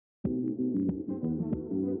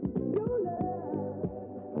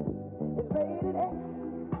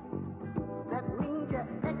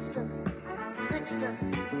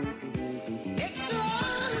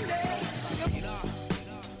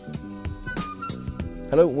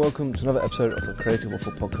Hello and welcome to another episode of the Creative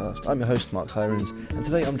Waffle Podcast. I'm your host, Mark Hirons, and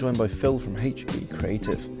today I'm joined by Phil from HE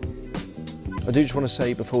Creative. I do just want to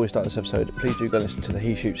say before we start this episode, please do go listen to the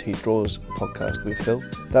He Shoots, He Draws podcast with Phil.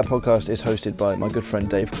 That podcast is hosted by my good friend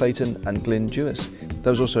Dave Clayton and Glyn Jewis. That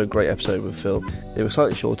was also a great episode with Phil. It was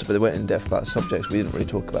slightly shorter, but they went in depth about subjects we didn't really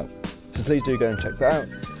talk about. So please do go and check that out.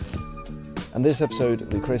 And this episode,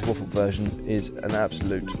 the Creative Waffle version, is an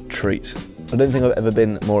absolute treat. I don't think I've ever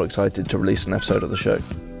been more excited to release an episode of the show.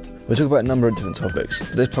 We talk about a number of different topics,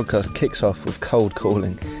 but this podcast kicks off with cold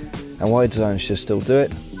calling and why designers should still do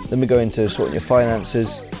it. Then we go into sorting your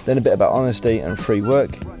finances, then a bit about honesty and free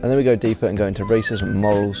work, and then we go deeper and go into racism and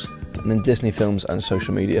morals, and then Disney films and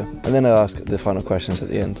social media. And then I'll ask the final questions at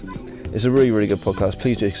the end. It's a really, really good podcast.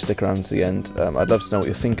 Please do stick around to the end. I'd love to know what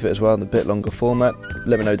you think of it as well in a bit longer format.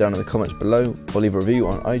 Let me know down in the comments below or leave a review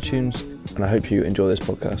on iTunes, and I hope you enjoy this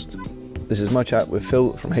podcast. This is my chat with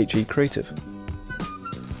Phil from HE Creative.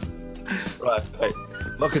 Right,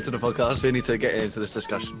 welcome to the podcast. We need to get into this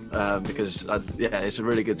discussion because, it's a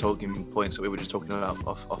really good talking point. So we were just talking about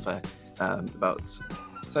off air about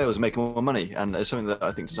sales and making more money, and it's something that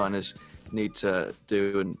I think designers need to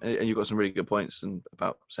do. And you've got some really good points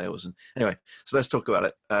about sales. And anyway, so let's talk about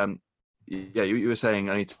it. You were saying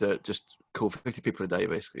I need to just call 50 people a day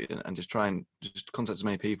basically, and just try and just contact as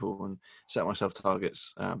many people and set myself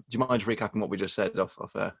targets. Do you mind recapping what we just said off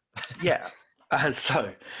air? Yeah.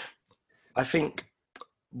 So I think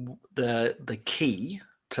the key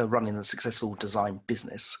to running a successful design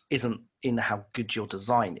business isn't in how good your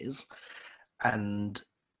design is and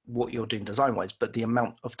what you're doing design-wise, but the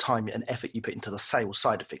amount of time and effort you put into the sales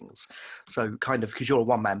side of things. So kind of, because you're a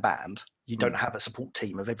one-man band, you don't have a support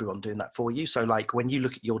team of everyone doing that for you. So like when you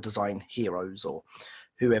look at your design heroes or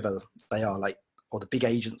whoever they are, like, or the big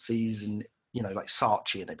agencies and, you know, like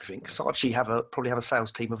Saatchi and everything, Saatchi probably have a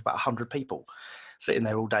sales team of about 100 people sitting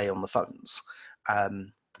there all day on the phones,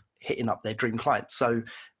 hitting up their dream clients. So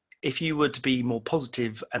if you were to be more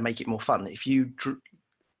positive and make it more fun,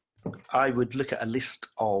 I would look at a list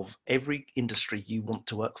of every industry you want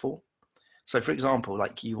to work for. So for example,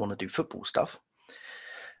 like you want to do football stuff.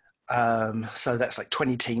 So that's like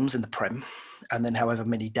 20 teams in the Prem and then however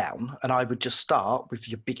many down. And I would just start with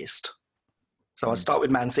your biggest. So I'd start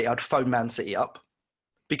with Man City. I'd phone Man City up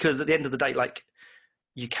because at the end of the day, like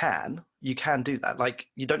you can do that. Like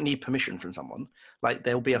you don't need permission from someone. Like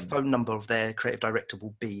there'll be a phone number of their creative director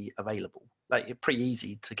will be available. Like it's pretty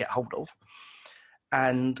easy to get hold of.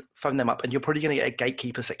 And phone them up, and you're probably going to get a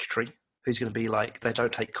gatekeeper secretary who's going to be like, they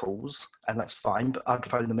don't take calls, and that's fine, but I'd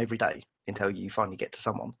phone them every day until you finally get to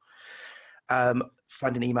someone.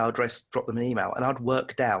 Find an email address, drop them an email, and I'd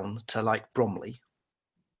work down to like Bromley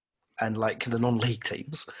and like the non-league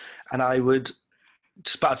teams, and I'd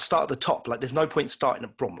start at the top. Like there's no point starting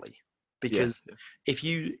at Bromley because if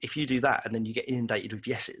you do that and then you get inundated with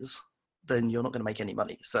yeses, then you're not going to make any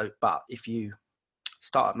money. So, but if you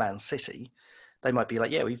start at Man City, they might be like,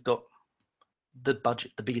 yeah, we've got the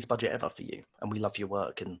biggest budget ever for you, and we love your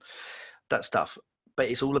work and that stuff. But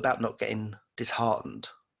it's all about not getting disheartened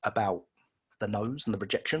about the no's and the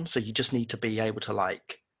rejection. So you just need to be able to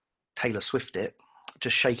like Taylor Swift it,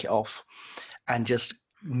 just shake it off and just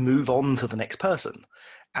move on to the next person.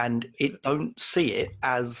 And don't see it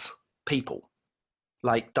as people.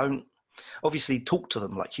 Like don't obviously talk to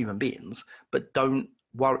them like human beings, but don't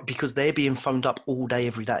worry because they're being phoned up all day,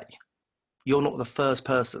 every day. You're not the first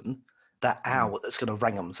person that hour that's going to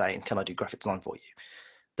ring them saying, can I do graphic design for you?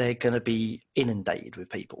 They're going to be inundated with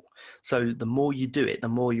people. So the more you do it, the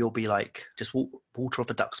more you'll be like, just water off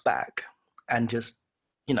a duck's back. And just,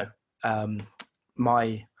 you know,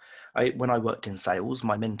 when I worked in sales,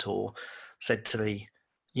 my mentor said to me,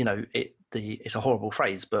 you know, it's a horrible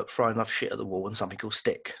phrase, but throw enough shit at the wall and something will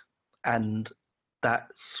stick. And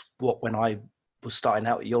that's when I was starting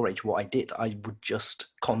out at your age, what I did. I would just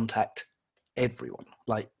contact everyone,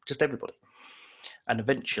 like just everybody, and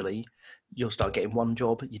eventually you'll start getting one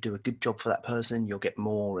job. You do a good job for that person, you'll get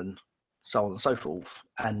more, and so on and so forth,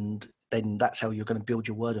 and then that's how you're going to build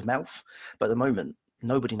your word of mouth. But at the moment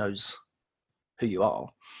nobody knows who you are,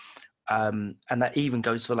 and that even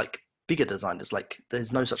goes for like bigger designers. Like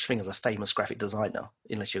there's no such thing as a famous graphic designer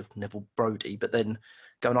unless you're Neville Brody, but then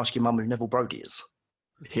go and ask your mum who Neville Brody is.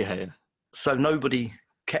 So nobody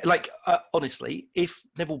like honestly, if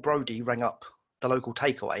Neville Brody rang up the local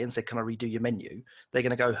takeaway and said, can I redo your menu? They're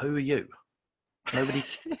going to go, who are you?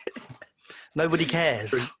 Nobody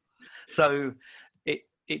cares. So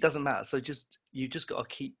it doesn't matter. So you just got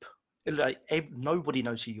to keep, like, nobody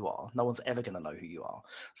knows who you are. No one's ever going to know who you are.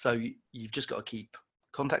 So you've just got to keep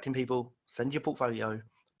contacting people, send your portfolio,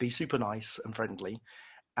 be super nice and friendly,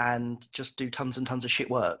 and just do tons and tons of shit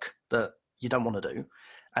work that you don't want to do.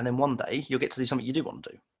 And then one day you'll get to do something you do want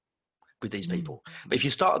to do with these people. But if you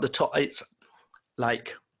start at the top, it's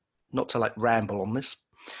like, not to like ramble on this,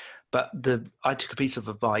 but I took a piece of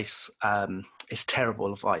advice. It's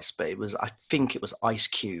terrible advice, but I think it was Ice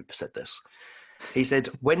Cube said this. He said,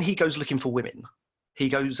 when he goes looking for women, he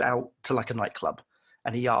goes out to like a nightclub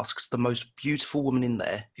and he asks the most beautiful woman in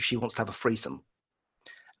there if she wants to have a threesome.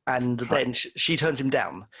 And then she turns him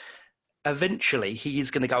down. Eventually, he is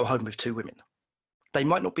going to go home with 2 women. They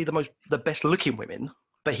might not be the best looking women,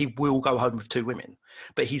 but he will go home with 2 women.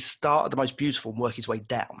 But he started the most beautiful and work his way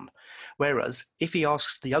down. Whereas if he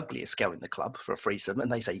asks the ugliest girl in the club for a threesome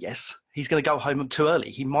and they say yes, he's going to go home too early.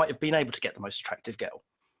 He might have been able to get the most attractive girl,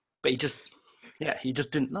 but he just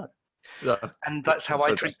didn't know. Yeah. And that's how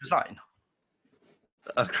I treat design.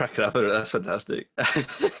 I'll crack it up. That's fantastic.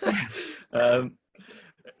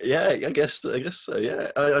 Yeah, I guess so. Yeah,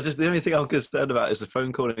 I just, the only thing I'm concerned about is the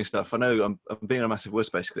phone calling stuff. I know I'm being a massive wuss,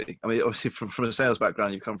 basically. I mean, obviously from a sales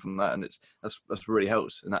background, you come from that, and that's really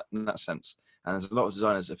helps in that sense. And there's a lot of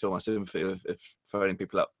designers that feel my sympathy if phoning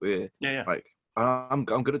people up. Like, I'm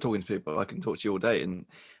good at talking to people. I can talk to you all day, and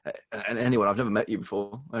anyone. I've never met you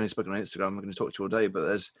before. I only spoken on Instagram. I'm going to talk to you all day, but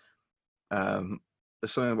there's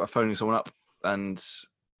something about phoning someone up, and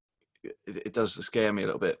it does scare me a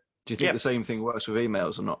little bit. Do you think the same thing works with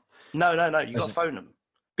emails or not? No. You got to phone them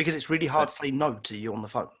because it's really hard to say no to you on the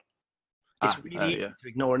phone. It's really easy to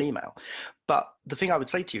ignore an email. But the thing I would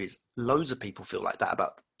say to you is loads of people feel like that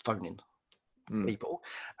about phoning people.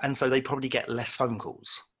 And so they probably get less phone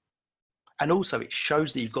calls. And also it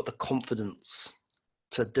shows that you've got the confidence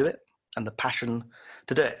to do it and the passion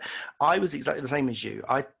to do it. I was exactly the same as you.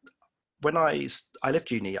 When I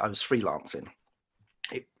left uni, I was freelancing.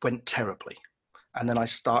 It went terribly. And then I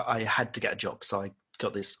had to get a job. So I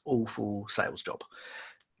got this awful sales job.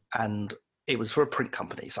 And it was for a print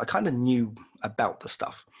company. So I kind of knew about the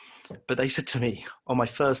stuff. But they said to me on my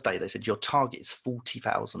first day, they said, your target is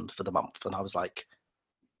 40,000 for the month. And I was like,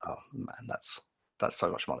 oh man, that's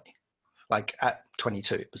so much money. Like at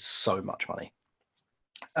 22, it was so much money.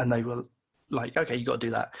 And they were like, okay, you got to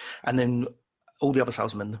do that. And then all the other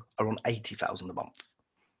salesmen are on 80,000 a month.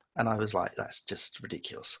 And I was like, that's just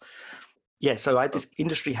ridiculous. Yeah, so I had this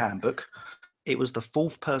industry handbook. It was the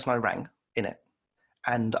 4th person I rang in it.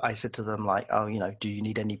 And I said to them, like, oh, do you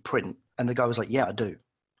need any print? And the guy was like, yeah, I do. And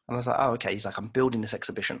I was like, oh, okay. He's like, I'm building this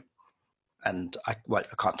exhibition. And I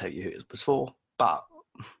can't tell you who it was for, but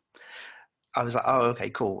I was like, oh, okay,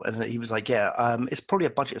 cool. And he was like, yeah, it's probably a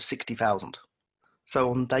budget of 60,000. So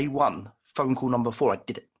on day 1, phone call number 4, I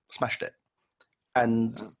did it, smashed it.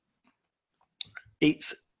 And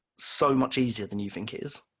it's so much easier than you think it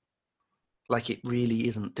is. Like, it really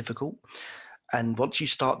isn't difficult. And once you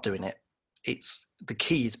start doing it, the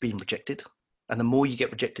key is being rejected. And the more you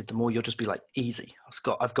get rejected, the more you'll just be like, easy.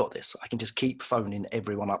 I've got this. I can just keep phoning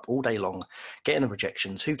everyone up all day long, getting the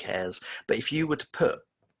rejections. Who cares? But if you were to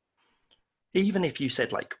even if you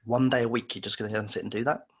said like 1 day a week, you're just going to go and sit and do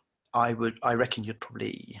that, I reckon you'd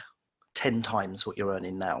probably 10 times what you're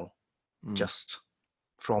earning now just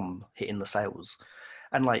from hitting the sales.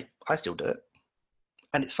 And like, I still do it.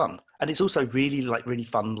 And it's fun. And it's also really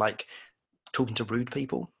fun, like talking to rude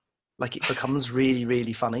people. Like it becomes really,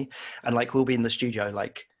 really funny. And like, we'll be in the studio,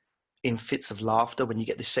 like in fits of laughter when you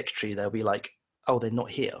get this secretary, they'll be like, oh, they're not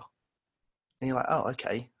here. And you're like, oh,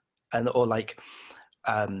 okay. Or like,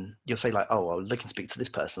 you'll say like, oh, I'm looking to speak to this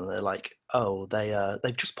person. And they're like, oh,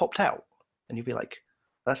 they've just popped out. And you'll be like,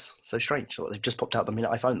 that's so strange. Or they've just popped out the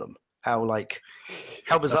minute I phoned them. How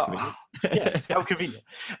bizarre. Yeah, how convenient.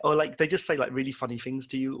 Or like they just say like really funny things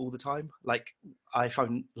to you all the time. Like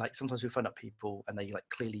sometimes we phone up people and they like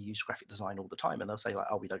clearly use graphic design all the time and they'll say like,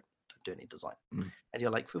 oh, we don't do any design. And you're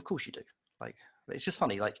like, well, of course you do. Like, it's just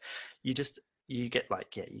funny. Like you get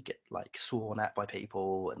sworn at by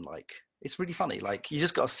people and like, it's really funny. Like you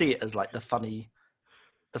just got to see it as like the funny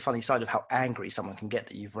side of how angry someone can get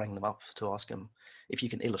that you've rang them up to ask them if you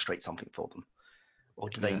can illustrate something for them. Or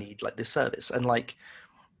do they need like this service? And like,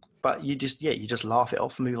 but you just laugh it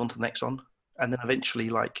off and move on to the next one. And then eventually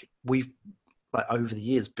like we've like over the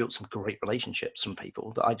years built some great relationships from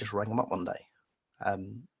people that I just rang them up one day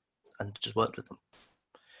and just worked with them.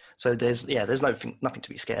 So there's nothing to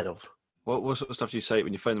be scared of. What sort of stuff do you say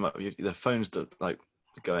when you phone them up? The phone's like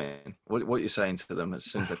going. What are you saying to them as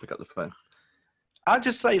soon as they pick up the phone? I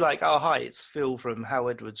just say like, oh, hi, it's Phil from How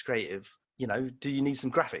Edwards Creative. Do you need some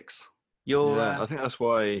graphics? I think that's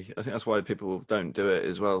why people don't do it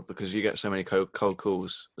as well, because you get so many cold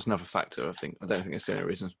calls. There's another factor. I don't think it's the only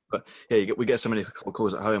reason, but yeah, we get so many cold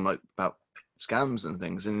calls at home, like about scams and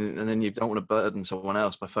things, and then you don't want to burden someone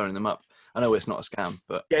else by phoning them up. I know it's not a scam,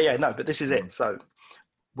 but No, but this is it. So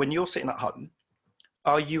when you're sitting at home,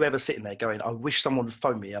 are you ever sitting there going, I wish someone would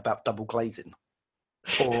phone me about double glazing?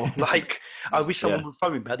 Or like, I wish someone would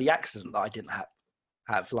phone me about the accident that I didn't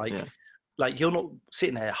have. Like you're not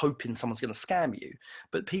sitting there hoping someone's going to scam you,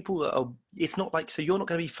 but people that are, it's not like, so you're not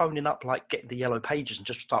going to be phoning up, like getting the yellow pages and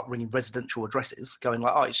just start ringing residential addresses going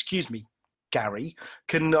like, oh, excuse me, Gary,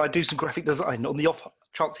 can I do some graphic design? On the off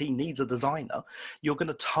chance he needs a designer, you're going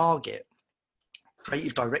to target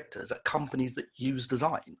creative directors at companies that use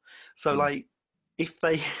design. So like, if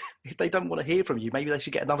they don't want to hear from you, maybe they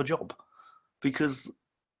should get another job, because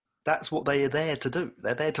that's what they are there to do.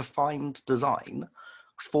 They're there to find design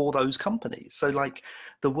for those companies. So like,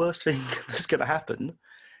 the worst thing that's going to happen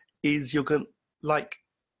is the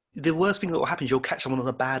worst thing that will happen is you'll catch someone on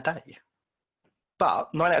a bad day.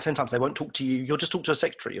 But 9 out of 10 times they won't talk to you. You'll just talk to a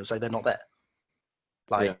secretary. You'll say they're not there.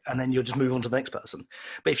 And then you'll just move on to the next person.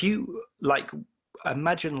 But if you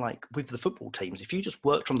imagine like with the football teams, if you just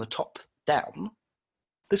work from the top down,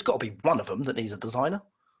 there's got to be one of them that needs a designer.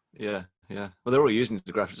 Yeah. Well, they're all using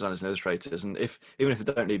the graphic designers and illustrators, and even if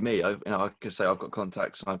they don't need me, I could say I've got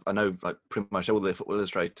contacts. I know like pretty much all the football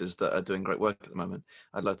illustrators that are doing great work at the moment.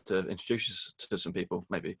 I'd like to introduce you to some people.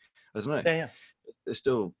 Maybe, I don't know. Yeah. There's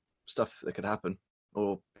still stuff that could happen,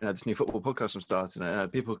 or this new football podcast I'm starting.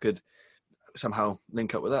 People could somehow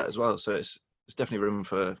link up with that as well. So it's definitely room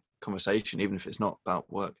for conversation, even if it's not about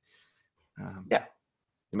work.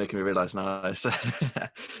 You're making me realise now. I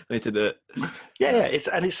need to do it. Yeah,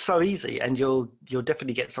 it's so easy, and you'll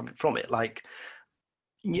definitely get something from it. Like,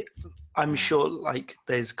 I'm sure, like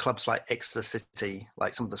there's clubs like Exeter City,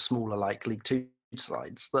 like some of the smaller like League Two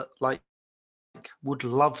sides that like would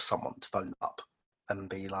love someone to phone up and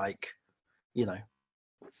be like,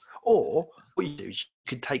 or what you do is you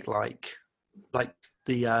could take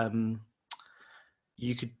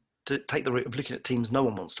you could take the route of looking at teams no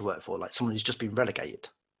one wants to work for, like someone who's just been relegated.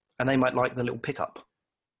 And they might like the little pickup.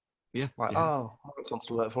 Yeah. Like, oh, no one wants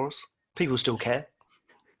to work for us. People still care.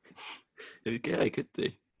 Yeah, it could do.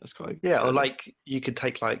 That's quite. Yeah, or like you could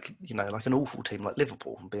take like an awful team like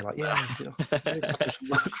Liverpool and be like, yeah. No,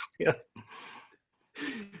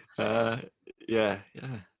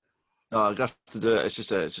 I'd have to do it. It's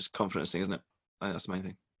just a confidence thing, isn't it? I think that's the main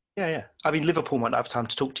thing. Yeah. I mean, Liverpool might not have time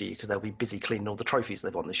to talk to you because they'll be busy cleaning all the trophies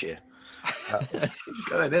they've won this year.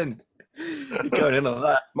 Going in. You're going in on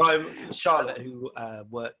that. My Charlotte, who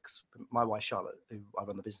my wife Charlotte, who I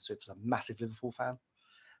run the business with, is a massive Liverpool fan.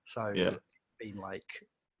 So it's been like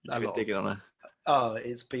a lot digging on her. Oh,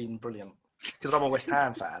 it's been brilliant because I'm a West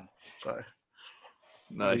Ham fan. So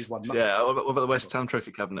nice. Yeah. What about the West Ham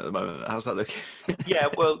trophy cabinet at the moment? How's that looking? Yeah.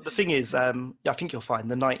 Well, the thing is, I think you'll find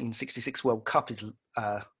the 1966 World Cup is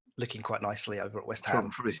looking quite nicely over at West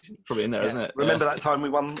Ham. Probably in there, isn't it? Remember that time we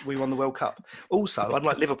won the World Cup? Also,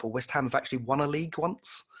 unlike Liverpool, West Ham have actually won a league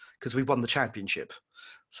once because we won the championship.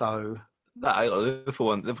 So Liverpool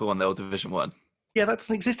won the old Division 1. Yeah, that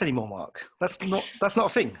doesn't exist anymore, Mark. That's not a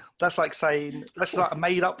thing. That's like saying that's like a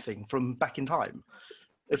made up thing from back in time.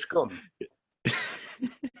 It's gone. Yeah,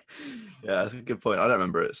 that's a good point. I don't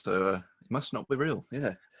remember it, so it must not be real.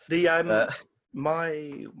 Yeah. The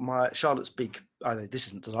my Charlotte's big. I know this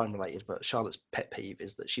isn't design related, but Charlotte's pet peeve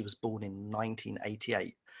is that she was born in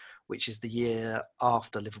 1988, which is the year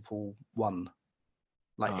after Liverpool won.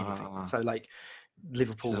 Like anything. So like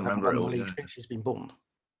Liverpool haven't won the league since she's been born.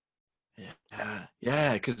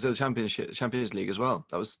 Yeah, because the Champions League as well.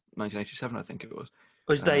 That was 1987, I think it was.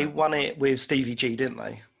 But they won it with Stevie G, didn't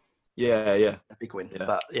they? Yeah. A big win. Yeah.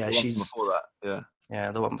 But yeah, she's before that.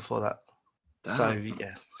 Yeah, the one before that. Damn.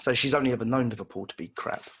 So she's only ever known Liverpool to be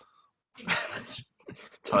crap.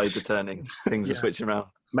 Tides are turning. Things are switching around.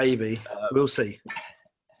 Maybe. We'll see.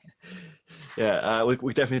 Yeah,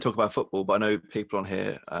 we definitely talk about football, but I know people on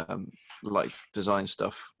here like design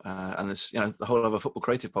stuff, and there's the whole other football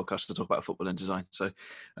creative podcast to talk about football and design. So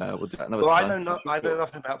we'll do that another time. I know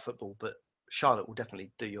nothing about football, but Charlotte will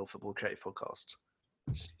definitely do your football creative podcast.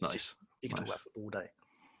 Nice. You can talk about football all day.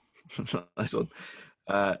 Nice one.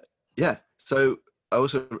 Yeah. So I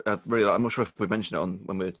also really I'm not sure if we mentioned it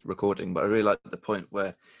when we're recording, but I really like the point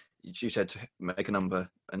where you said to make a number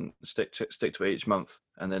and stick to it each month,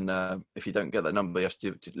 and then if you don't get that number, you have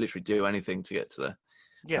to literally do anything to get to there.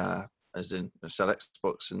 Yeah. As in sell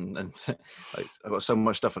Xbox and like, I've got so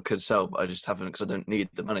much stuff I could sell, but I just haven't because I don't need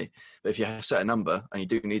the money. But if you set a number and you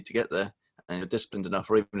do need to get there, and you're disciplined enough,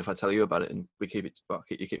 or even if I tell you about it and we keep me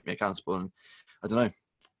accountable, and I don't know,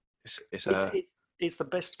 it's the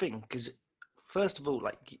best thing because first of all,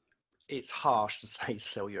 like it's harsh to say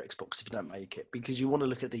sell your Xbox if you don't make it, because you want to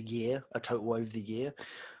look at the year, a total over the year.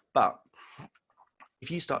 But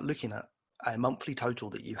if you start looking at a monthly total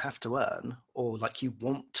that you have to earn, or like you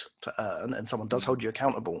want to earn, and someone does hold you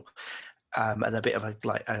accountable, and a bit of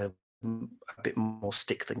a bit more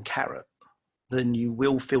stick than carrot, then you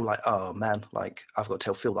will feel like, oh man, like I've got to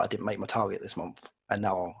tell Phil that I didn't make my target this month, and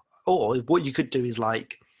now, or what you could do is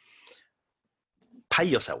like pay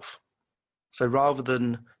yourself. So rather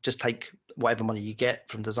than just take whatever money you get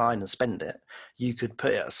from design and spend it, you could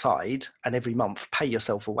put it aside and every month pay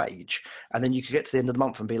yourself a wage. And then you could get to the end of the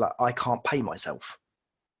month and be like, I can't pay myself.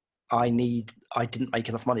 I didn't make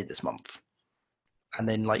enough money this month. And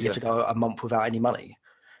then like you have to go a month without any money.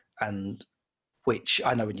 And which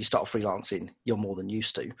I know when you start freelancing, you're more than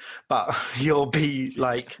used to, but you'll be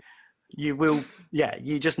like, you will,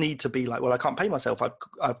 you just need to be like, well, I can't pay myself.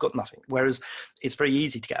 I've got nothing. Whereas it's very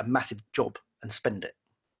easy to get a massive job and spend it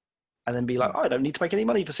and then be like, oh, I don't need to make any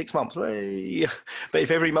money for 6 months. But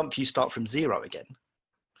if every month you start from zero again,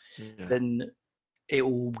 then it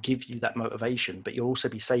will give you that motivation, but you'll also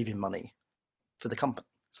be saving money for the company.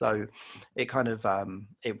 So it kind of,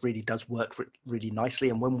 it really does work really nicely.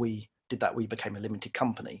 And when we did that, we became a limited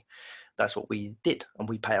company. That's what we did. And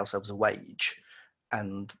we pay ourselves a wage.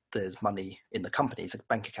 And there's money in the company, it's a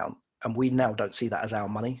bank account. And we now don't see that as our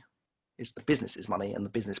money. It's the business's money and the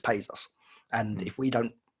business pays us. And if we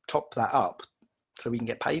don't top that up so we can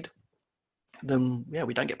get paid, then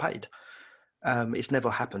we don't get paid. It's never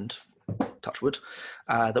happened, touch wood,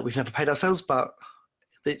 that we've never paid ourselves, but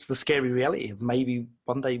it's the scary reality of maybe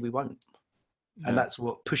one day we won't. And that's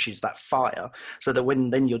what pushes that fire, so that when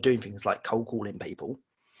then you're doing things like cold calling people,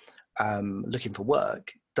 looking for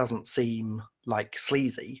work, doesn't seem like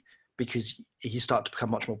sleazy, because you start to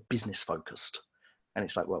become much more business focused. And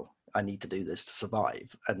it's like, well, I need to do this to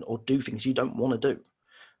survive, or do things you don't want to do.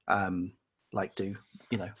 Like do,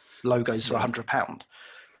 logos for £100,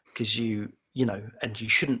 because and you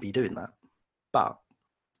shouldn't be doing that. But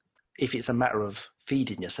if it's a matter of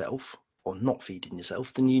feeding yourself or not feeding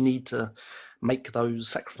yourself, then you need to make those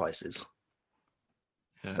sacrifices.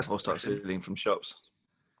 Yeah, or start stealing from shops.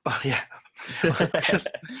 Oh, yeah.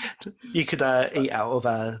 You could eat out of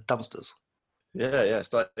dumpsters. Yeah,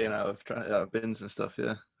 start eating out of bins and stuff.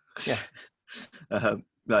 Yeah.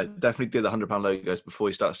 No, definitely do the £100 logos before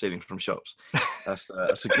you start stealing from shops. That's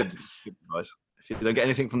a good advice. If you don't get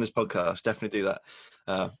anything from this podcast, definitely do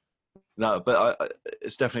that. No, but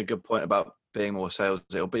it's definitely a good point about being more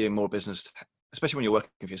salesy or being more business, especially when you're working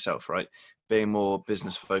for yourself, right? Being more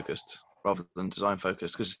business focused rather than design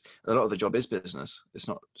focused, because a lot of the job is business. It's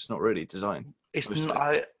not really design.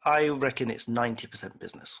 I reckon it's 90%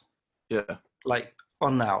 business. Yeah. Like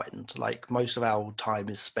on our end, like most of our time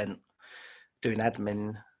is spent doing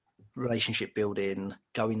admin, relationship building,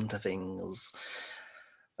 going to things.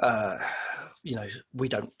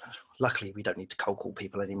 Luckily we don't need to cold call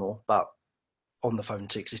people anymore, but on the phone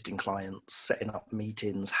to existing clients, setting up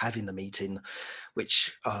meetings, having the meeting,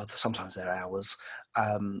 which sometimes they're hours,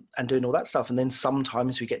 and doing all that stuff. And then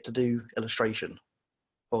sometimes we get to do illustration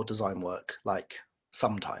or design work, like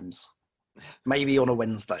sometimes, maybe on a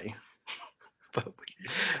Wednesday, but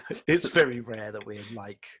it's very rare that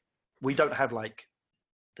we don't have like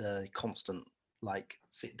the constant like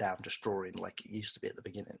sit down just drawing like it used to be at the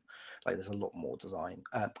beginning. Like there's a lot more design,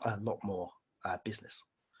 a lot more business.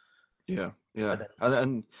 Yeah.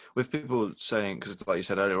 And with people saying, because like you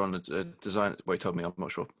said earlier on, the design, well, you told me, I'm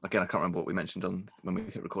not sure. Again, I can't remember what we mentioned on when we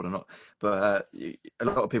hit record or not. But a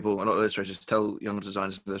lot of illustrators tell young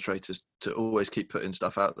designers and illustrators to always keep putting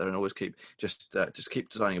stuff out there and always keep just keep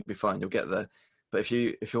designing. It'll be fine. You'll get there. But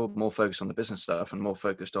if you're more focused on the business stuff and more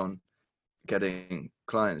focused on getting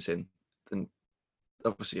clients in, then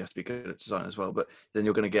obviously you have to be good at design as well, but then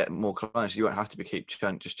you're going to get more clients. You won't have to be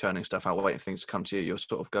just churning stuff out, waiting for things to come to you. You're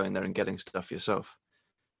sort of going there and getting stuff yourself.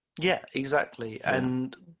 Yeah, exactly. Yeah.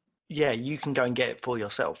 And you can go and get it for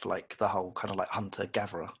yourself, like the whole kind of like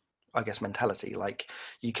hunter-gatherer, I guess, mentality. Like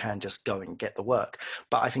you can just go and get the work.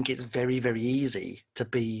 But I think it's very, very easy to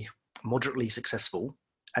be moderately successful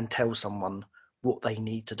and tell someone what they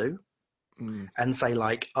need to do and say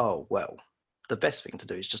like, oh, well, the best thing to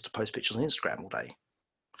do is just to post pictures on Instagram all day.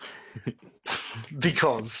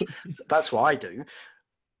 Because that's what I do,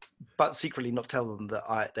 but secretly not tell them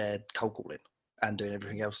that they're cold calling and doing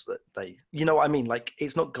everything else that they, you know what I mean? Like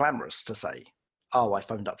it's not glamorous to say, oh, I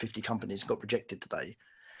phoned up 50 companies and got rejected today.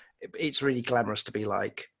 It's really glamorous to be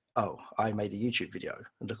like, oh, I made a YouTube video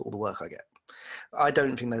and look at all the work I get. I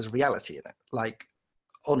don't think there's reality in it. Like,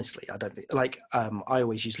 honestly, I don't think, like, I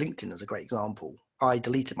always use LinkedIn as a great example. I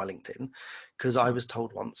deleted my LinkedIn because I was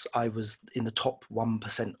told once I was in the top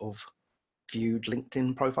 1% of viewed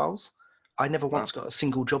LinkedIn profiles. I never once got a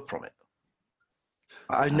single job from it.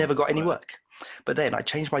 I never got any work. But then I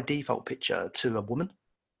changed my default picture to a woman,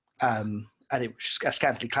 and it was a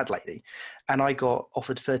scantily clad lady, and I got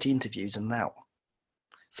offered 30 interviews and now.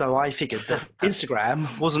 So I figured that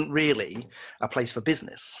Instagram wasn't really a place for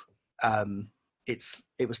business.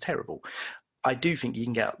 It was terrible. I do think you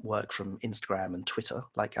can get work from Instagram and Twitter.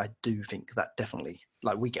 Like, I do think that definitely,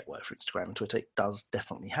 like, we get work from Instagram and Twitter. It does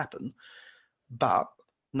definitely happen, but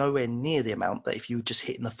nowhere near the amount that if you were just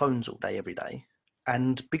hitting the phones all day, every day.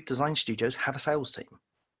 And big design studios have a sales team.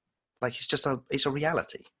 Like, it's a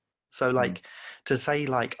reality. So, like, to say,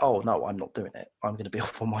 like, oh, no, I'm not doing it, I'm going to be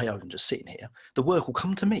off on my own just sitting here, the work will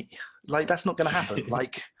come to me. Like, that's not going to happen.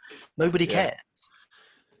 Like, nobody cares.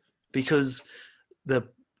 Because the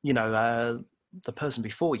person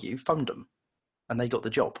before you phoned them and they got the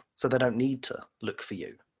job. So they don't need to look for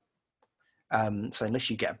you. So unless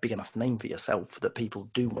you get a big enough name for yourself that people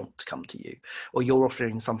do want to come to you, or you're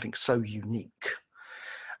offering something so unique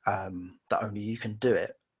that only you can do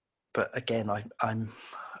it. But again,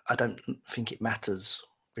 I don't think it matters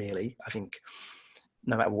really. I think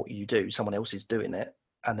no matter what you do, someone else is doing it,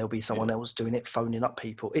 and there'll be someone else doing it, phoning up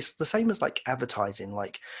people. It's the same as like advertising.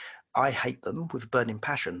 Like, I hate them with a burning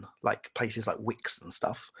passion, like places like Wix and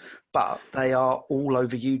stuff, but they are all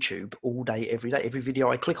over YouTube all day, every day. Every video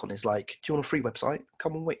I click on is like, do you want a free website?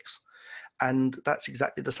 Come on Wix. And that's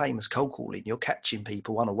exactly the same as cold calling. You're catching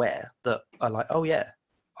people unaware that are like, oh yeah,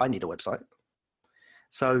 I need a website.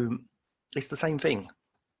 So it's the same thing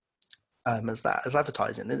as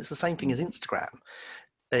advertising. And it's the same thing as Instagram.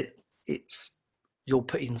 It's you're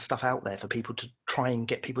putting stuff out there for people to try and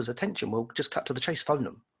get people's attention. Well, just cut to the chase, phone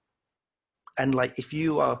them. And like, if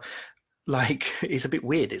you are like, it's a bit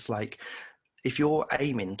weird. It's like, if you're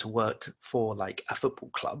aiming to work for like a football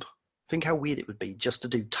club, think how weird it would be just to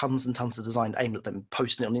do tons and tons of design aimed at them,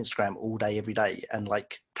 posting it on Instagram all day, every day, and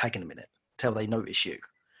like tagging them in it till they notice you.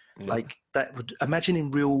 Yeah. Like, that would, imagine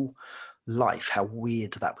in real life how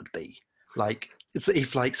weird that would be. Like, it's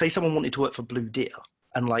if like, say someone wanted to work for Blue Deer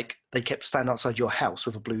and like they kept standing outside your house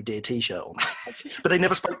with a Blue Deer t-shirt on, but they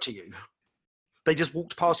never spoke to you. They just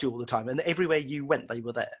walked past you all the time, and everywhere you went, they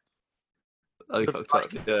were there.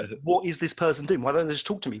 What is this person doing? Why don't they just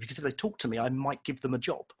talk to me? Because if they talk to me, I might give them a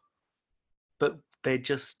job. But they're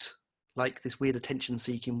just like this weird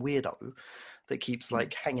attention-seeking weirdo that keeps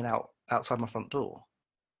like hanging out outside my front door.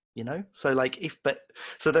 You know? So like,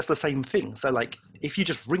 so that's the same thing. So like, if you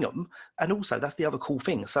just ring them, and also that's the other cool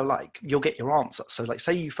thing. So like, you'll get your answer. So like,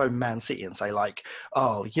 say you phone Man City and say like,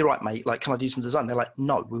 oh, you're right, mate. Like, can I do some design? They're like,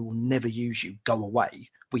 no, we will never use you. Go away.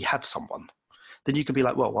 We have someone. Then you can be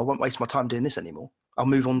like, well, I won't waste my time doing this anymore. I'll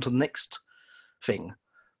move on to the next thing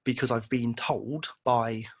because I've been told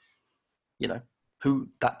by, you know, who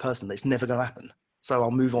that person that's never going to happen. So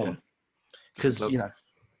I'll move on because, you know,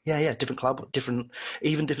 different club,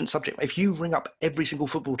 even different subject. If you ring up every single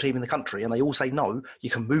football team in the country and they all say no, you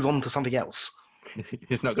can move on to something else.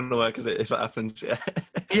 It's not going to work, is it? If that happens,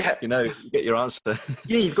 yeah. You know, you get your answer.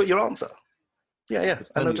 Yeah, you've got your answer. Yeah.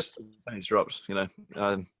 And they'll just drops. You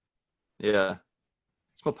know, yeah.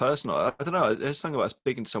 It's more personal. I don't know. There's something about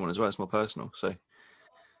speaking to someone as well. It's more personal. So.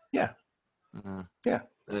 Yeah. Yeah.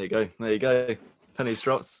 There you go. Pennies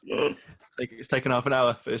dropped. It's taken half an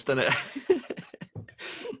hour, but it's done it.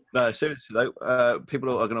 No, seriously though, people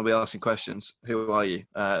are going to be asking questions. Who are you?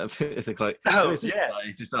 Think like,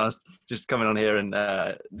 just coming on here and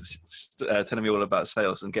telling me all about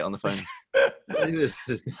sales and get on the phone.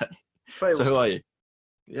 So who are you?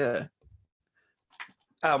 Yeah.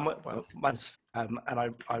 Well, mine's and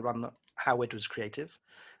I run How Edwards Creative,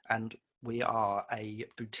 and we are a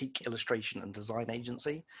boutique illustration and design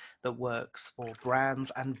agency that works for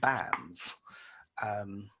brands and bands.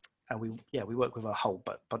 And we work with a whole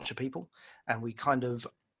bunch of people, and we kind of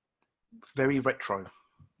very retro.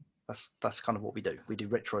 That's kind of what we do. We do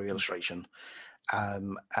retro illustration,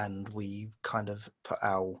 and we kind of put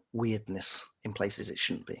our weirdness in places it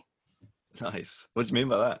shouldn't be. Nice. What do you mean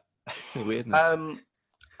by that? Weirdness.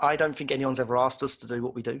 I don't think anyone's ever asked us to do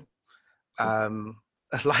what we do.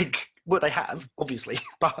 Like, well, they have obviously,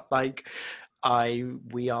 but like,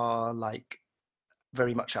 we are like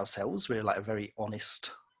very much ourselves. We're like a very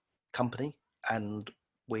honest company, and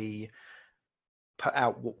we put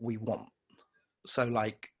out what we want. So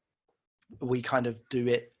like, we kind of do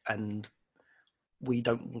it, and we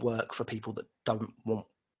don't work for people that don't want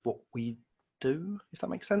what we do, if that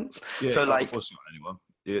makes sense. Yeah, so like, anyone.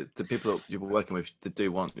 The people that you're working with, they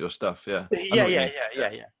do want your stuff. Yeah.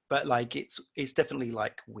 But like, it's definitely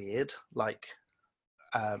like weird. Like,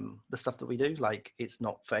 the stuff that we do, like, it's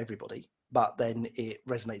not for everybody. but then it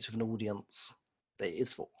resonates with an audience that it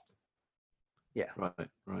is for. Yeah.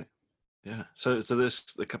 Right. Yeah. So there's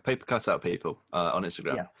the paper cutout people on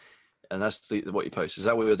Instagram, Yeah. and that's what you post. Is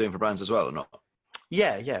that what you're doing for brands as well, or not?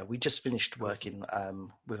 Yeah. We just finished working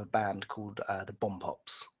with a band called the Bomb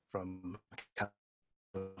Pops from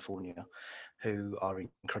California, who are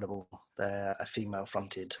incredible. They're a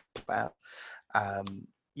female-fronted band. And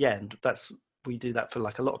we do that for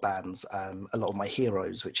like a lot of bands. A lot of my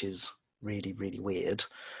heroes, which is really, really weird,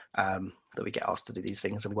 that we get asked to do these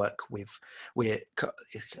things and work with. It's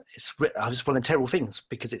just one of the terrible things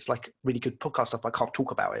because it's like really good podcast stuff. I can't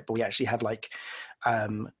talk about it, but we actually have like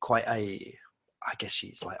quite a. I guess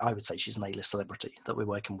I would say she's an A-list celebrity that we're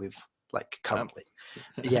working with like currently.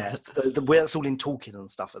 Yeah, that's all in talking and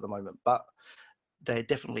stuff at the moment, but they're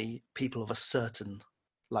definitely people of a certain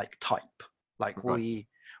like type. Like we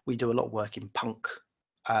do a lot of work in punk,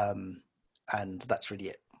 and that's really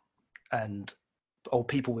it. And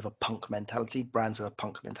people with a punk mentality, brands with a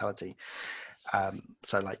punk mentality.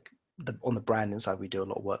 So like on the branding side, we do a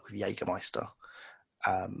lot of work with Jägermeister.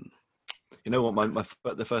 You know what?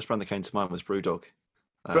 The first brand that came to mind was Brewdog.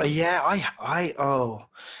 Yeah, I'll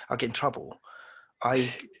get in trouble. I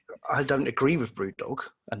don't agree with Brewdog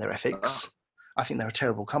and their ethics. I think they're a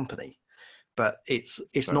terrible company. But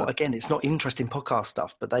it's not, again, it's not interesting podcast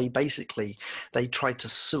stuff, but they tried to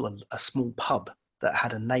sue a small pub that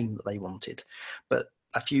had a name that they wanted. But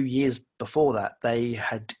a few years before that, they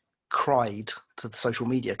had cried to the social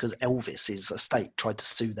media because Elvis's estate tried to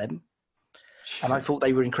sue them. And I thought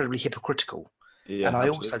they were incredibly hypocritical. Yeah, and I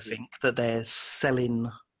absolutely. also think that they're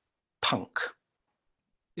selling punk.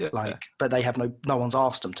 Yeah. But they have no one's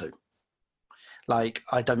asked them to. I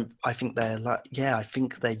think I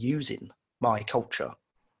think they're using my culture,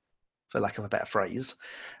 for lack of a better phrase.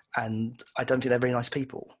 And I don't think they're very nice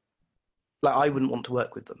people. I wouldn't want to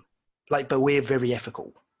work with them. But we're very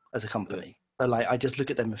ethical as a company. Yeah. So I just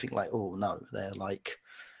look at them and think oh no,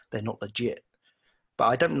 they're not legit. But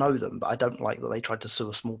I don't know them, but I don't like that they tried to sue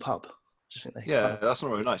a small pub. Just think that's not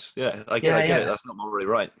really nice. Yeah, I get it. That's not really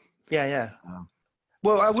right. Yeah.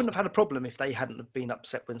 Well, I wouldn't have had a problem if they hadn't have been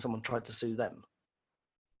upset when someone tried to sue them.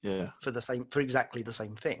 Yeah. For exactly the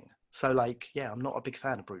same thing. So I'm not a big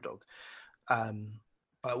fan of Brewdog.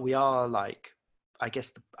 But we are I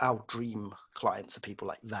guess our dream clients are people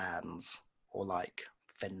like Vans or like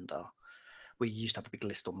Fender. We used to have a big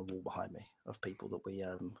list on the wall behind me of people that we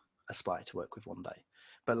aspire to work with one day.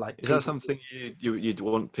 But is that something you'd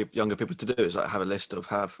want younger people to do? Is have a list of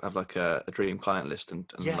have like a dream client list and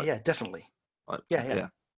yeah, definitely. Yeah,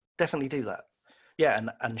 definitely do that. Yeah,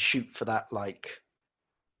 and shoot for that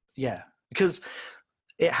because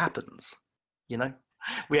it happens, Yeah,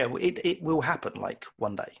 it will happen.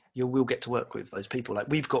 One day you will get to work with those people.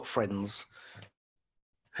 We've got friends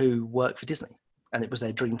who work for Disney, and it was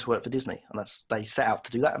their dream to work for Disney, and they set out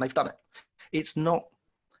to do that, and they've done it. It's not.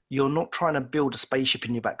 You're not trying to build a spaceship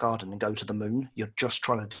in your back garden and go to the moon. You're just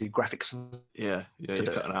trying to do graphics. Yeah, you're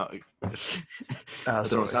cutting out. I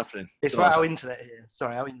don't know what's happening. It's our internet here.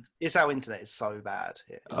 Sorry, our internet is so bad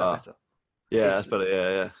here. Is that better? Yeah, that's better.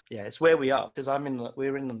 Yeah. Yeah, it's where we are because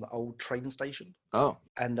we're in an old train station. Oh.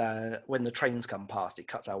 And when the trains come past, it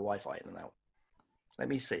cuts our Wi-Fi in and out. Let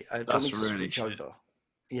me see. That's really over.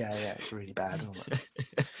 Yeah, it's really bad, isn't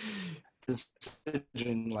it?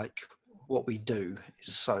 Considering what we do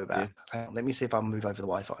is so bad. Yeah. Let me see if I move over the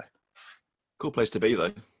Wi-Fi. Cool place to be,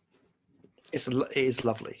 though. It is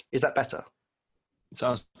lovely. Is that better? It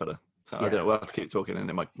sounds better. So I don't know. We'll have to keep talking, and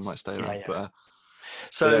it might stay around. Yeah. But,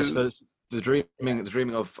 so the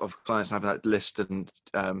dreaming of clients and having that list, and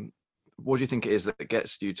what do you think it is that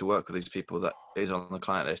gets you to work with these people that is on the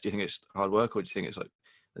client list? Do you think it's hard work, or do you think it's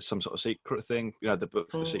there's some sort of secret thing? The book,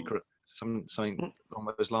 The Secret, something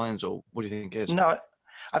along those lines, or what do you think it is? No,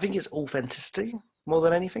 I think it's authenticity more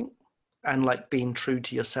than anything, and being true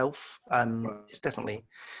to yourself. It's definitely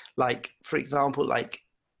for example,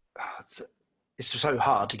 it's so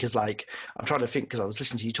hard because I'm trying to think because I was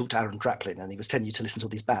listening to you talk to Aaron Draplin and he was telling you to listen to all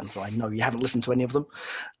these bands. So I know you haven't listened to any of them,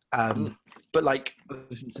 but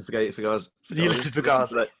listen to Forget Cigars. You listen to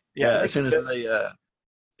Cigars. Yeah, as soon as they.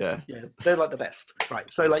 Yeah, they're the best,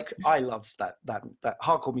 right? So I love that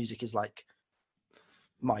hardcore music is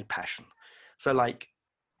my passion. So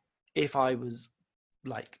if I was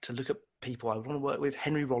to look at people I want to work with,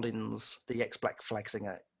 Henry Rollins, the ex-Black Flag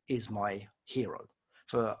singer, is my hero.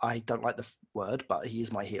 I don't like the word, but he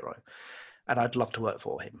is my hero, and I'd love to work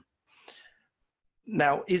for him.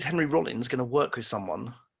 Now, is Henry Rollins going to work with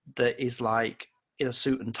someone that is in a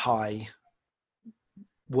suit and tie,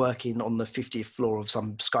 working on the 50th floor of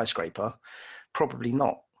some skyscraper? Probably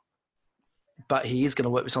not. but he is going to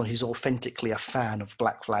work with someone who's authentically a fan of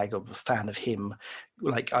Black Flag, or a fan of him.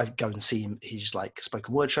 Like, I go and see him. He's like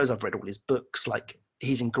spoken word shows. I've read all his books. Like,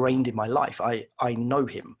 he's ingrained in my life. I know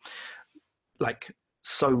him like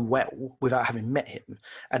so well without having met him.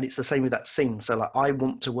 And it's the same with that scene. So like, I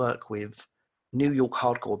want to work with New York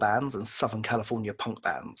hardcore bands and Southern California punk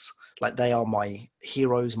bands. Like, they are my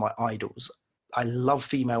heroes, my idols. I love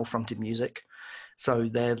female fronted music. So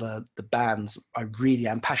they're the bands I really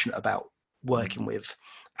am passionate about working with,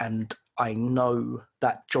 and I know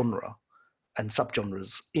that genre and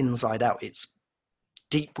subgenres inside out. It's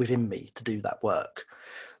deep within me to do that work.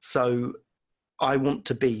 So I want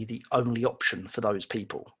to be the only option for those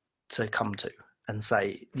people to come to and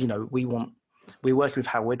say, you know, we're working with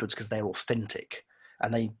Howell Edwards because they're authentic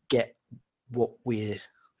and they get what we're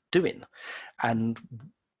doing, and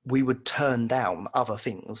we would turn down other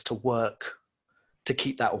things to work to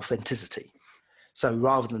keep that authenticity. So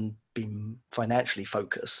rather than being financially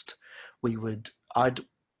focused, I'd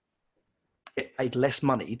get paid less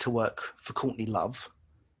money to work for Courtney Love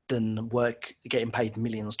than getting paid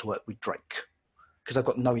millions to work with Drake, because I've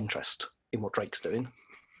got no interest in what Drake's doing.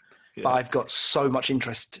 Yeah. But I've got so much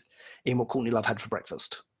interest in what Courtney Love had for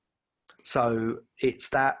breakfast. So it's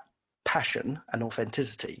that passion and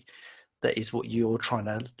authenticity that is what you're trying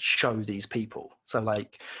to show these people. So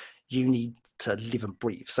like, you need to live and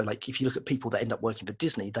breathe. So like, if you look at people that end up working for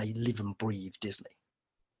Disney, they live and breathe Disney.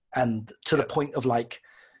 And to the point of like,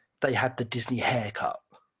 they had the Disney haircut,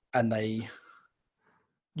 and they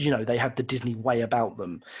have the Disney way about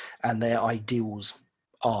them, and their ideals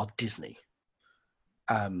are Disney.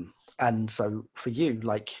 And so for you,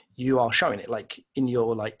 like, you are showing it, like in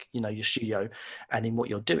your, like, you know, your studio and in what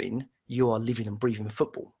you're doing, you are living and breathing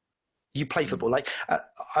football. You play football. Like,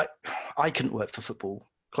 I couldn't work for football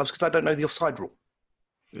clubs because I don't know the offside rule.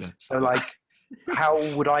 Yeah. So like, how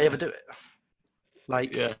would I ever do it?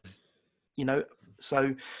 Like, yeah. You know,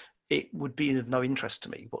 so it would be of no interest to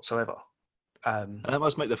me whatsoever. And it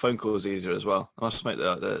must make the phone calls easier as well. It must make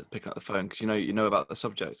the picking up the phone, because you know about the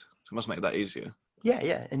subject, so it must make that easier.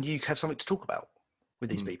 Yeah, and you have something to talk about with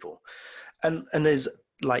these people, and there's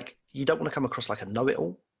like, you don't want to come across like a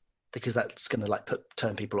know-it-all, because that's going to like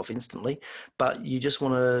turn people off instantly. But you just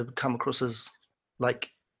want to come across as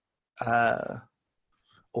like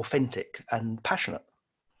authentic and passionate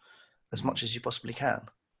as much as you possibly can.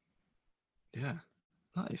 Yeah,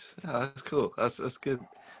 nice. Yeah, that's cool. That's good.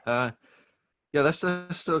 Yeah, let's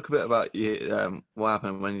talk a bit about you. What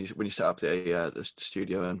happened when you set up the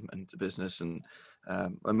studio and the business, and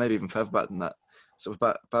maybe even further back than that. So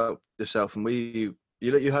about yourself, and you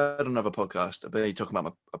heard another podcast about you talking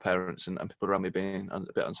about my parents and people around me being a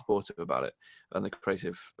bit unsupportive about it and the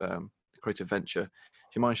creative venture.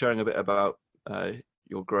 Do you mind sharing a bit about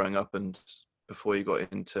your growing up and before you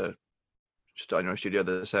got into starting your own studio,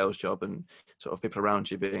 the sales job, and sort of people around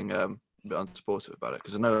you being a bit unsupportive about it?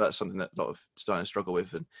 Because I know that's something that a lot of designers struggle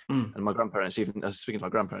with, and my grandparents, even I was speaking to my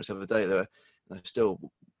grandparents the other day, they were still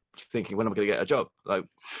thinking, when am I going to get a job? Like,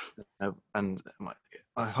 and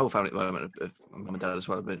my whole family at the moment, my mum and dad as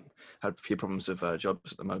well, have had a few problems with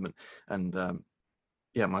jobs at the moment, and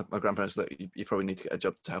yeah, my grandparents, like, you probably need to get a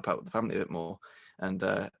job to help out with the family a bit more. And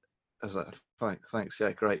I was like, fine, thanks,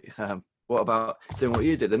 yeah, great. What about doing what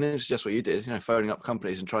you did? And then it's just what you did, phoning up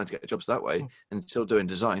companies and trying to get jobs that way, and still doing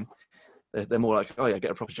design. They're more like, oh yeah,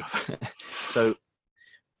 get a proper job. So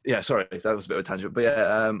yeah, sorry, that was a bit of a tangent, but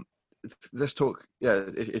yeah, let's talk, yeah,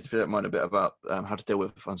 if you don't mind, a bit about how to deal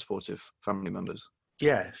with unsupportive family members.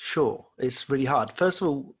 Yeah, sure. It's really hard. First of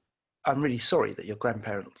all, I'm really sorry that your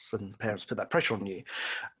grandparents and parents put that pressure on you.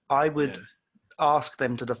 I would ask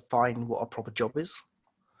them to define what a proper job is,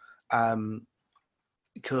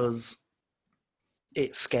 because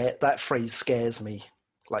that phrase scares me,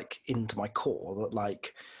 like, into my core, that,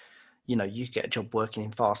 like, you get a job working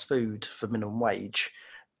in fast food for minimum wage,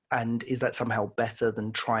 and is that somehow better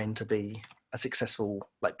than trying to be a successful,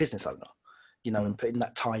 like, business owner, and putting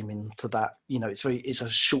that time into that? It's a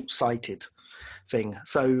short-sighted thing.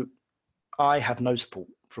 So I had no support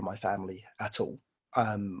from my family at all.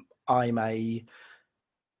 I'm a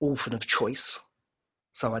orphan of choice,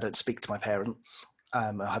 so I don't speak to my parents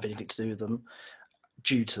or have anything to do with them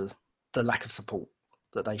due to the lack of support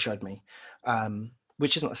that they showed me,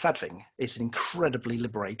 which isn't a sad thing. It's an incredibly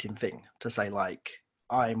liberating thing to say, like,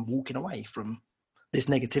 I'm walking away from this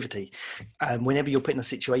negativity. And whenever you're put in a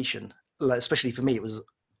situation, like, especially for me, it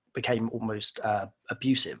became almost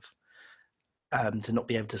abusive, to not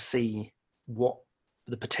be able to see what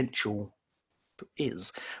the potential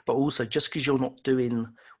is. But also, just because you're not doing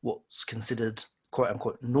what's considered quote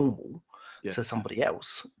unquote normal to somebody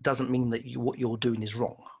else doesn't mean that what you're doing is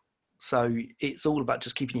wrong. So it's all about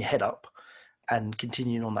just keeping your head up and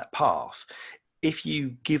continuing on that path. If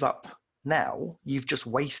you give up now, you've just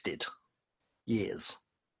wasted years.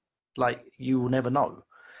 Like, you will never know.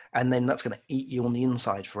 And then that's going to eat you on the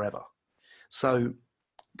inside forever. So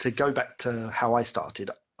to go back to how I started,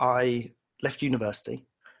 I left university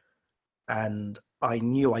and I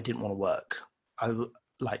knew I didn't want to work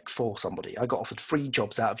for somebody. I got offered 3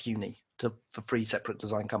 jobs out of uni for 3 separate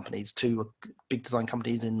design companies. 2 were big design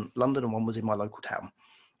companies in London and 1 was in my local town.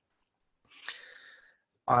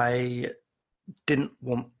 I didn't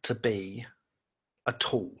want to be a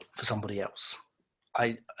tool for somebody else.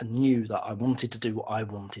 I knew that I wanted to do what I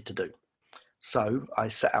wanted to do. So I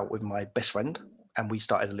set out with my best friend and we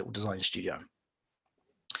started a little design studio.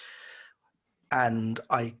 And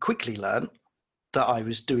I quickly learned that I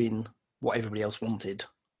was doing what everybody else wanted,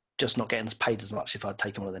 just not getting paid as much if I'd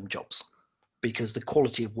taken one of them jobs, because the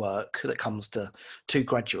quality of work that comes to 2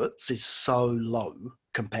 graduates is so low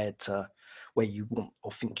compared to where you want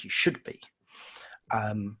or think you should be.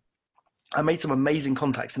 I made some amazing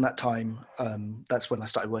contacts in that time. That's when I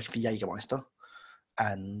started working for Jägermeister,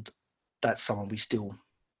 and that's someone we still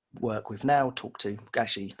work with now, talk to.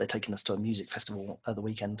 Actually, they're taking us to a music festival at the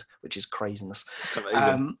weekend, which is craziness. It's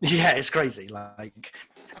amazing. Yeah, it's crazy.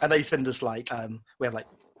 And they send us we have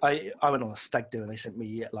I went on a stag do and they sent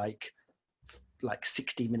me like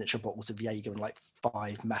 60 miniature bottles of Jaeger and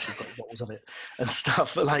 5 massive bottles of it and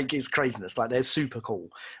stuff. It's craziness. They're super cool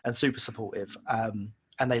and super supportive.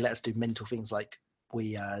 And they let us do mental things, like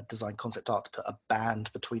we designed concept art to put a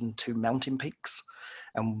band between 2 mountain peaks,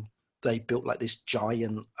 and they built this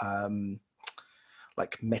giant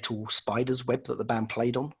metal spider's web that the band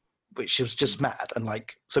played on, which was just mad. And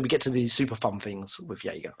so we get to these super fun things with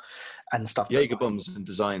Jaeger and stuff. Jaeger bombs and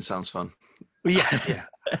design sounds fun. Yeah.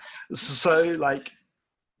 So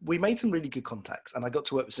we made some really good contacts and I got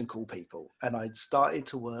to work with some cool people, and I'd started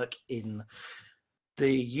to work in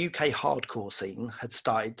the UK hardcore scene had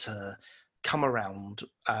started to come around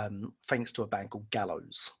thanks to a band called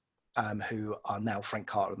Gallows, who are now Frank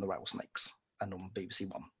Carter and the Rattlesnakes, and on BBC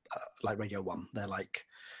One, Radio 1. They're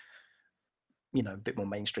a bit more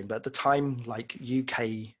mainstream. But at the time, UK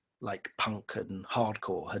punk and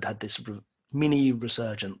hardcore had this mini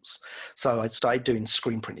resurgence. So I started doing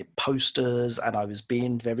screen printed posters, and I was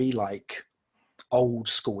being very old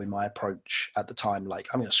school in my approach at the time. I'm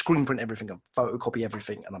going to screen print everything and photocopy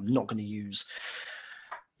everything, and I'm not going to use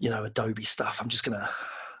Adobe stuff. I'm just going to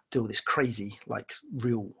do all this crazy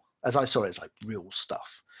real, as I saw it, as real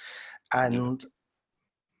stuff. And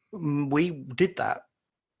we did that,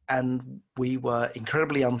 and we were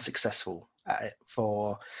incredibly unsuccessful at it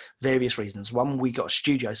for various reasons. One, we got a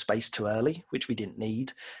studio space too early, which we didn't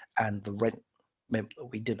need, and the rent meant that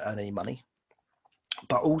we didn't earn any money.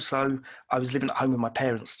 But also, I was living at home with my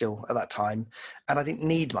parents still at that time, and I didn't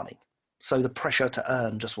need money. So the pressure to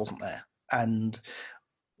earn just wasn't there. And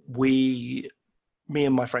me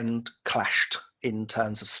and my friend clashed in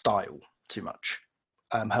terms of style too much.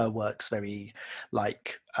 Her work's very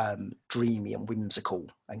dreamy and whimsical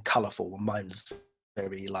and colourful, and mine's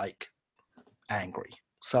very angry.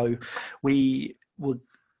 So we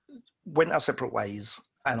went our separate ways,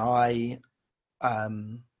 and I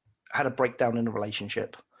had a breakdown in a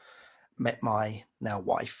relationship, met my now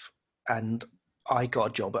wife, and I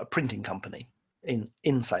got a job at a printing company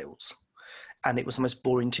in sales. And it was the most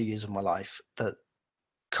boring 2 years of my life. That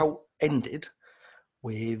cult ended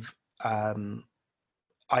with,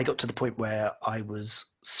 I got to the point where I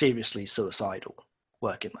was seriously suicidal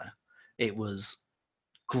working there. It was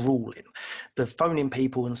grueling. The phoning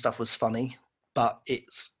people and stuff was funny, but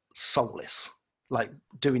it's soulless.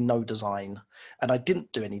 Doing no design, and I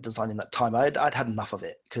didn't do any design in that time. I'd had enough of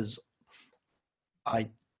it because I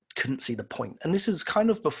couldn't see the point. And this is kind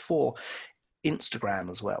of before Instagram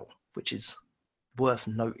as well, which is worth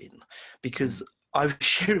noting, because I was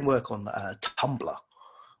sharing work on Tumblr,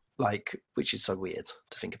 which is so weird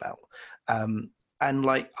to think about. And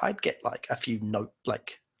I'd get a few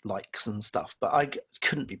likes and stuff, but I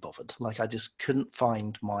couldn't be bothered. I just couldn't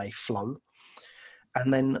find my flow.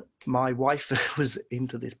 And then my wife was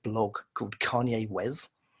into this blog called Kanye Wes,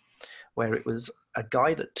 where it was a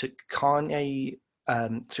guy that took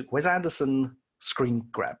Wes Anderson screen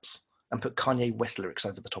grabs and put Kanye West lyrics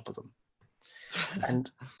over the top of them. And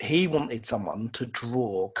he wanted someone to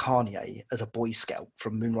draw Kanye as a Boy Scout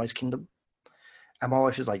from Moonrise Kingdom. And my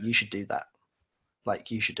wife was like, you should do that.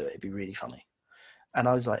 You should do it. It'd be really funny. And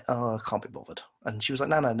I was like, oh, I can't be bothered. And she was like,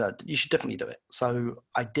 no, you should definitely do it. So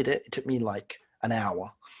I did it. It took me an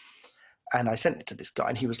hour, and I sent it to this guy,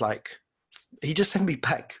 and he was he just sent me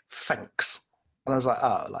back, thanks. And I was like,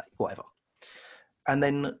 oh, whatever. And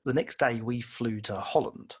then the next day we flew to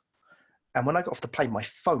Holland. And when I got off the plane, my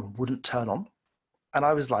phone wouldn't turn on. And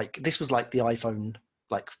I was like, this was like the iPhone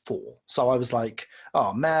like 4. So I was like,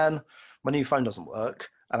 oh man, my new phone doesn't work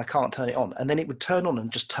and I can't turn it on. And then it would turn on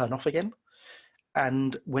and just turn off again.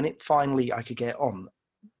 And when it finally, I could get it on,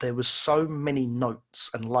 there was so many notes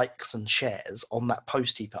and likes and shares on that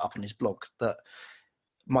post he put up on his blog that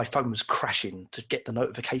my phone was crashing to get the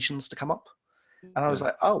notifications to come up. And I was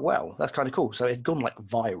like, oh, well, that's kind of cool. So it had gone like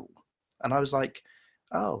viral. And I was like,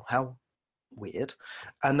 oh, how weird.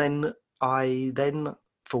 And then I then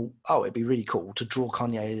thought, oh, it'd be really cool to draw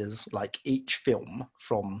Kanye's, like each film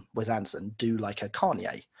from Wes Anderson, do like a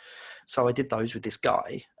Kanye. So I did those with this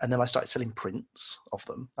guy. And then I started selling prints of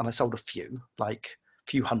them. And I sold a few, like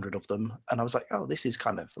a few hundred of them. And I was like, oh, this is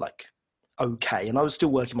kind of like okay. And I was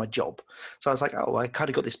still working my job. So I was like, oh, I kind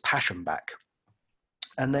of got this passion back.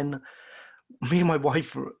 And then me and my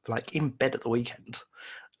wife were like in bed at the weekend,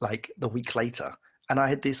 like the week later. And I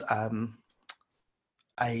had this,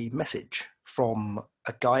 a message from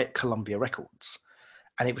a guy at Columbia Records.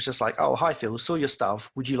 And it was just like, oh, hi, Phil, saw your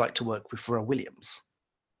stuff. Would you like to work with Pharrell Williams?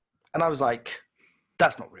 And I was like,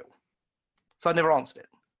 that's not real. So I never answered it.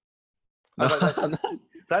 I was like,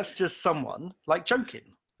 that's just someone like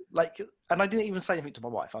joking. Like, and I didn't even say anything to my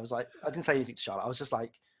wife. I was like, I didn't say anything to Charlotte. I was just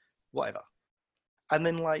like, whatever. And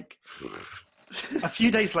then like a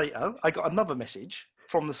few days later, I got another message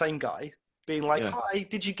from the same guy being like, hi,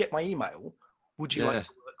 did you get my email? Would you like to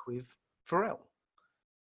work with Pharrell?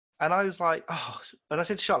 And I was like, oh, and I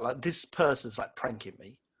said to Charlotte, like, this person's like pranking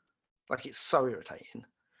me. Like, it's so irritating.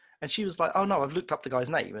 And she was like, oh no, I've looked up the guy's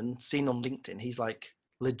name and seen on LinkedIn, he's like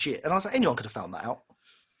legit. And I was like, anyone could have found that out.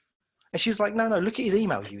 And she was like, no, look at his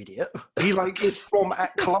email, you idiot. He like is from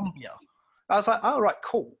at Columbia. I was like, oh, right,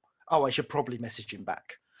 cool. Oh, I should probably message him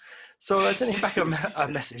back. So I sent him back a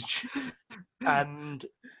message, and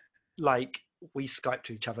like we Skyped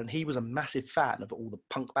to each other, and he was a massive fan of all the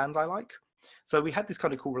punk bands I like. So we had this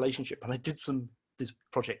kind of cool relationship, and I did this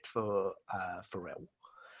project for Pharrell.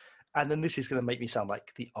 And then this is going to make me sound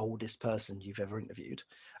like the oldest person you've ever interviewed.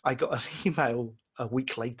 I got an email a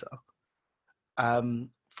week later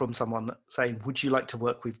from someone saying, would you like to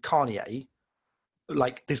work with Kanye?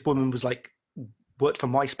 Like, this woman was like, worked for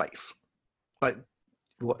MySpace. Like,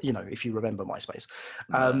 what, you know, if you remember MySpace.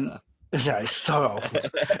 Yeah, it's so old.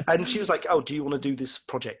 And she was like, oh, do you want to do this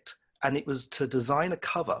project? And it was to design a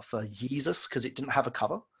cover for Yeezus, because it didn't have a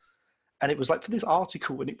cover. And it was like for this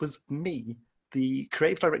article, and it was me, the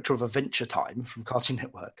creative director of Adventure Time from Cartoon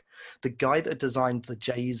Network, the guy that designed the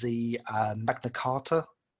Jay-Z Magna Carta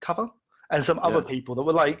cover, and some other people that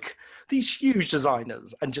were like these huge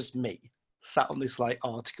designers, and just me sat on this like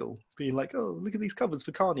article being like, oh, look at these covers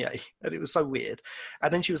for Kanye. And it was so weird.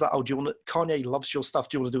 And then she was like, oh, do you want to, Kanye loves your stuff,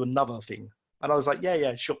 do you want to do another thing? And I was like,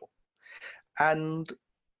 yeah, sure. And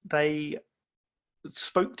they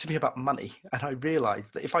spoke to me about money, and I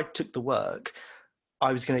realized that if I took the work,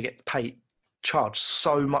 I was going to get charged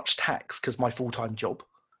so much tax because my full-time job.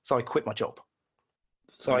 So I quit my job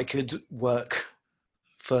so I could work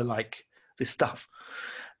for like this stuff.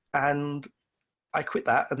 And I quit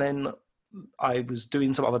that, and then I was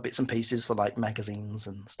doing some other bits and pieces for like magazines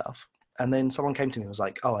and stuff. And then someone came to me and was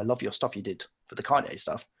like, oh, I love your stuff you did for the Kanye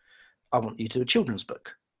stuff. I want you to do a children's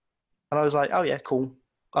book. And I was like, oh yeah, cool.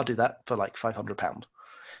 I'll do that for like £500.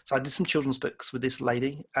 So I did some children's books with this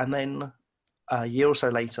lady. And then a year or so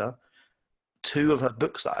later, 2 of her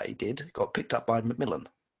books that I did got picked up by Macmillan.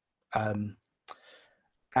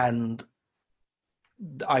 And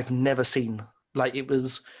I've never seen, like, it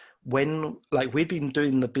was when, like, we'd been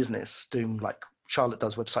doing the business, doing like Charlotte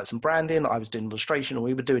does websites and branding, I was doing illustration, and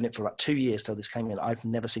we were doing it for about 2 years till this came in. I've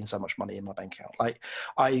never seen so much money in my bank account. Like,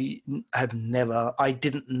 I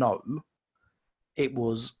didn't know it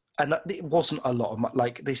was, and it wasn't a lot of money.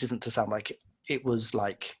 Like, this isn't to sound like it was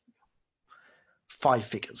like 5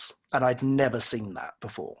 figures, and I'd never seen that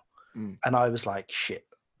before. And I was like, shit,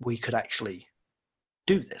 we could actually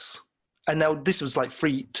do this. And now this was like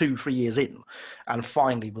 2-3 years in, and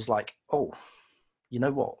finally was like, oh, you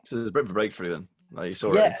know what? So there's a bit of a breakthrough then. Like, you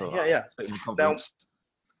saw yeah. it. Now,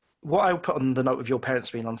 what I put on the note of your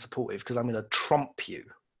parents being unsupportive, because I'm going to trump you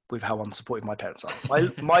with how unsupportive my parents are.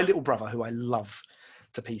 My little brother, who I love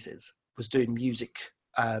to pieces, was doing music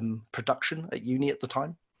production at uni at the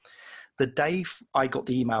time. The day I got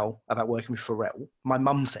the email about working with Pharrell, my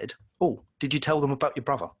mum said, oh, did you tell them about your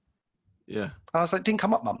brother? Yeah. And I was like, didn't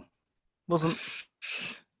come up, mum. Wasn't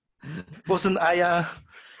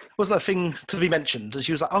a thing to be mentioned. And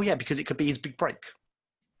she was like, oh yeah, because it could be his big break.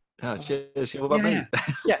 Oh, cheers. What about me?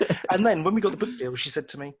 Yeah. And then when we got the book deal, she said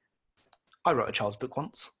to me, I wrote a child's book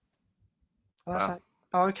once. And I was Wow. like,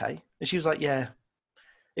 oh, okay. And she was like, yeah,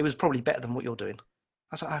 it was probably better than what you're doing.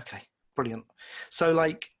 I was like, okay, brilliant. So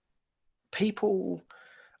like people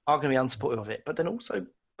are going to be unsupportive of it, but then also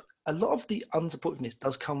a lot of the unsupportiveness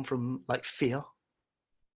does come from like fear.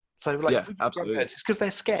 So like Yeah, with your absolutely. grandparents, it's because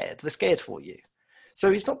they're scared. They're scared for you.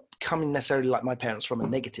 So it's not coming necessarily like my parents from a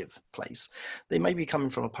negative place. They may be coming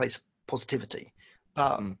from a place of positivity,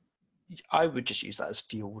 but Mm. I would just use that as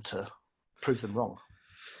fuel to prove them wrong.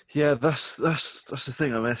 Yeah, that's the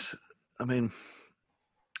thing. I mean,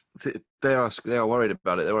 they are worried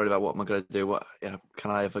about it. They're worried about what am I going to do? What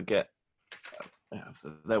can I ever get?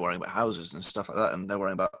 They're worrying about houses and stuff like that, and they're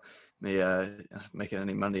worrying about me making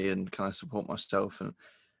any money and can I support myself? And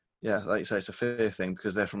yeah, like you say, it's a fear thing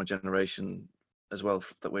because they're from a generation as well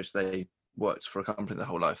that which they worked for a company their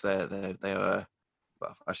whole life. They are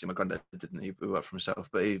well, actually, my granddad didn't. He worked for himself,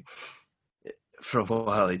 but he for a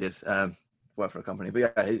while he did work for a company. But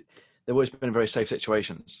yeah, they've always been in very safe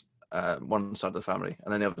situations. One side of the family,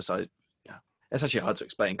 and then the other side. Yeah, it's actually hard to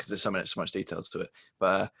explain because there's so much detail to it.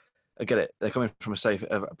 But I get it. They're coming from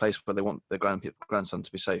a place where they want their grandson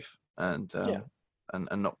to be safe and Yeah.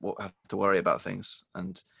 and not have to worry about things.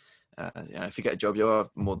 And if you get a job, you are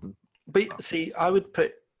more than. But see, I would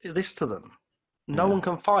put this to them. No Yeah. one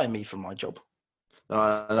can fire me from my job. No,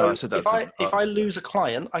 I So said that to them. if I lose a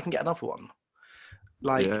client, I can get another one.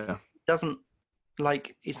 Like Yeah. doesn't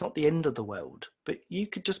like it's not the end of the world, but you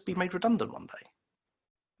could just be made redundant one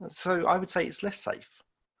day. So I would say it's less safe.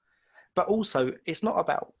 But also, it's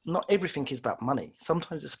not everything is about money.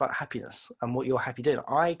 Sometimes it's about happiness and what you're happy doing.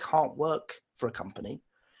 I can't work for a company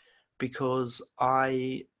because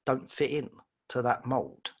I don't fit in to that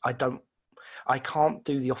mold. I can't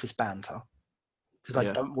do the office banter because I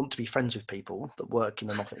Yeah. don't want to be friends with people that work in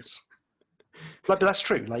an office. Like, but that's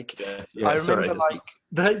true. Like, Yeah. I Yeah. Sorry. remember, like,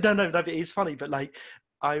 no, but it's funny. But like,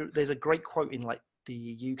 there's a great quote in like the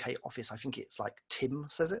UK office. I think it's like Tim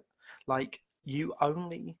says it. Like, you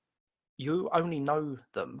only know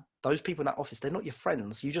them. Those people in that office, they're not your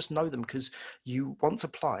friends. You just know them because you once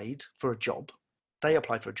applied for a job. They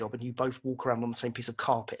applied for a job, and you both walk around on the same piece of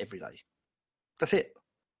carpet every day. That's it.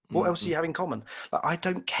 What else do you have in common? Like, I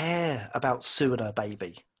don't care about Sue and her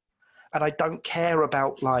baby, and I don't care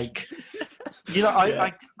about like,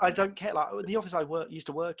 I don't care. Like the office I used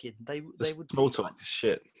to work in, they would Small be talk like,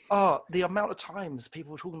 shit. oh, the amount of times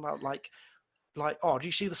people were talking about like, oh, did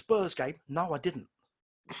you see the Spurs game? No, I didn't,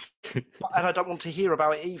 and I don't want to hear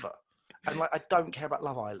about it either. And like, I don't care about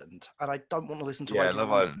Love Island, and I don't want to listen to Radio Love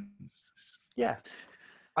One. Island. Yeah,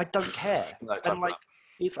 I don't care. No time And for like,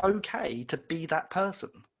 it's okay to be that person,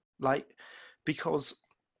 like, because,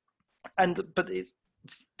 but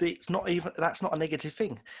it's not even, that's not a negative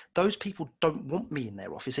thing. Those people don't want me in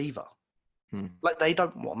their office either. Like, they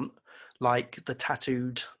don't want like the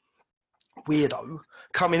tattooed weirdo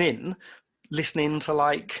coming in, listening to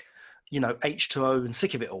like, H2O and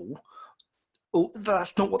Sick of It All.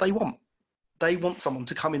 That's not what they want. They want someone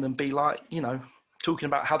to come in and be like, talking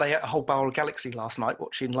about how they ate a whole bar of Galaxy last night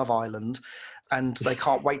watching Love Island, and they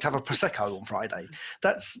can't wait to have a prosecco on Friday.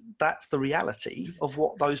 That's the reality of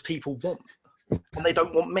what those people want, and they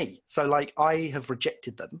don't want me. So like, I have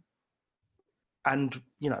rejected them, and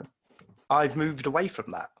I've moved away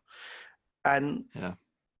from that. And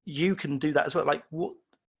you can do that as well. Like, what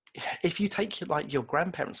if you take like your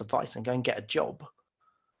grandparents' advice and go and get a job?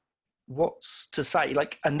 What's to say,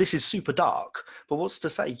 like, and this is super dark, but what's to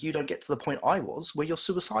say you don't get to the point I was where you're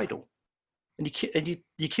suicidal and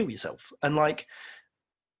you kill yourself, and like,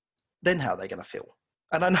 then how are they going to feel?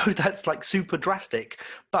 And I know that's like super drastic,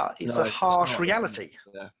 but it's a harsh reality.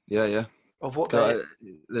 Yeah. Of what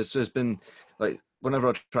there's been like, whenever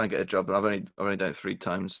I try and get a job, and I've only done it 3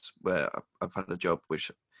 times where I've had a job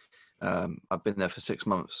which I've been there for 6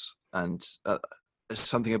 months, and there's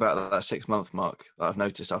something about that 6-month mark that I've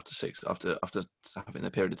noticed after having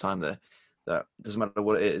a period of time there, that doesn't matter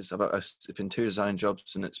what it is. It's been 2 design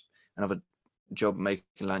jobs, and it's another job making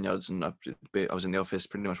lanyards, and I was in the office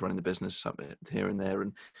pretty much running the business here and there,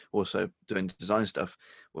 and also doing design stuff.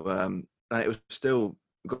 And it was still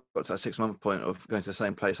got to that 6-month point of going to the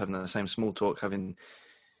same place, having the same small talk, having,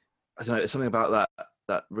 I don't know, it's something about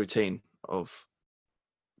that routine of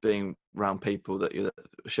being around people that you're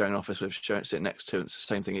sharing an office with, sitting next to, and it's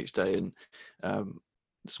the same thing each day, and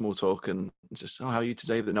small talk, and just, oh, how are you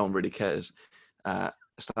today? But no one really cares.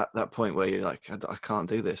 It's that point where you're like, I can't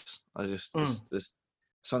do this. I just there's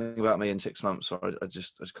something about me in 6 months, or I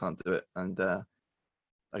just can't do it, and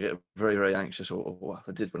I get very, very anxious, or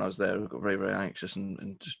I did when I was there. I got very, very anxious,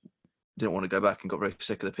 and just didn't want to go back, and got very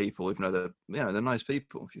sick of the people, even though they're nice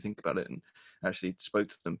people if you think about it, and actually spoke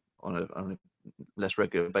to them on a less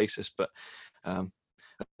regular basis. But I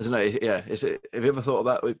don't know. Yeah, have you ever thought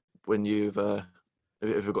about when you've have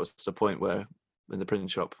you ever got to the point where in the printing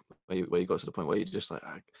shop where you got to the point where you're just like,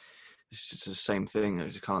 it's just the same thing. I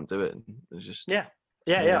just can't do it. And it's just Yeah.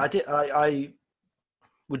 I did. I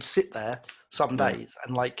would sit there some days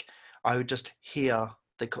and like I would just hear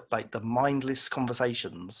the mindless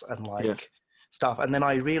conversations and stuff, and then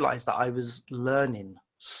I realized that I was learning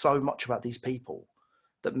so much about these people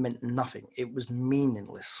that meant nothing. It was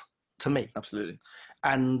meaningless to me. Absolutely.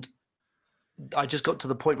 And I just got to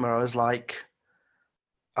the point where I was like,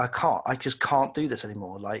 I just can't do this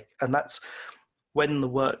anymore. Like, and that's when the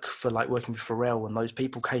work for like working with Pharrell and those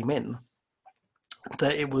people came in,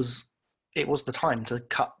 that it was the time to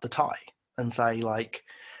cut the tie and say like,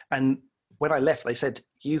 and when I left, they said,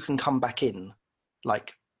 you can come back in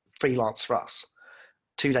like freelance for us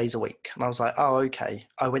 2 days a week. And I was like, oh, okay.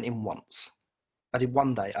 I went in once. I did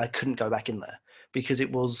one day. I couldn't go back in there because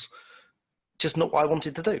it was just not what I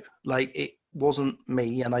wanted to do. Like, it wasn't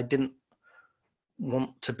me, and I didn't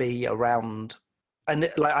want to be around. And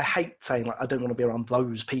like, I hate saying like I don't want to be around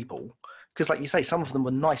those people because, like you say, some of them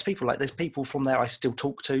were nice people. Like, there's people from there I still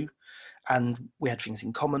talk to, and we had things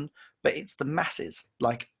in common. But it's the masses,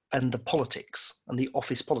 like, and the politics and the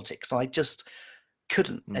office politics. I just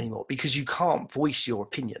couldn't anymore because you can't voice your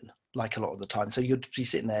opinion like a lot of the time. So you'd be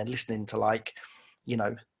sitting there listening to like, you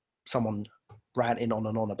know, someone ranting on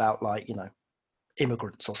and on about like, you know,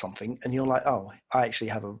 immigrants or something, and you're like, oh, I actually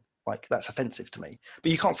have like that's offensive to me.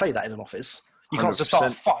 But you can't say that in an office. You can't just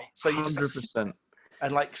start a fight. So you just 100%.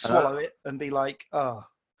 And like swallow it and be like, oh.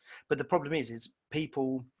 But the problem is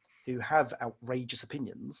people who have outrageous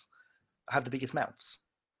opinions have the biggest mouths.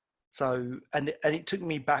 So, and it took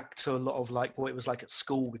me back to a lot of like what it was like at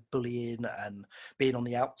school with bullying and being on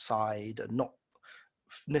the outside and not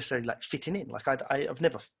necessarily like fitting in. Like I've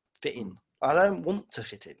never fit in. I don't want to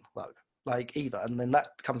fit in though, like either. And then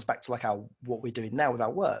that comes back to like what we're doing now with our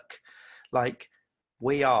work. Like,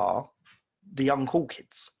 we are the young cool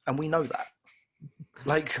kids, and we know that.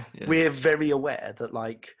 Like, we're very aware that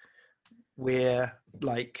like we're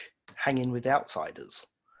like hanging with the outsiders,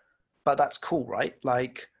 but that's cool, right?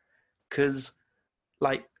 Like, because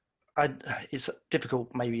like it's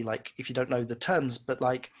difficult maybe like if you don't know the terms, but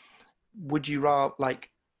like, would you rather like,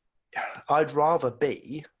 I'd rather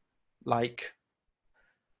be like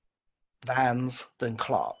Vans than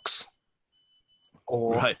Clarks,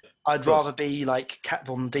 or I'd rather be like Kat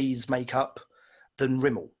Von D's makeup than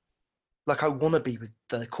Rimmel. Like, I want to be with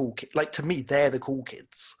the cool kids. Like, to me, they're the cool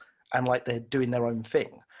kids, and like they're doing their own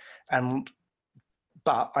thing.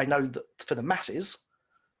 But I know that for the masses,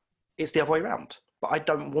 it's the other way around. But I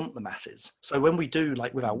don't want the masses. So when we do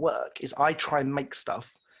like with our work, is I try and make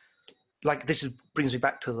stuff like this. Brings me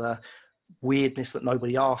back to the weirdness that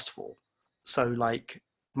nobody asked for. So like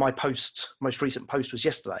my most recent post was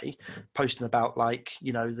yesterday, posting about like,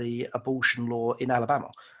 you know, the abortion law in Alabama,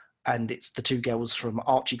 and it's the two girls from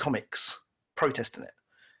Archie Comics protesting it.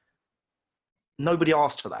 Nobody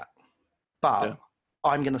asked for that, but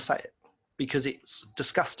I'm going to say it because it's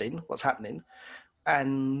disgusting what's happening,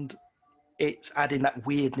 and it's adding that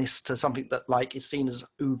weirdness to something that like is seen as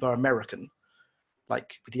uber American,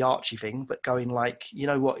 like with the Archie thing, but going like, you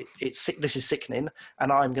know what, it's sick. This is sickening,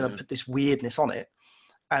 and I'm going to put this weirdness on it.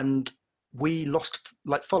 And we lost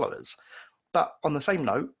like followers. But on the same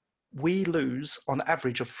note, we lose on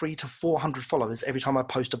average of 300 to 400 followers every time I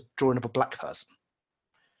post a drawing of a black person.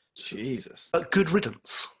 Jesus. But good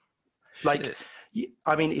riddance. Like,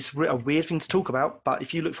 I mean, it's a weird thing to talk about, but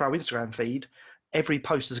if you look for our Instagram feed, every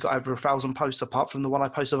post has got over 1,000 posts apart from the one I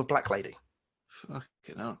posted of a black lady.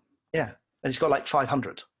 Fucking hell. Yeah. And it's got like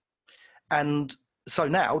 500. And so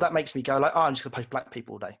now that makes me go like, oh, I'm just going to post black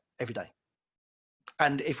people all day, every day.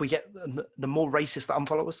 And if we get the more racist that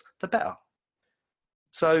unfollow us, the better.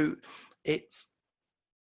 So it's,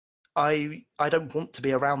 I don't want to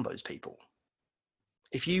be around those people.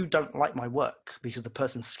 If you don't like my work because the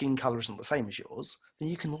person's skin color isn't the same as yours, then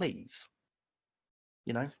you can leave.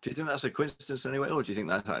 You know? Do you think that's a coincidence anyway, or do you think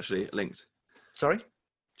that's actually linked? Sorry?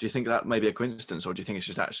 Do you think that may be a coincidence, or do you think it's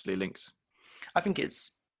just actually linked? I think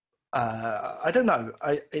it's, I don't know.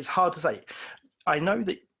 It's hard to say. I know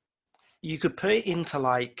that you could put it into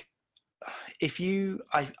like, if you,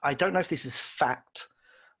 I don't know if this is fact,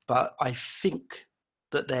 but I think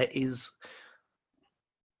that there is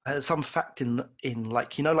some fact in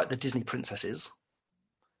like, you know, like the Disney princesses,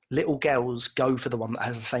 little girls go for the one that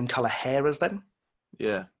has the same color hair as them.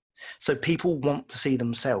 Yeah. So people want to see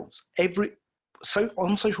themselves. So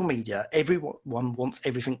on social media, everyone wants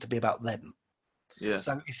everything to be about them. Yeah.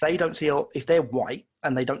 So if they're white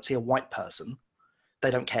and they don't see a white person,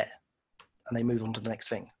 they don't care, and they move on to the next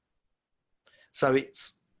thing. So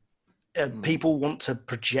it's people want to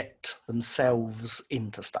project themselves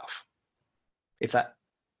into stuff, if that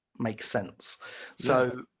makes sense.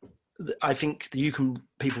 So I think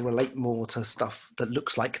people relate more to stuff that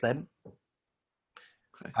looks like them,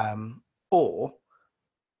 or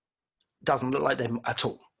doesn't look like them at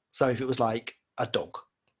all. So if it was like a dog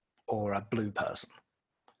or a blue person,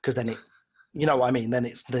 because then you know what I mean,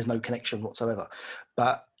 then there's no connection whatsoever.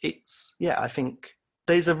 But I think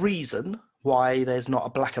there's a reason why there's not a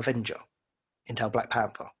Black Avenger in Black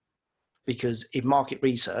Panther. Because in market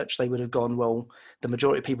research, they would have gone, well, the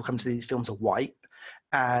majority of people come to these films are white,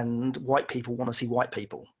 and white people want to see white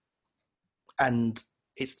people. And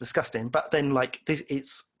it's disgusting. But then, like,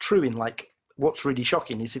 it's true in, like, what's really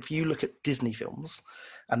shocking is if you look at Disney films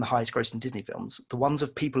and the highest grossing Disney films, the ones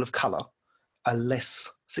of people of colour are less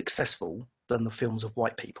successful than the films of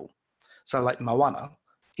white people. So, like, Moana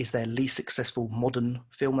is their least successful modern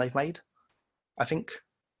film they've made, I think.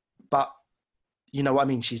 But, you know what I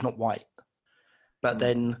mean? She's not white. But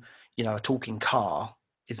then, you know, a talking car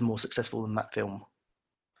is more successful than that film.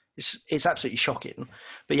 It's absolutely shocking.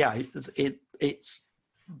 But yeah, it's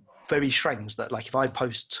very strange that, like, if I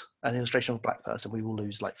post an illustration of a black person, we will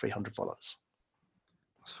lose like 300 followers.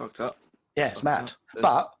 It's fucked up. Yeah, it's mad.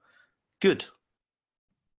 But good.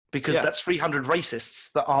 Because that's 300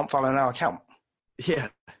 racists that aren't following our account. Yeah,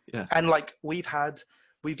 yeah. And like we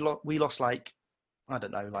lost like, I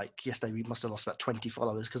don't know, like yesterday we must have lost about 20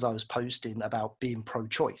 followers because I was posting about being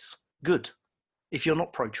pro-choice. Good. If you're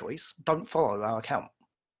not pro-choice, don't follow our account.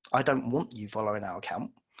 I don't want you following our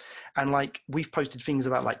account. And like we've posted things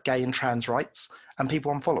about like gay and trans rights and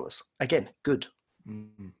people unfollow us. Again, good.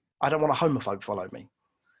 I don't want a homophobe follow me.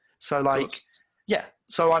 So like, yeah,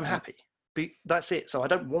 so I'm happy. That's it. So I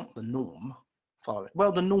don't want the norm following.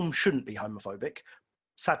 Well, the norm shouldn't be homophobic.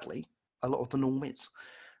 Sadly, a lot of the norm is.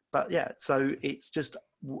 But yeah, so it's just,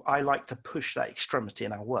 I like to push that extremity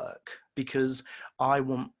in our work because I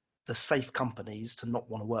want the safe companies to not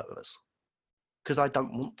want to work with us because I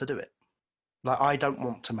don't want to do it. Like, I don't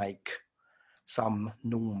want to make some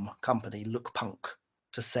norm company look punk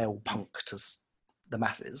to sell punk to the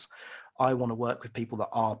masses. I want to work with people that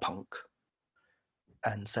are punk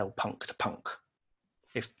and sell punk to punk.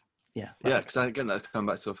 Because again, that's coming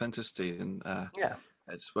back to authenticity and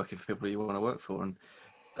it's working for people you want to work for, and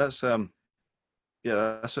that's that's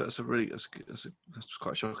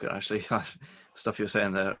quite shocking actually. Stuff you're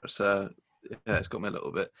saying there, it's got me a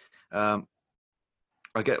little bit. I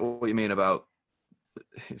get what you mean about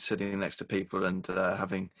sitting next to people and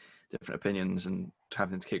having different opinions and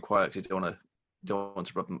having to keep quiet because you don't want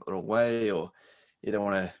to rub them the wrong way, or you don't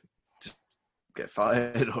want to just get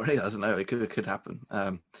fired or anything. I don't know. It could happen.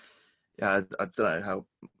 I don't know how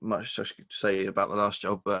much I should say about the last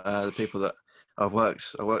job, but the people that I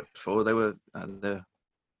worked for, they're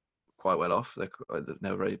quite well off. They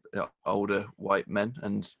were very older white men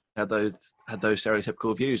and had those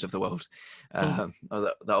stereotypical views of the world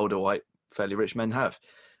that older white fairly rich men have.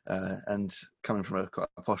 And coming from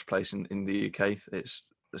a posh place in the UK,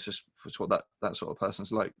 it's what that sort of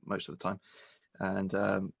person's like most of the time. And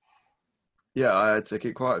I had to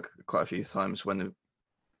keep quiet quite a few times when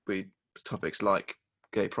topics like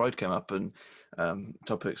gay pride came up, and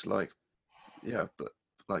topics like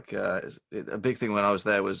a big thing when I was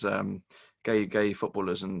there was gay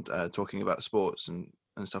footballers and talking about sports and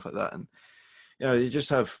stuff like that. And you just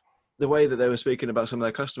have the way that they were speaking about some of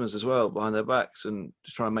their customers as well behind their backs and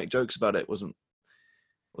just trying to make jokes about it wasn't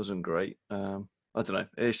great. I don't know.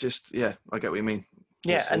 It's just I get what you mean.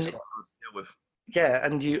 Yeah, it's quite hard to deal with. Yeah,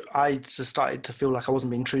 and I just started to feel like I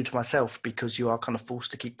wasn't being true to myself because you are kind of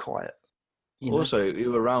forced to keep quiet. Also,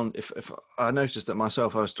 you were around. If I noticed that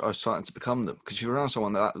myself, I was starting to become them because if you're around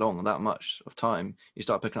someone that long, that much of time, you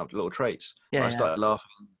start picking up little traits. I started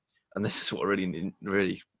laughing, and this is what really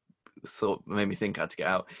made me think I had to get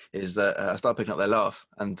out. Is that I started picking up their laugh,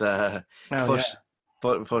 and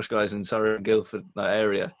posh guys in Surrey and Guildford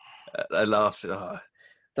area, they laughed. Oh,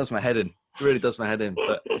 it does my head in. It really does my head in.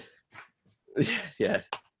 But yeah.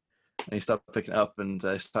 And you start picking it up and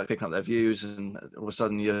start picking up their views, and all of a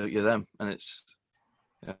sudden you're them. And it's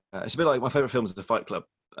a bit like my favorite film is The Fight Club,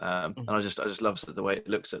 and I just love the way it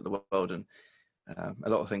looks at the world, and a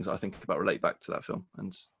lot of things I think about relate back to that film.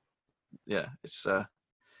 And it's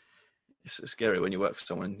scary when you work for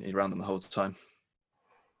someone and you're around them the whole time.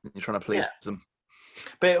 You're trying to please them.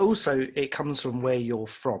 But it comes from where you're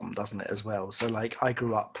from, doesn't it, as well? So like I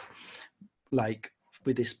grew up like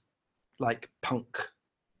with this like punk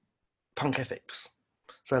ethics.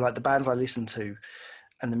 So like the bands I listen to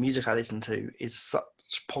and the music I listen to is such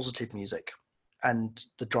positive music and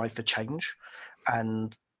the drive for change.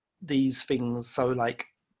 And these things. So like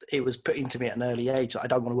it was put into me at an early age that I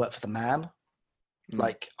don't want to work for the man.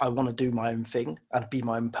 Like I want to do my own thing and be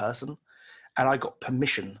my own person. And I got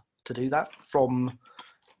permission to do that from,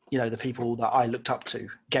 the people that I looked up to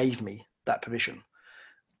gave me that permission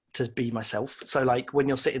to be myself. So like when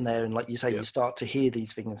you're sitting there and like you say, you start to hear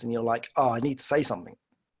these things and you're like, oh, I need to say something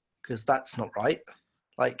because that's not right.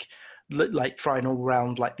 Like throwing all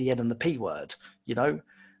around like the N and the P word,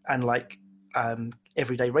 and like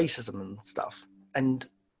everyday racism and stuff. And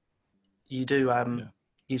you do,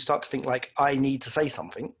 you start to think like, I need to say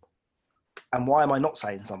something. And why am I not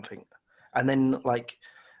saying something? And then like,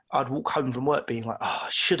 I'd walk home from work being like, oh, I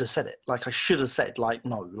should have said it. Like I should have said like,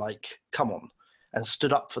 no, like, come on. And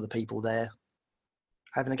stood up for the people they're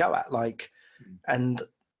having a go at. Like, and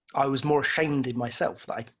I was more ashamed in myself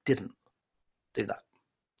that I didn't do that.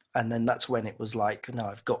 And then that's when it was like, no,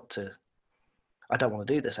 I don't want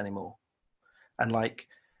to do this anymore. And like,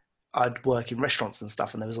 I'd work in restaurants and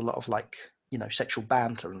stuff, and there was a lot of like, sexual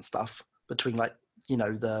banter and stuff between like,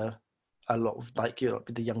 a lot of like,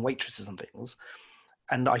 the young waitresses and things.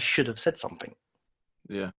 And I should have said something.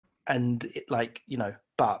 Yeah. And it, like,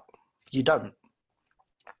 but you don't.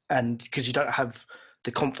 And because you don't have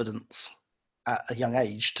the confidence at a young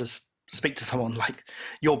age to speak to someone like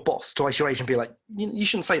your boss twice your age and be like, you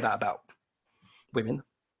shouldn't say that about women.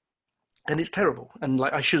 And it's terrible. And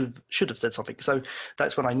like, I should have said something. So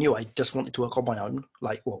that's when I knew I just wanted to work on my own,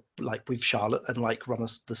 like with Charlotte and like run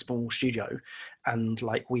the small studio. And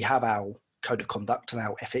like, we have our code of conduct and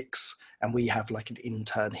our ethics, and we have like an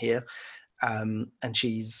intern here. And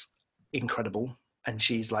she's incredible. And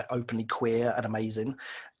she's like openly queer and amazing.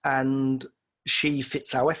 And she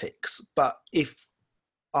fits our ethics. But if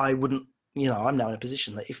I wouldn't, I'm now in a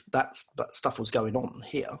position that if that stuff was going on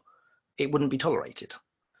here, it wouldn't be tolerated.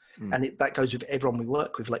 And that goes with everyone we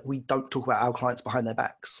work with. Like, we don't talk about our clients behind their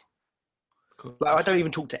backs. Cool. Like, I don't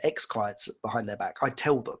even talk to ex-clients behind their back. I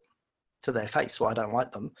tell them to their face why I don't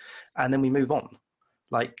like them. And then we move on.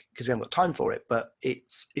 Like, because we haven't got time for it. But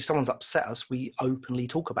it's, if someone's upset us, we openly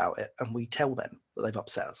talk about it and we tell them that they've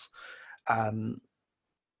upset us. And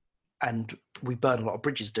we burn a lot of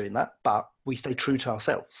bridges doing that, but we stay true to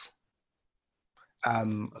ourselves. I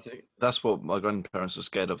think that's what my grandparents were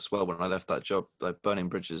scared of as well when I left that job, like burning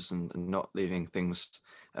bridges and not leaving things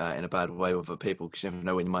in a bad way with other people, because you never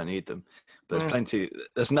know when you might need them. But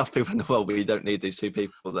there's enough people in the world where you don't need these two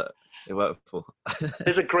people that they work for.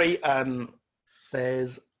 There's a great,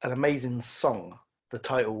 there's an amazing song. The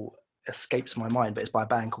title escapes my mind, but it's by a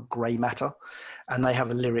band called Grey Matter. And they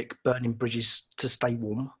have a lyric, burning bridges to stay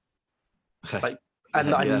warm. Okay. I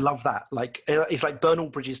love that. Like, it's like burn all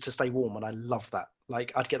bridges to stay warm, and I love that.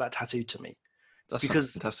 Like, I'd get that tattooed to me. That's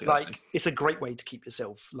because fantastic, like actually. It's a great way to keep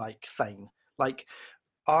yourself like sane. Like,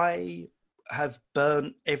 I have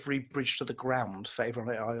burnt every bridge to the ground for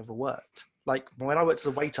everyone I ever worked. Like, when I worked as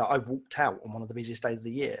a waiter, I walked out on one of the busiest days of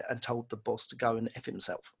the year and told the boss to go and F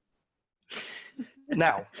himself.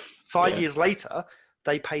 Now, 5 years later,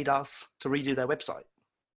 they paid us to redo their website.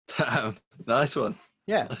 Nice one.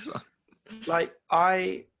 Yeah. Nice one. Like,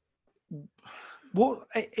 it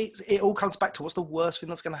all comes back to what's the worst thing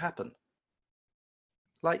that's going to happen.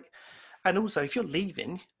 Like, and also, if you're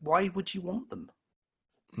leaving, why would you want them?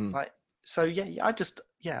 Like, so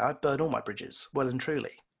I burn all my bridges, well and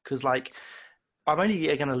truly, because like, I'm only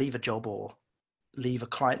going to leave a job or leave a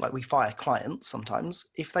client. Like, we fire clients sometimes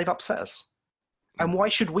if they've upset us. And why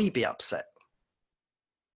should we be upset?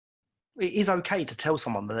 It is okay to tell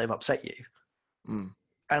someone that they've upset you.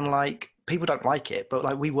 And like, people don't like it, but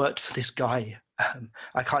like, we worked for this guy.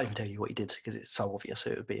 I can't even tell you what he did because it's so obvious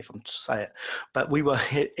who it would be if I'm to say it. But we were,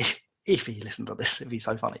 if he listened to this, it'd be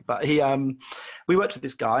so funny. But we worked with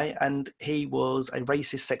this guy, and he was a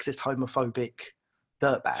racist, sexist, homophobic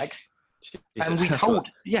dirtbag. Jesus. And we told,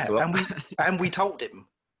 and we told him,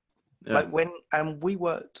 and we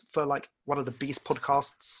worked for like one of the biggest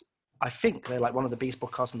podcasts. I think they're like one of the biggest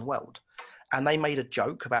podcasts in the world, and they made a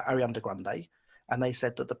joke about Ariana Grande. And they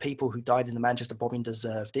said that the people who died in the Manchester bombing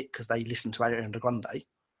deserved it because they listened to Ariana Grande.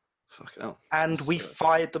 Fucking hell. And we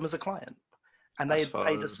fired them as a client. And they had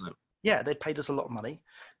paid us, they'd paid us a lot of money,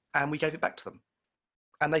 and we gave it back to them.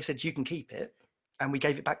 And they said, you can keep it. And we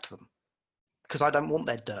gave it back to them because I don't want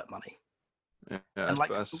their dirt money. And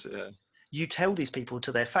like, you tell these people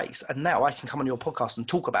to their face, and now I can come on your podcast and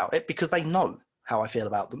talk about it because they know how I feel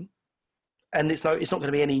about them. And it's not going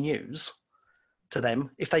to be any news to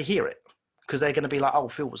them if they hear it. Because they're going to be like, oh,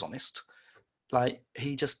 Phil was honest. Like,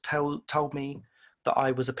 he just told me that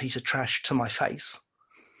I was a piece of trash to my face.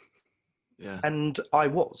 Yeah. And I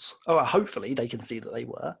was. Oh, hopefully they can see that they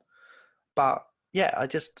were. But yeah,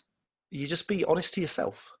 you just be honest to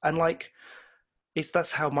yourself. And like,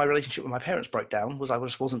 that's how my relationship with my parents broke down, was I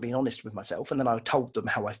just wasn't being honest with myself. And then I told them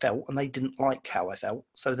how I felt and they didn't like how I felt.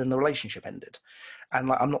 So then the relationship ended. And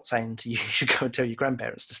like, I'm not saying to you, you should go and tell your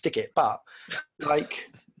grandparents to stick it, but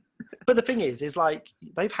like, but the thing is like,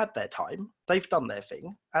 they've had their time, they've done their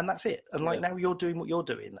thing, and that's it. And like, now you're doing what you're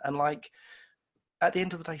doing. And like, at the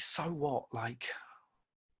end of the day, so what? Like,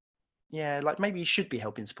 yeah, like maybe you should be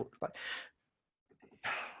helping support. Like,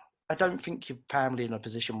 I don't think your family in a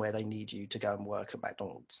position where they need you to go and work at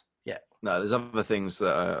McDonald's. Yeah. No, there's other things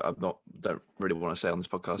that don't really want to say on this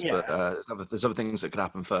podcast, Yeah. but there's other things that could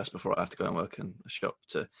happen first before I have to go and work in a shop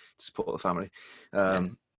to support the family.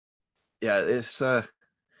 It's one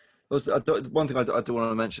thing I do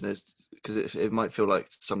want to mention is, because it might feel like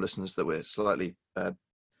to some listeners that we're slightly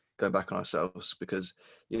going back on ourselves, because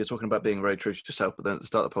you're talking about being very true to yourself, but then at the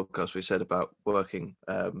start of the podcast we said about working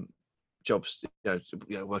jobs,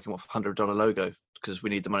 working with $100 logo because we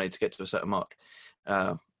need the money to get to a certain mark.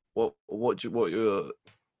 So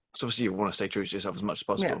obviously you want to stay true to yourself as much as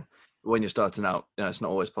possible. Yeah. But when you're starting out, it's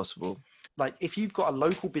not always possible. Like if you've got a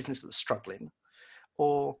local business that's struggling,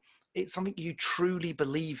 or it's something you truly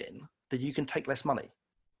believe in, then you can take less money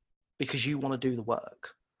because you want to do the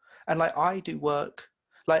work. And like I do work,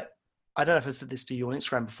 like I don't know if I said this to you on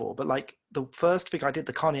Instagram before, but like the first thing I did,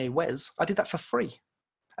 the Kanye Wes, I did that for free.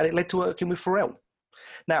 And it led to working with Pharrell.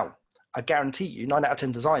 Now, I guarantee you 9 out of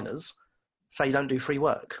 10 designers say don't do free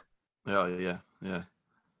work. Yeah.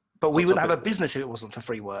 But we wouldn't have a business if it wasn't for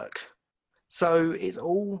free work. So it's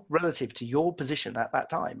all relative to your position at that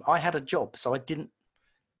time. I had a job, so I didn't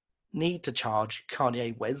need to charge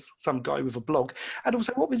Kanye Wes, some guy with a blog. And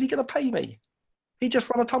also, what was he going to pay me? He just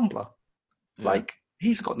run a Tumblr. Yeah. Like,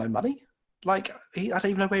 he's got no money. Like, I don't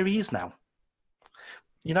even know where he is now.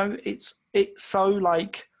 It's so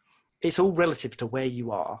like, it's all relative to where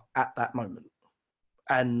you are at that moment.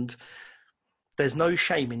 And there's no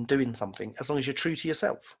shame in doing something as long as you're true to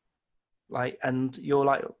yourself. Like, and you're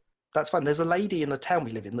like, that's fine. There's a lady in the town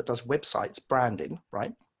we live in that does websites, branding,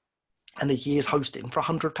 right? And a year's hosting for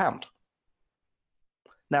 £100.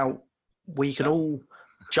 Now, we can all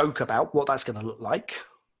joke about what that's going to look like.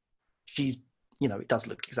 She's, it does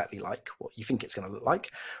look exactly like what you think it's going to look like,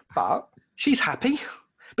 but she's happy.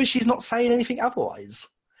 But she's not saying anything otherwise.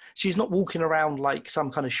 She's not walking around like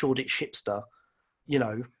some kind of Shoreditch hipster,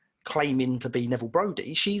 claiming to be Neville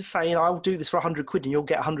Brody. She's saying, I'll do this for 100 quid and you'll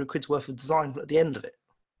get 100 quid's worth of design at the end of it.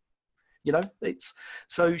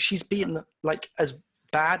 So she's being like, as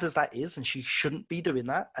bad as that is, and she shouldn't be doing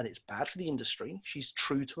that, and it's bad for the industry, she's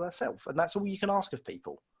true to herself. And that's all you can ask of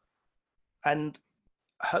people. And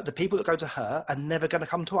the people that go to her are never going to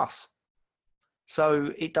come to us.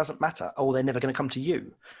 So it doesn't matter. Or they're never going to come to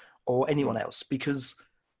you or anyone else because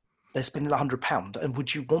they're spending £100. And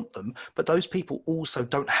would you want them? But those people also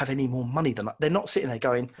don't have any more money than that. They're not sitting there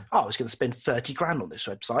going, I was going to spend 30 grand on this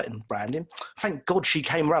website and branding. Thank God she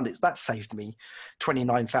came around. That saved me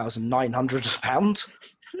 £29,900.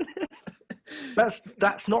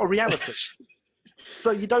 That's not a reality.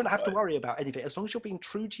 So you don't have to worry about anything as long as you're being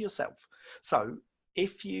true to yourself. So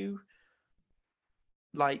if you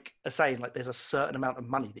are saying like there's a certain amount of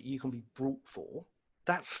money that you can be brought for,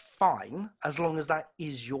 that's fine as long as that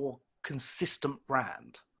is your consistent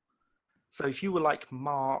brand. So if you were like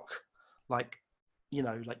Mark, like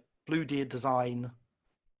Blue Deer Design,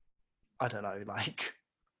 I don't know, like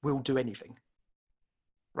we'll do anything,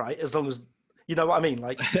 right? As long as, you know what I mean?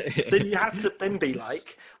 Like, then you have to then be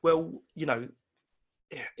like, well,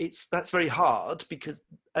 that's very hard because,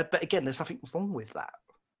 but again, there's nothing wrong with that.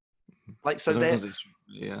 Like, so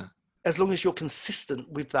as long as you're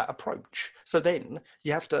consistent with that approach. So then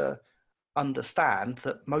you have to understand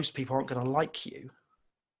that most people aren't going to like you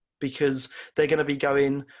because they're going to be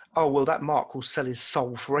going, oh, well, that Mark will sell his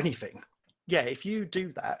soul for anything. Yeah, if you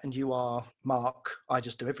do that and you are Mark, I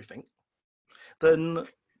just do everything, then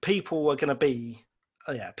people are going to be,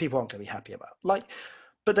 people aren't going to be happy about it.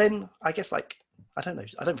 But then I guess I don't know,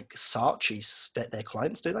 I don't think Saatchi vet their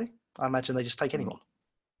clients, do they? I imagine they just take anyone.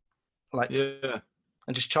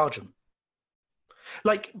 And just charge them.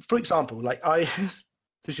 Like, for example,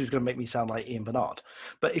 this is going to make me sound like Ian Bernard,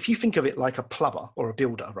 but if you think of it like a plumber or a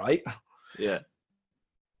builder, right? Yeah.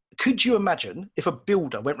 Could you imagine if a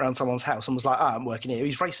builder went around someone's house and was like, I'm working here,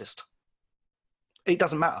 he's racist? It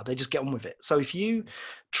doesn't matter. They just get on with it. So if you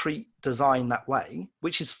treat design that way,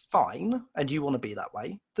 which is fine, and you want to be that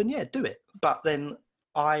way, then yeah, do it. But then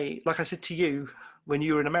like I said to you, when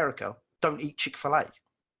you were in America, don't eat Chick-fil-A.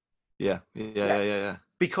 Yeah.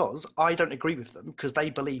 Because I don't agree with them because they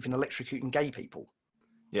believe in electrocuting gay people.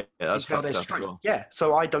 Yeah, that's Is how they're fucked up as straight. well. Yeah,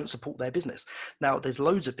 so I don't support their business. Now, there's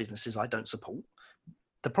loads of businesses I don't support.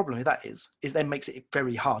 The problem with that is then makes it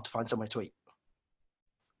very hard to find somewhere to eat.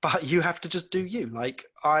 But you have to just do you. Like,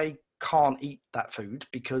 I can't eat that food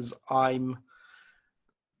because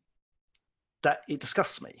that it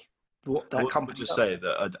disgusts me what that company just does. say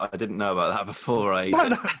that I didn't know about that before I ate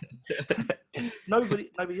No, it. nobody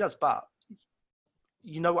does. But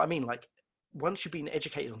you know what I mean? Like, once you've been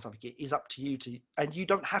educated on something, it is up to you and you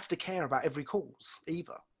don't have to care about every cause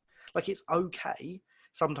either. Like, it's okay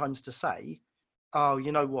sometimes to say, oh,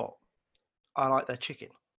 you know what? I like their chicken.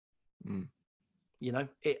 Mm. You know,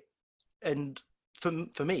 and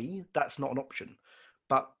for me, that's not an option.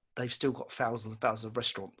 But they've still got thousands and thousands of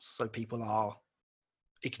restaurants, so people are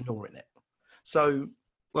ignoring it. So,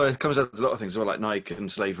 well, it comes out to a lot of things, well, like Nike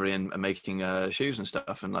and slavery and making shoes and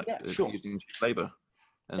stuff, and like using cheap labor.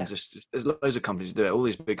 And just there's loads of companies that do it. All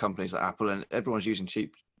these big companies like Apple, and everyone's using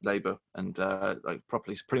cheap labor and like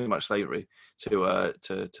properly, pretty much slavery to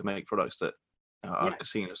make products that are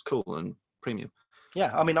seen as cool and premium.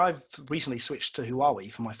 Yeah, I mean, I've recently switched to Huawei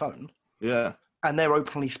for my phone. Yeah, and they're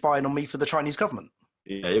openly spying on me for the Chinese government.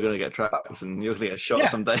 Yeah, you're going to get trapped and you're going to get shot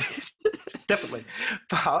someday. Definitely,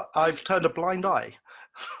 but I've turned a blind eye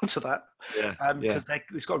to that because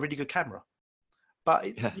it's got a really good camera. But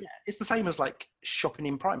it's the same as like shopping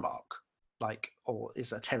in Primark, or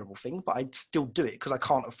it's a terrible thing, but I'd still do it because I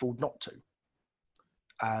can't afford not to.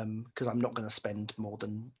 Because I'm not going to spend more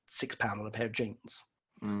than £6 on a pair of jeans,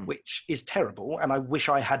 which is terrible. And I wish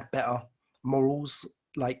I had better morals.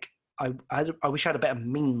 Like I wish I had a better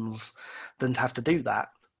means than to have to do that.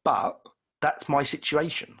 But that's my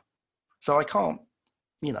situation, so I can't.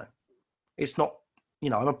 It's not.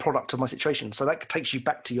 I'm a product of my situation. So that takes you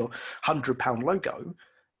back to your £100 logo.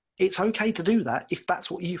 It's okay to do that if that's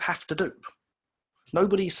what you have to do.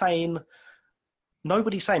 Nobody's saying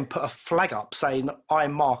put a flag up saying,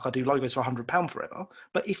 I'm Mark, I do logos for £100 forever.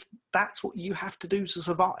 But if that's what you have to do to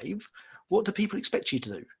survive, what do people expect you to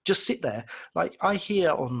do? Just sit there. Like I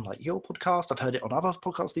hear on your podcast, I've heard it on other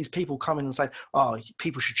podcasts, these people come in and say, oh,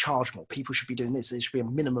 people should charge more. People should be doing this. There should be a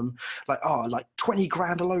minimum, like 20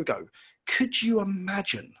 grand a logo. Could you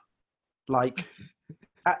imagine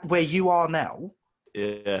at where you are now?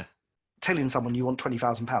 Yeah. Telling someone you want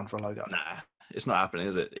 £20,000 for a logo? Nah, it's not happening,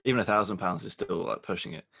 is it? Even £1,000 is still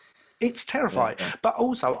pushing it. It's terrifying. Yeah. But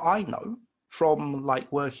also I know from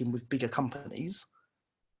working with bigger companies,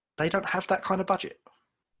 they don't have that kind of budget.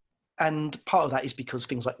 And part of that is because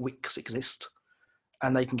things like Wix exist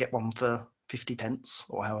and they can get one for 50 pence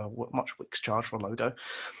or however much Wix charge for a logo.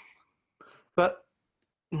 But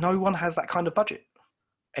no one has that kind of budget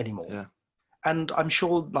anymore. Yeah. And I'm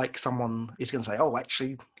sure someone is going to say, oh,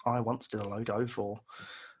 actually, I once did a logo for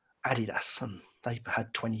Adidas and they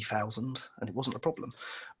had 20,000 and it wasn't a problem.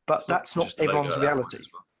 But that's not everyone's reality.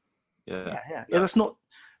 Well. Yeah. That's not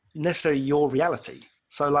necessarily your reality.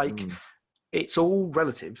 So it's all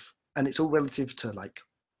relative, and it's all relative to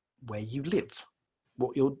where you live,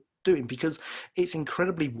 what you're doing, because it's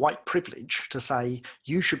incredibly white privilege to say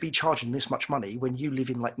you should be charging this much money when you live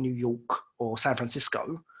in New York or San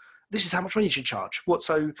Francisco. This is how much money you should charge. What?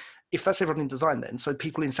 So if that's everyone in design, then so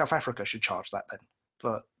people in South Africa should charge that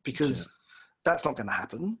then, because that's not going to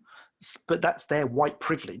happen. But that's their white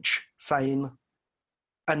privilege saying,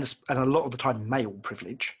 and a lot of the time male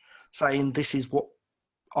privilege saying this is what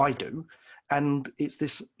I do, and it's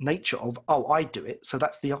this nature of I do it, so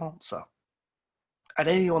that's the answer. And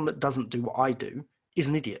anyone that doesn't do what I do is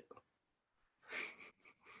an idiot.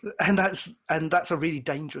 And that's a really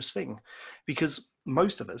dangerous thing, because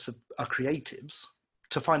most of us are creatives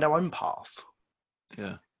to find our own path.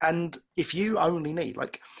 Yeah. And if you only need,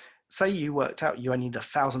 say you worked out you only need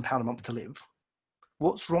 £1,000 a month to live,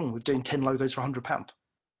 what's wrong with doing 10 logos for £100?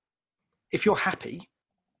 If you're happy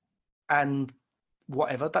and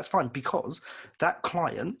whatever, that's fine, because that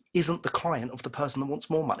client isn't the client of the person that wants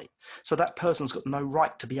more money. So that person's got no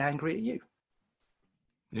right to be angry at you.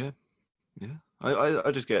 Yeah. I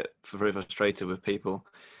just get very frustrated with people.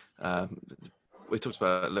 We talked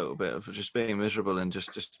about a little bit of just being miserable and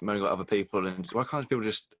just moaning about other people, and why can't people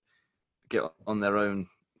just get on their own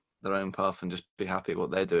path and just be happy at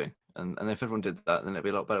what they're doing? And if everyone did that, then it'd be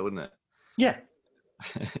a lot better, wouldn't it? Yeah.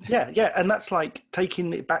 Yeah. And that's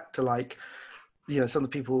taking it back to some of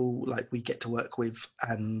the people we get to work with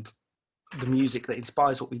and the music that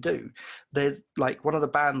inspires what we do. There's one of the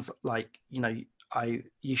bands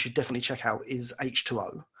you should definitely check out is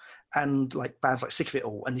H2O, and bands like Sick of It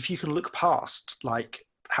All. And if you can look past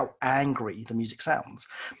how angry the music sounds,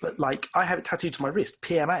 but I have it tattooed to my wrist,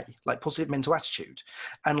 PMA, positive mental attitude,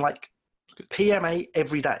 and PMA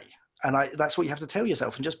every day. And that's what you have to tell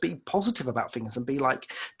yourself, and just be positive about things, and be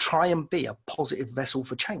like, try and be a positive vessel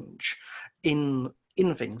for change in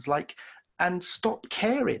things, like, and stop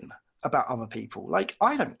caring about other people. Like,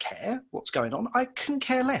 I don't care what's going on. I couldn't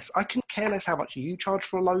care less. I couldn't care less how much you charge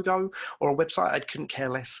for a logo or a website. I couldn't care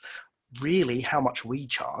less really how much we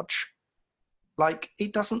charge. Like,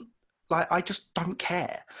 it doesn't, like, I just don't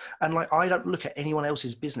care. And like, I don't look at anyone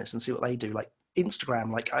else's business and see what they do. Like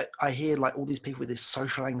Instagram, like I hear like all these people with this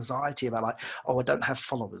social anxiety about like, oh, I don't have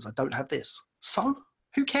followers, I don't have this. So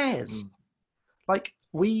who cares? Like,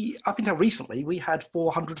 we, up until recently, we had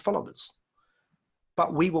 400 followers,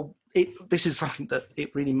 but this is something that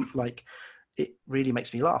it really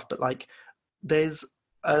makes me laugh. But like,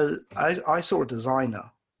 I saw a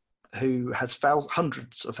designer who has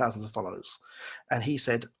hundreds of thousands of followers, and he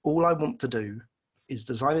said, all I want to do is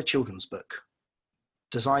design a children's book,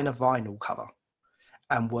 design a vinyl cover,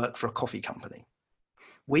 and work for a coffee company.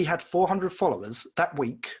 We had 400 followers that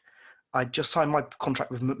week. I just signed my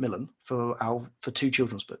contract with Macmillan for 2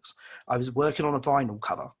 children's books. I was working on a vinyl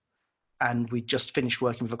cover, and we just finished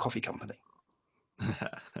working with a coffee company.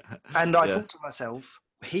 And I thought to myself,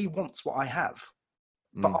 he wants what I have.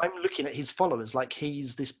 But I'm looking at his followers like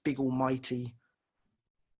he's this big almighty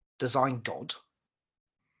design god,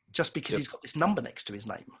 just because he's got this number next to his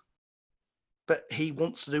name. But he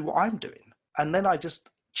wants to do what I'm doing. And then I just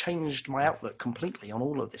changed my outlook completely on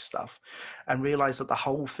all of this stuff, and realized that the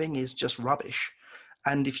whole thing is just rubbish.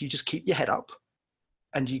 And if you just keep your head up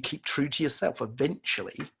and you keep true to yourself,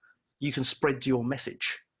 eventually you can spread your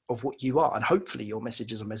message of what you are, and hopefully your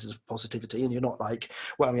message is a message of positivity, and you're not like,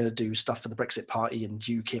 well, I'm going to do stuff for the Brexit Party and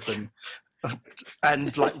UKIP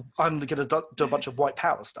and like I'm going to do a bunch of white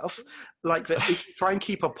power stuff. Like, but if you try and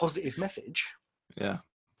keep a positive message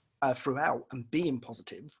throughout and being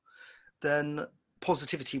positive, then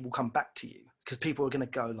positivity will come back to you, because people are going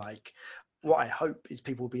to go like, what I hope is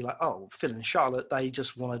people will be like, oh, Phil and Charlotte, they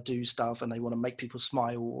just want to do stuff and they want to make people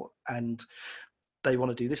smile and they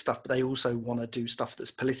want to do this stuff, but they also want to do stuff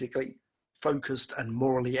that's politically focused and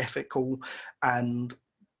morally ethical and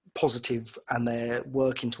positive, and they're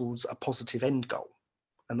working towards a positive end goal.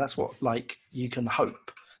 And that's what, like, you can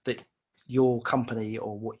hope that your company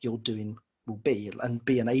or what you're doing will be, and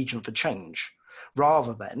be an agent for change,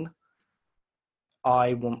 rather than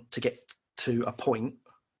I want to get to a point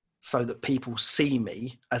so that people see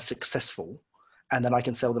me as successful, and then I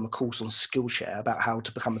can sell them a course on Skillshare about how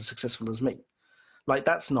to become as successful as me. Like,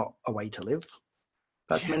 that's not a way to live.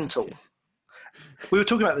 That's mental. We were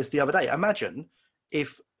talking about this the other day. Imagine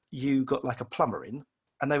if you got like a plumber in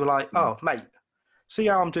and they were like, oh, mate, see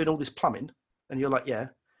how I'm doing all this plumbing? And you're like, yeah.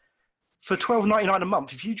 For $12.99 a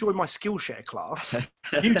month, if you join my Skillshare class,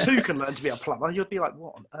 you too can learn to be a plumber. You'd be like,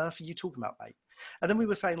 what on earth are you talking about, mate? And then we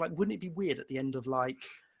were saying, like, wouldn't it be weird at the end of, like,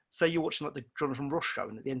 say you're watching like the Jonathan Ross show,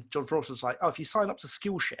 and at the end, Jonathan Ross was like, oh, if you sign up to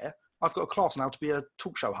Skillshare, I've got a class on how to be a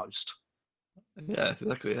talk show host. Yeah,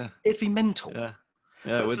 exactly. Yeah, it'd be mental. Yeah.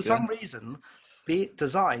 For some reason,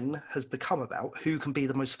 design has become about who can be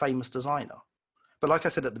the most famous designer. But like I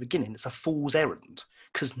said at the beginning, it's a fool's errand,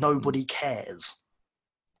 because nobody cares.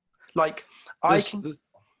 Like,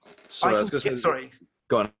 sorry.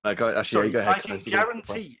 Go on. Actually, go ahead. I can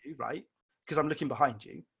guarantee you, right? Because I'm looking behind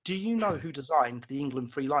you. Do you know who designed the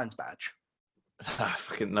England Three Lions badge?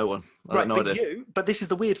 Fucking no one. Right, no idea. But this is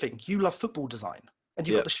the weird thing. You love football design, and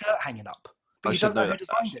you've got the shirt hanging up, but you don't know who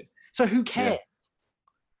designed it. So who cares? Yeah.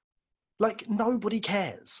 Like, nobody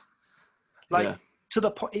cares. Like, to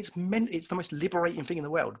the point, it's the most liberating thing in the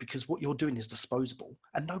world, because what you're doing is disposable,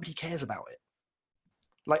 and nobody cares about it.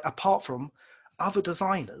 Like, apart from other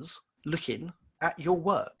designers looking at your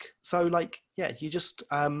work. So, like, yeah, you just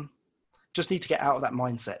need to get out of that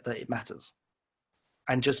mindset that it matters,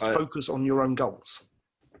 and just focus on your own goals.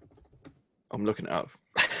 I'm looking it up.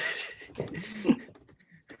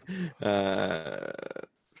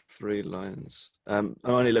 3 Lions. I'm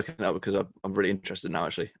only looking it up because I'm really interested now,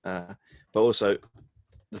 actually. But also,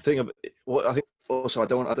 the thing about what I think also, I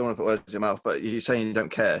don't want to put words in your mouth, but you're saying you don't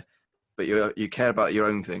care, but you care about your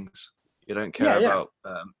own things. You don't care about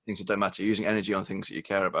things that don't matter. You're using energy on things that you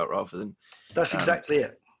care about rather than. That's exactly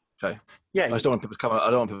it. Okay. Yeah. I just don't want people to come.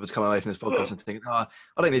 I don't want people to come away from this podcast and think, I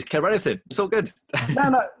don't need to care about anything. It's all good.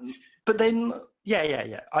 No. But then,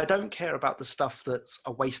 yeah. I don't care about the stuff that's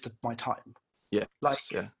a waste of my time. Yeah.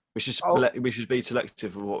 We should be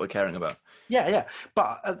selective of what we're caring about. Yeah.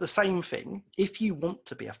 But at the same thing, if you want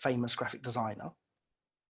to be a famous graphic designer,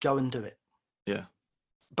 go and do it. Yeah.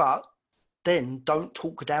 But then don't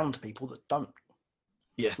talk down to people that don't.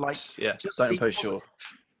 Yeah. Just don't post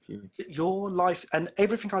your life, and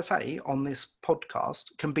everything I say on this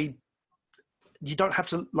podcast can be you don't have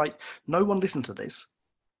to, like, no one listen to this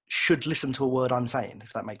should listen to a word I'm saying,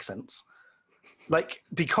 if that makes sense. Like,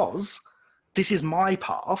 because this is my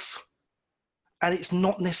path and it's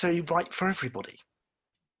not necessarily right for everybody.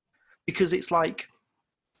 Because it's like,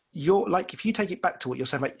 you're like, if you take it back to what you're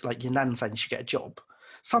saying about like your nan saying she get a job,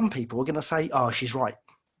 some people are going to say, oh, she's right.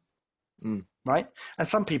 Right? And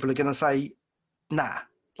some people are going to say, nah,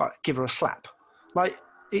 like, give her a slap. Like,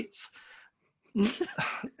 it's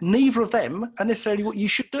neither of them are necessarily what you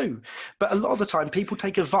should do. But a lot of the time, people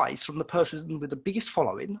take advice from the person with the biggest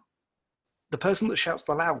following, the person that shouts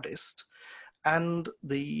the loudest, and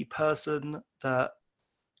the person that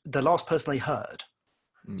the last person they heard.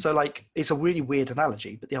 So, like, it's a really weird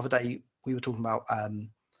analogy. But the other day we were talking about,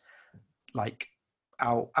 like,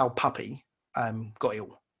 our puppy got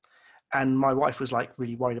ill, and my wife was like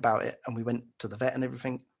really worried about it, and we went to the vet and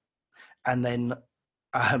everything. And then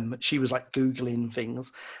she was like Googling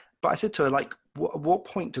things, but I said to her, like, what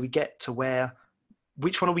point do we get to where,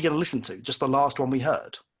 which one are we going to listen to? Just the last one we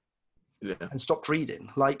heard, and stopped reading.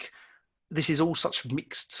 Like, this is all such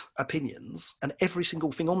mixed opinions, and every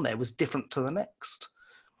single thing on there was different to the next.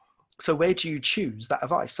 So where do you choose that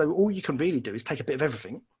advice? So all you can really do is take a bit of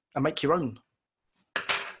everything and make your own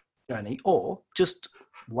journey, or just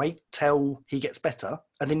wait till he gets better,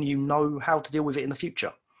 and then you know how to deal with it in the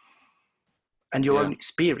future and your own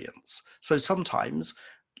experience. So sometimes,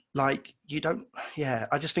 like, you don't,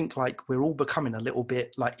 I just think like we're all becoming a little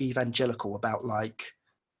bit like evangelical about like,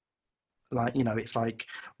 you know, it's like,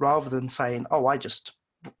 rather than saying, oh, I just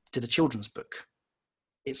did a children's book,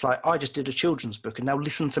 it's like, I just did a children's book, and now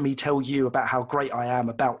listen to me tell you about how great I am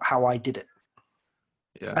about how I did it.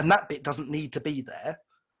 Yeah. And that bit doesn't need to be there,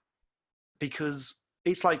 because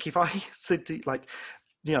it's like, if I said to, like,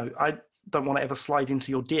 you know, I don't want to ever slide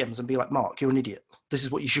into your DMs and be like, Mark, you're an idiot. This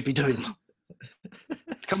is what you should be doing.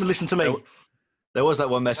 Come and listen to me. There was that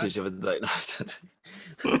one message the other day.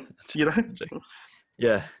 You know?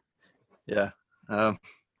 Yeah.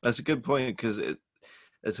 That's a good point, because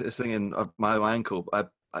it's thinking of my ankle. I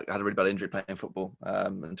had a really bad injury playing football,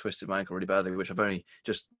 and twisted my ankle really badly, which I've only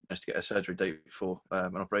just managed to get a surgery date for,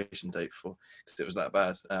 an operation date for, because it was that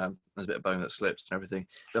bad. There's a bit of bone that slipped and everything.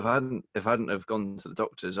 But if I hadn't have gone to the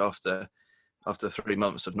doctors after 3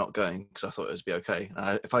 months of not going, because I thought it would be okay,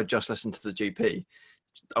 if I just listened to the GP,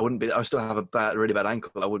 I would still have a really bad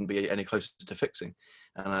ankle. I wouldn't be any closer to fixing.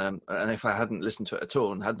 And if I hadn't listened to it at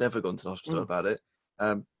all and had never gone to the hospital about it,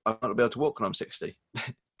 I might not be able to walk when I'm 60,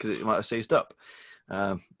 because it might have seized up.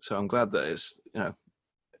 So I'm glad that it's, you know,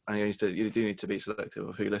 and you do need to be selective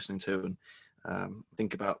of who you're listening to, and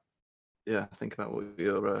think about what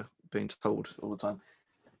you're being told all the time.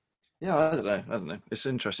 Yeah, I don't know. It's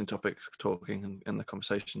an interesting topic, talking and the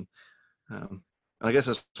conversation. And I guess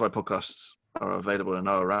that's why podcasts are available and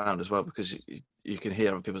are around as well, because you can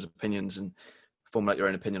hear other people's opinions and formulate your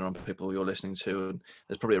own opinion on people you're listening to. And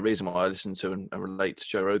there's probably a reason why I listen to and relate to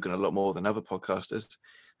Joe Rogan a lot more than other podcasters.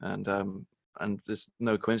 And there's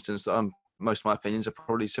no coincidence that most of my opinions are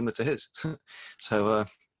probably similar to his. So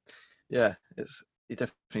you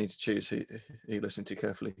definitely need to choose who you listen to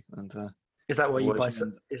carefully. And is that why you buy?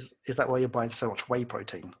 Is that why you're buying so much whey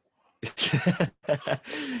protein?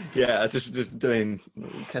 Yeah, just doing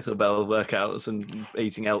kettlebell workouts and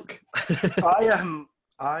eating elk.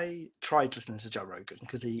 I tried listening to Joe Rogan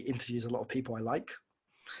because he interviews a lot of people I like.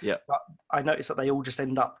 Yeah, but I noticed that they all just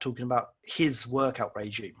end up talking about his workout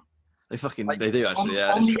regime. They do actually.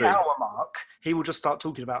 On the hour mark, he will just start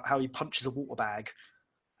talking about how he punches a water bag.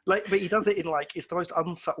 Like, but he does it in like, it's the most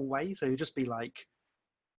unsubtle way. So he'll just be like,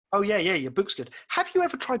 "Oh yeah, your book's good. Have you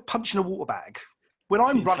ever tried punching a water bag?" When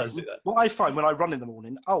I'm running, what I find when I run in the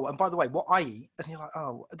morning, oh, and by the way, what I eat, and you're like,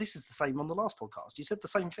 oh, this is the same on the last podcast. You said the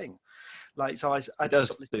same thing. Like, so I just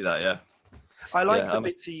do that, yeah. I like the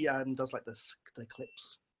bits he does, like the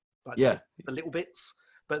clips, like the little bits.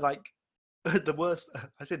 But like the worst, I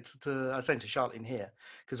was saying to Charlotte in here,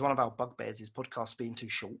 because one of our bugbears is podcasts being too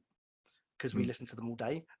short, because we listen to them all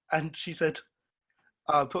day. And she said,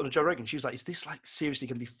 put on a Joe Rogan. She was like, is this like seriously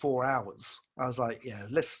going to be 4 hours? I was like, yeah,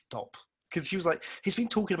 let's stop. Because she was like, he's been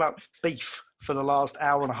talking about beef for the last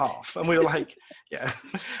hour and a half. And we were like, yeah,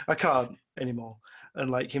 I can't anymore. And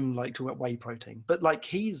like him, like talking about whey protein. But like,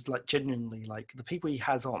 he's like genuinely, like the people he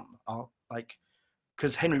has on are like,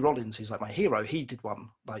 because Henry Rollins, who's like my hero, he did one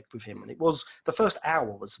like with him. And it was, the first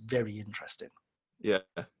hour was very interesting. Yeah.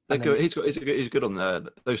 Good. He's good on there.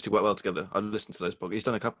 Those two work well together. I listened to those podcasts. He's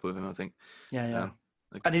done a couple with him, I think. Yeah.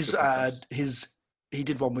 And he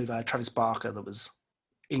did one with Travis Barker that was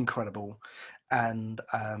incredible. And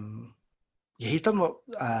he's done what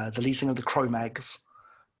the leasing of the Cro-Mags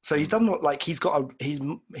So he's done what, like, he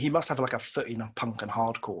must have like a foot in a punk and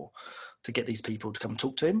hardcore to get these people to come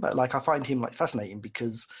talk to him. But like, I find him like fascinating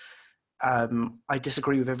because I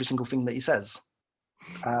disagree with every single thing that he says,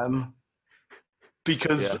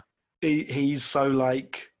 because he's so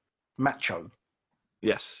like macho.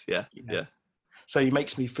 Yes. Yeah. So he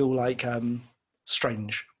makes me feel like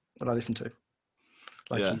strange when I listen to him.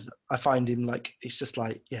 Like I find him like, it's just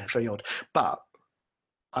like, very odd. But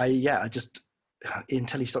I just,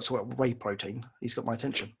 until he starts talking about whey protein, he's got my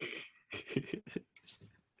attention.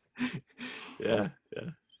 Yeah,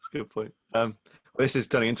 that's a good point. This is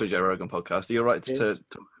turning into a Joe Rogan podcast. Are you all right to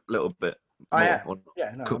talk a little bit more? I am.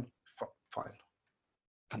 Cool. I'm fine.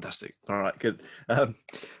 Fantastic. All right, good. Can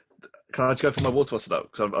I just go for my water bottle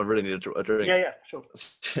up? Because I really need a drink. Yeah, sure.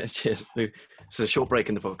 Cheers. It's a short break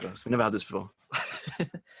in the podcast. We've never had this before.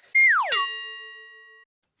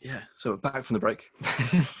 Yeah, so we're back from the break.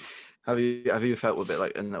 Have you felt a bit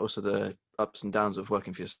like, and also the ups and downs of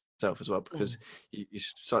working for yourself as well, because you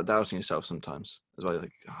start doubting yourself sometimes as well.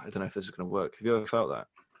 Like, I don't know if this is going to work. Have you ever felt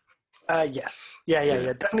that? Yes. Yeah.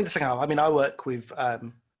 Definitely the second half. I mean, I work with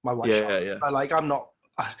my wife. Yeah. So, like, I'm not.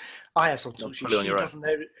 I have some. She doesn't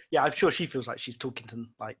know. Yeah, I'm sure she feels like she's talking to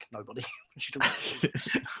like nobody. She talks.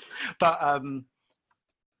 But I mean,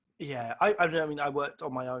 I worked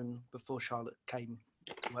on my own before Charlotte came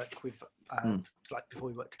to work with. Like before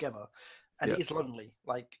we worked together, and it is lonely.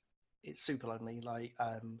 Like, it's super lonely. Like,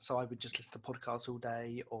 so I would just listen to podcasts all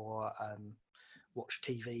day or watch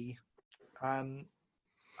TV.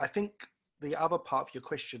 I think the other part of your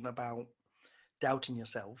question about doubting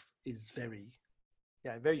yourself is very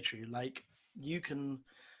true. Like, you can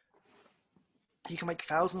make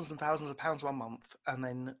thousands and thousands of pounds 1 month, and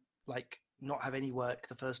then like not have any work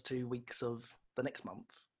the first 2 weeks of the next month,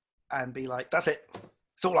 and be like, that's it,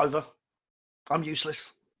 it's all over. I'm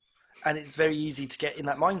useless. And it's very easy to get in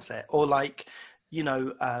that mindset. Or like,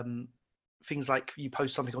 things like you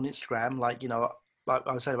post something on Instagram, like, like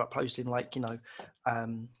I was saying about posting, like,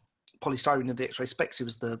 polystyrene of the X-ray specs. It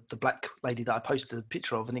was the black lady that I posted a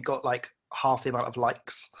picture of, and it got like half the amount of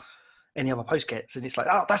likes any other post gets. And it's like,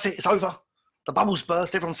 oh, that's it, it's over. The bubbles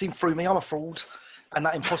burst, everyone's seen through me, I'm a fraud. And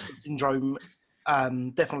that imposter syndrome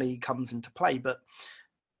definitely comes into play. But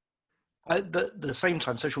at the same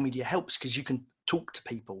time, social media helps because you can talk to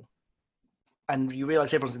people and you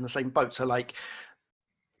realize everyone's in the same boat. So like,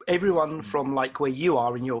 everyone from like where you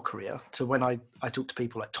are in your career to when I talk to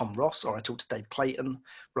people like Tom Ross or I talk to Dave Clayton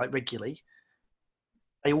like regularly,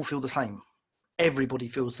 they all feel the same. Everybody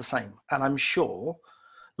feels the same. And I'm sure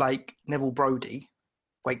like Neville Brody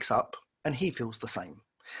wakes up and he feels the same.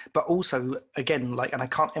 But also, again, like, and I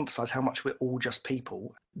can't emphasize how much we're all just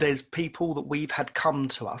people. There's people that we've had come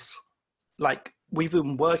to us. Like, we've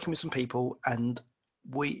been working with some people and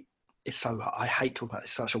it's so, I hate talking about this,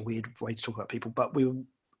 it's such a weird way to talk about people, but we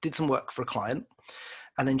did some work for a client,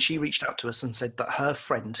 and then she reached out to us and said that her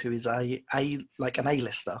friend, who is like an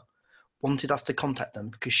A-lister, wanted us to contact them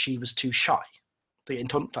because she was too shy to get in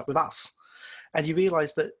contact with us. And you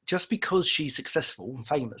realize that just because she's successful and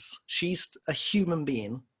famous, she's a human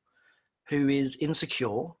being who is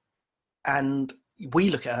insecure, and we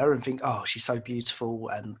look at her and think, oh, she's so beautiful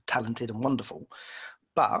and talented and wonderful.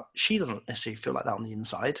 But she doesn't necessarily feel like that on the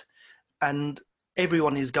inside. And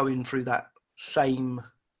everyone is going through that same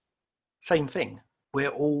thing. We're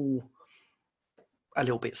all a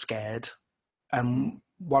little bit scared and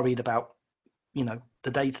worried about,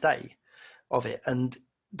 the day-to-day of it. And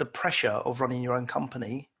the pressure of running your own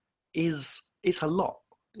company it's a lot.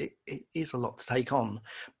 It is a lot to take on.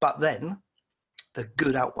 But then the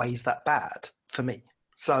good outweighs that bad for me.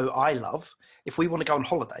 So I love, if we want to go on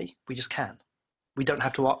holiday, we just can. We don't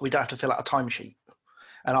have to fill out a timesheet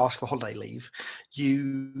and ask for holiday leave.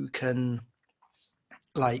 You can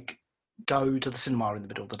like go to the cinema in the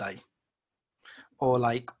middle of the day, or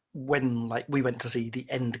like when like we went to see the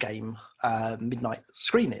Endgame midnight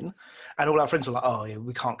screening, and all our friends were like, "Oh yeah,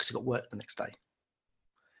 we can't because we've got work the next day,"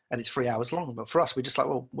 and it's 3 hours long. But for us, we're just like,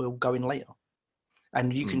 "Well, we'll go in later,"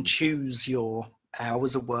 and you can choose your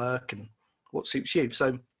hours of work and what suits you.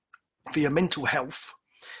 So for your mental health,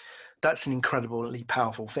 that's an incredibly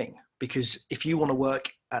powerful thing, because if you want to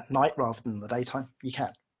work at night rather than the daytime, you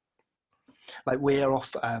can. Like, we're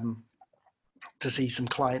off to see some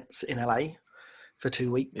clients in LA for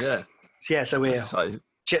 2 weeks. Yeah, so we're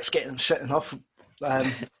just setting off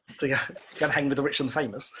to go and hang with the rich and the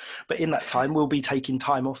famous. But in that time, we'll be taking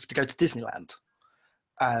time off to go to Disneyland,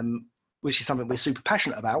 which is something we're super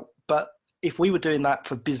passionate about. But if we were doing that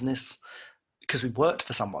for business because we worked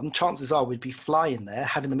for someone, chances are we'd be flying there,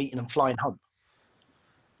 having the meeting and flying home.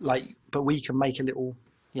 Like, but we can make a little,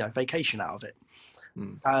 vacation out of it.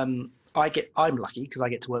 I'm lucky because I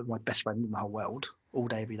get to work with my best friend in the whole world all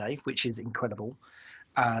day, every day, which is incredible.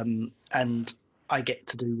 And I get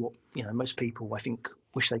to do what, you know, most people I think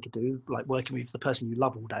wish they could do, like working with the person you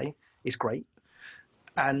love all day is great.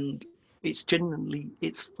 And it's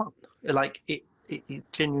fun. Like it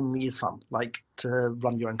genuinely is fun, like to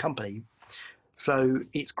run your own company. So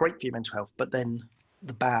it's great for your mental health. But then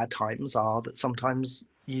the bad times are that sometimes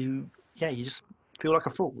you just feel like a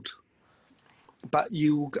fraud. But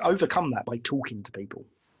you overcome that by talking to people.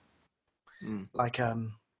 Like,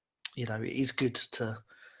 you know, it is good to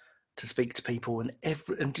speak to people,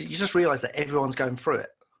 and you just realize that everyone's going through it.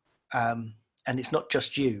 And it's not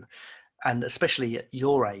just you. And especially at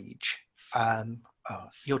your age,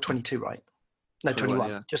 you're 22, right? No, 21.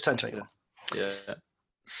 Yeah. Just turned 21. Yeah.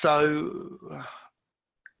 So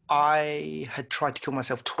I had tried to kill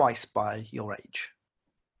myself twice by your age.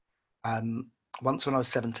 Once when I was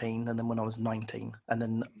 17, and then when I was 19. And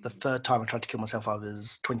then the third time I tried to kill myself, I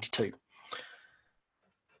was 22.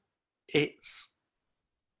 It's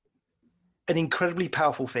an incredibly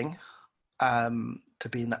powerful thing to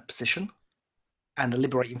be in that position, and a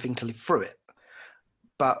liberating thing to live through it.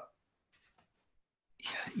 But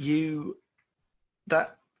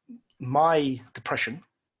my depression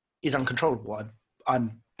is uncontrollable.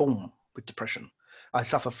 I'm born with depression. I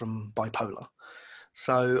suffer from bipolar.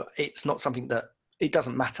 So it's not something that, it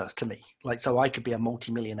doesn't matter to me. Like, so I could be a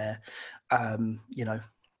multimillionaire, you know,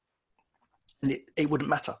 and it wouldn't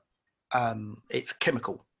matter. It's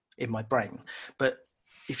chemical in my brain. But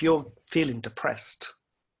if you're feeling depressed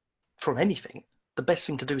from anything, the best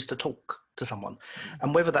thing to do is to talk to someone.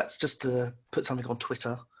 And whether that's just to put something on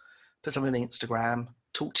Twitter, put something on Instagram,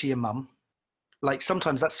 talk to your mum. Like,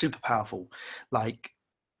 sometimes that's super powerful. Like,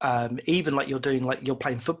 even like you're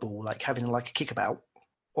playing football, like having like a kickabout,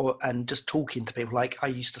 and just talking to people. Like, I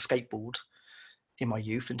used to skateboard in my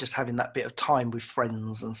youth, and just having that bit of time with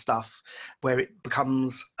friends and stuff where it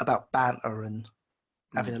becomes about banter and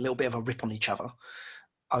having a little bit of a rip on each other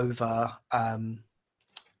over,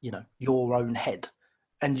 you know, your own head.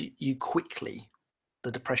 And you quickly,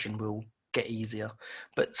 the depression will get easier.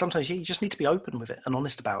 But sometimes you just need to be open with it and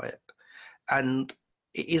honest about it. And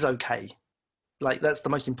it is okay. Like, that's the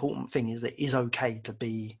most important thing, is it is okay to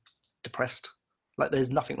be depressed. Like, there's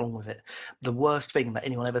nothing wrong with it. The worst thing that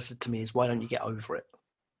anyone ever said to me is, why don't you get over it?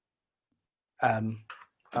 I mean,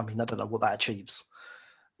 I don't know what that achieves.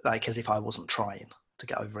 Like, as if I wasn't trying to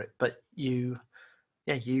get over it. But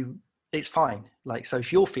it's fine. Like, so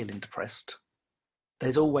if you're feeling depressed,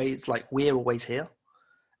 there's always, like, we're always here.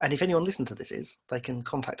 And if anyone listening to this they can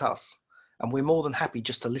contact us. And we're more than happy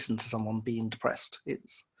just to listen to someone being depressed.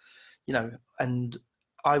 It's, you know, and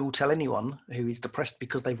I will tell anyone who is depressed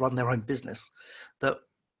because they run their own business that,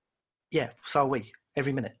 yeah, so are we,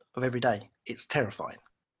 every minute of every day. It's terrifying.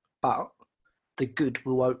 But the good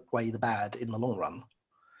will outweigh the bad in the long run.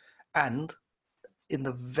 And in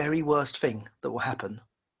the very worst thing that will happen,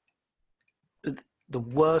 the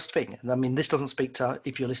worst thing, and I mean, this doesn't speak to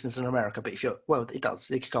if you're listening in America, but it does.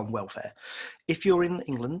 It could go on welfare. If you're in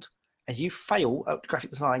England and you fail at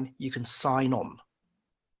graphic design, you can sign on.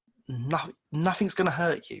 Nothing's going to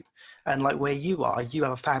hurt you. And like where you are, you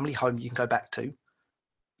have a family home you can go back to.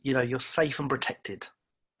 You know, you're safe and protected.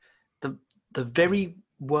 The very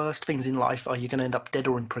worst things in life are you're going to end up dead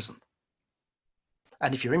or in prison.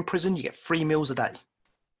 And if you're in prison, you get 3 meals a day.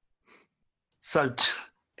 So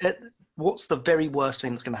what's the very worst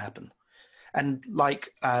thing that's going to happen? And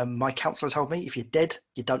like my counselor told me, if you're dead,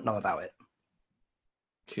 you don't know about it.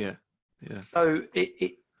 Yeah. So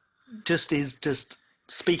it just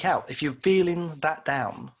speak out. If you're feeling that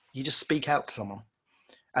down, you just speak out to someone.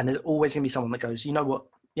 And there's always going to be someone that goes, you know what?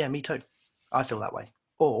 Yeah, me too. I feel that way.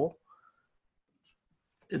 Or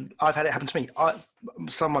I've had it happen to me.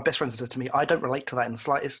 Some of my best friends have said to me, I don't relate to that in the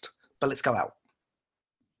slightest, but let's go out.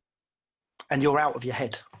 And you're out of your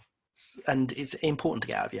head. And it's important to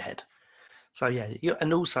get out of your head. So yeah,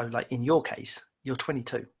 and also like in your case, you're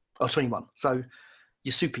 22 or 21. So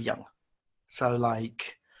you're super young. So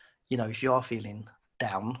like, you know, if you are feeling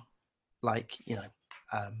down, like, you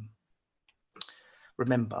know,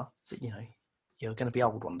 remember that, you know, you're going to be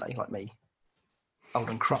old one day, like me, old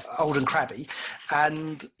and crabby,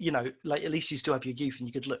 and, you know, like at least you still have your youth and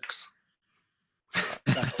your good looks.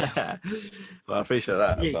 Well, I appreciate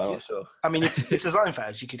that. Yeah, but I'm not sure. I mean, if design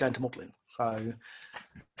fails, you could go into modelling. So,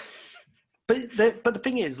 but the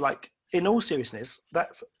thing is, like, in all seriousness,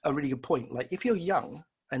 that's a really good point. Like, if you're young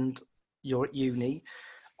and you're at uni,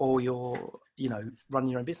 or you're, you know, running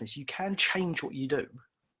your own business, you can change what you do.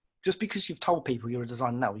 Just because you've told people you're a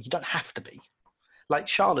designer now, you don't have to be. Like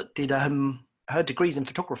Charlotte did her degrees in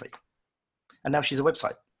photography, and now she's a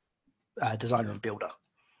website designer and builder.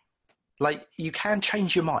 Like, you can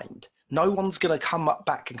change your mind. No one's going to come up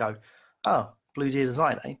back and go, oh, Blue Deer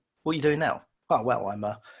Design, eh? What are you doing now? Oh,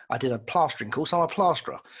 well, I did a plastering course, I'm a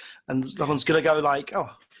plasterer. And someone's going to go like, oh,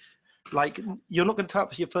 like, you're not going to turn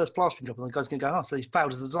up for your first plastering job and the guy's going to go, oh, so you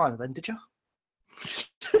failed as a designer then, did you?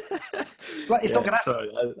 Like, it's not going to happen.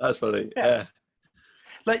 Sorry, that's funny. Yeah.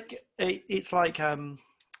 Like, it's like,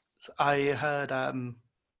 I heard,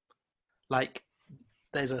 like,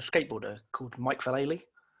 there's a skateboarder called Mike Vallely,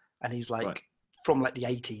 and he's like from like the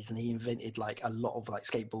 80s, and he invented like a lot of like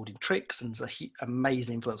skateboarding tricks and is a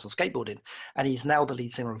amazing influence on skateboarding. And he's now the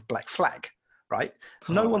lead singer of Black Flag, right?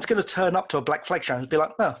 No one's going to turn up to a Black Flag show and be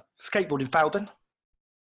like, oh, skateboarding failed then.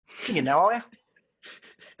 Singing now, are you?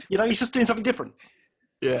 You know, he's just doing something different.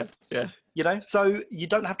 Yeah, yeah. You know, so you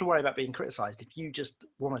don't have to worry about being criticised if you just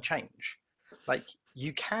want to change. Like,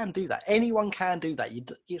 you can do that. Anyone can do that.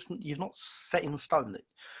 You're not set in stone.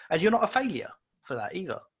 And you're not a failure for that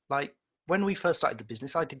either. Like, when we first started the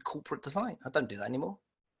business, I did corporate design. I don't do that anymore.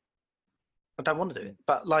 I don't want to do it.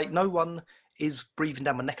 But, like, no one is breathing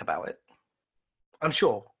down my neck about it. I'm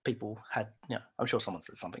sure people had, you know, I'm sure someone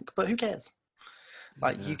said something, but who cares?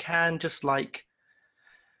 Like, you can just, like,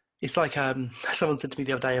 it's like someone said to me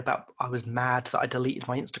the other day about I was mad that I deleted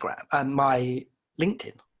my Instagram and my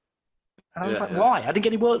LinkedIn. And I was like, why? I didn't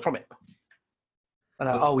get any work from it. And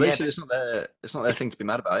it's not their thing to be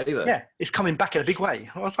mad about either. Yeah, it's coming back in a big way.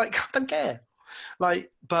 I was like, I don't care.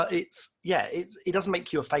 Like, but it's, yeah, it doesn't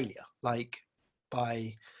make you a failure, like,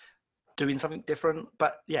 by doing something different.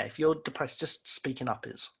 But yeah, if you're depressed, just speaking up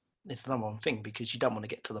is the number one thing, because you don't want to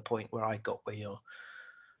get to the point where I got, where you're,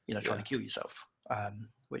 you know, trying to kill yourself,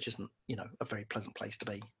 which isn't, you know, a very pleasant place to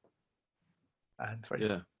be. And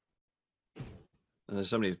there's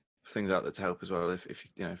so many things out there to help as well, if you,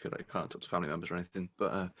 you know, feel like you can't talk to family members or anything.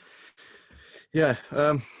 But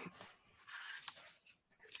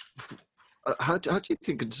how do you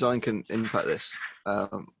think design can impact this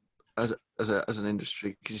as an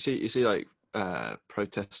industry? Because you see like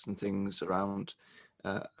protests and things around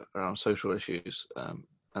social issues, and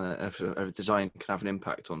if design can have an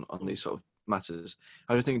impact on these sort of matters.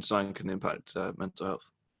 How do you think design can impact mental health?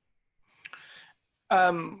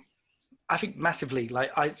 I think massively.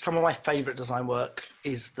 Like, some of my favourite design work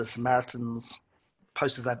is the Samaritans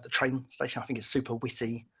posters at the train station. I think it's super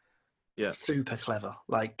witty, super clever.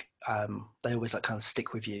 Like, they always like kind of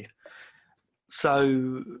stick with you.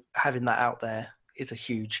 So having that out there is a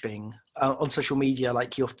huge thing. On social media,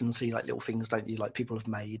 like, you often see like little things, don't you, like people have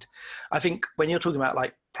made. I think when you're talking about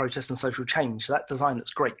like protest and social change, that design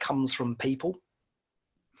that's great comes from people.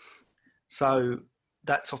 So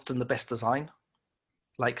that's often the best design,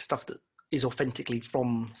 like stuff that is authentically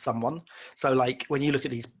from someone. So like, when you look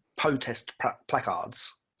at these protest placards,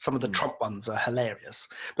 some of the Trump ones are hilarious,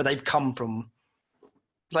 but they've come from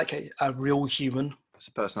like a real human. It's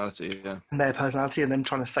a personality, yeah. And their personality, and them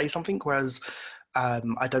trying to say something, whereas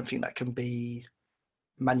I don't think that can be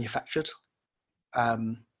manufactured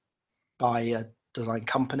by a design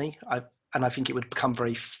company. And I think it would become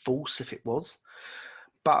very false if it was.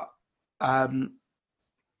 But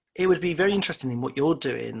it would be very interesting in what you're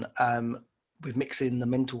doing with mixing the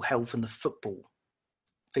mental health and the football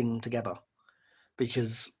thing together,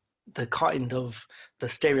 because the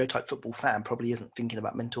stereotype football fan probably isn't thinking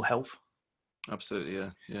about mental health.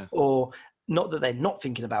 Absolutely, yeah. Or not that they're not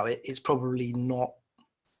thinking about it, it's probably not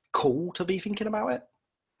cool to be thinking about it.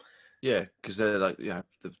 Yeah, because they're like, the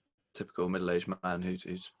typical middle-aged man who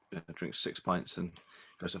drinks 6 pints and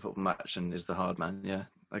goes to a football match and is the hard man. Yeah,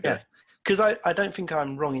 okay. Yeah, because I don't think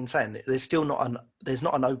I'm wrong in saying it. There's still not an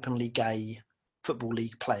openly gay football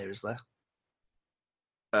league player, is there?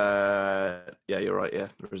 Yeah, you're right. Yeah,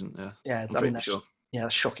 there isn't. Yeah, I mean,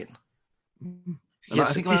 that's shocking. Mm-hmm. I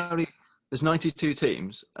think there's 92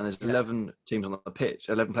 teams and there's 11 teams on the pitch,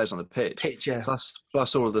 11 players on the pitch. Yeah.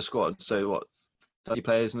 Plus all of the squad. So what, 30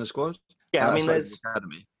 players in the squad? Yeah, I mean, there's the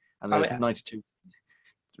academy, and there's 92.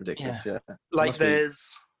 Ridiculous. Yeah. Like,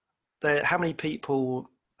 how many people?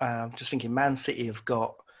 Just thinking, Man City have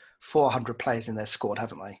got 400 players in their squad,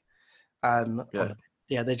 haven't they?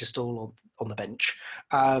 They're just all on the bench.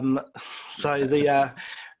 So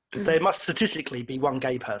there must statistically be one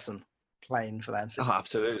gay person playing for Man City. Oh,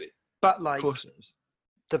 absolutely. But like, of course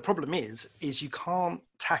the problem is you can't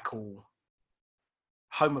tackle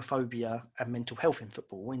homophobia and mental health in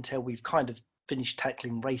football until we've kind of finished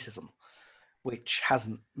tackling racism, which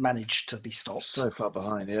hasn't managed to be stopped. So far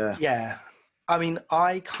behind, yeah. Yeah. I mean,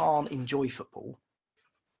 I can't enjoy football.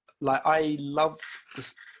 Like, I love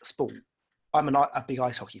the sport. I'm a big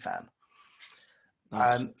ice hockey fan.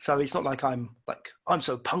 Nice. So it's not like I'm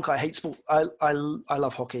so punk. I hate sport. I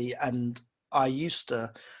love hockey, and I used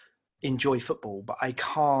to enjoy football, but I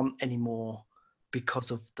can't anymore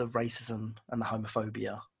because of the racism and the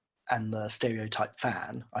homophobia and the stereotype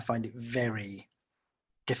fan. I find it very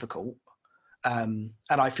difficult, and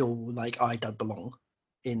I feel like I don't belong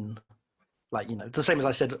in, like, you know, the same as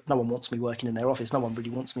I said, no one wants me working in their office. No one really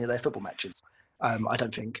wants me at their football matches. I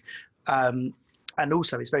don't think. And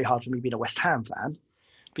also, it's very hard for me being a West Ham fan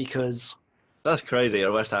because That's crazy. You're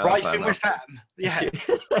a West Ham right fan in now. West Ham, yeah,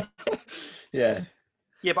 Yeah.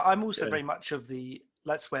 yeah. But I'm also Yeah. very much of the,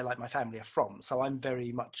 that's where like my family are from. So I'm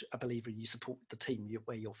very much a believer you support the team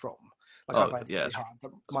where you're from. Like I Oh, find it yeah, really hard.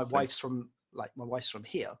 But my thing. wife's from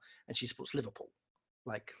here, and she supports Liverpool.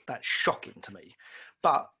 Like, that's shocking to me.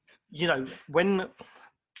 But you know, when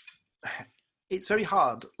it's very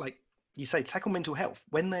hard, like you say, tackle mental health.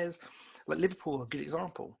 When there's, like, Liverpool, a good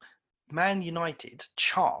example. Man United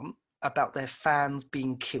chant about their fans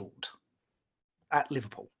being killed at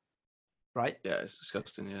Liverpool, right? Yeah, it's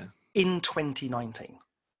disgusting. Yeah. In 2019.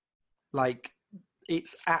 Like,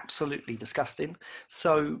 it's absolutely disgusting.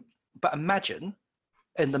 So, but imagine,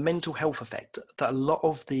 and the mental health effect that a lot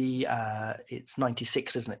of the, it's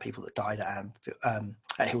 96, isn't it? People that died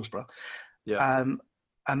at Hillsborough. Yeah.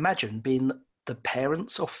 Imagine being the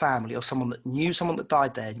parents or family or someone that knew someone that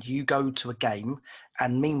died there, and you go to a game,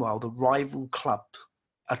 and meanwhile the rival club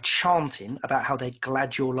are chanting about how they're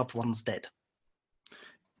glad your loved one's dead.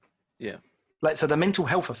 Yeah. Like, so the mental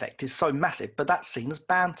health effect is so massive, but that's seen as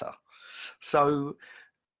banter. So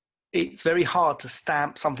it's very hard to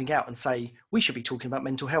stamp something out and say we should be talking about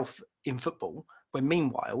mental health in football, when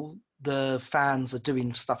meanwhile the fans are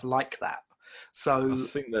doing stuff like that. So I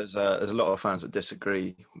think there's a lot of fans that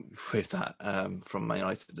disagree with that from Man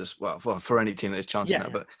United as well. Well, for any team that is chanting Yeah.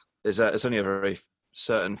 that, but it's only a very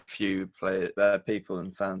certain few people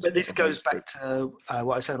and fans. But this goes back to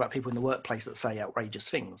what I said about people in the workplace that say outrageous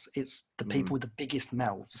things. It's the people with the biggest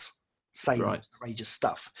mouths saying outrageous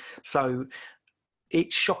stuff. So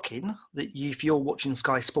it's shocking that if you're watching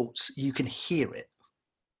Sky Sports, you can hear it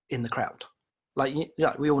in the crowd. Like, you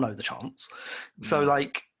know, we all know the chants. So,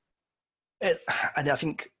 like, and I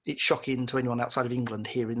think it's shocking to anyone outside of England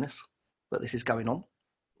hearing this, that this is going on.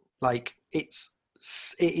 Like, it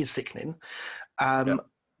is sickening.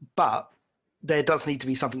 But there does need to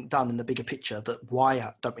be something done in the bigger picture, that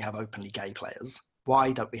why don't we have openly gay players?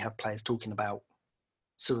 Why don't we have players talking about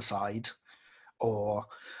suicide or,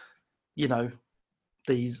 you know,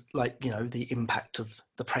 these, like, you know, the impact of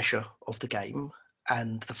the pressure of the game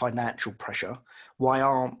and the financial pressure? Why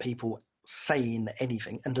aren't people saying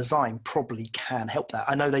anything? And design probably can help that.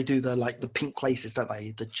 I know they do the pink laces, don't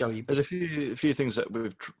they? The Joey. There's a few things that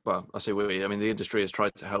I say I mean, the industry has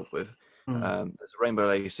tried to help with. There's Rainbow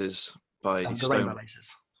Laces by Rainbow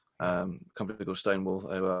Laces. A company called Stonewall,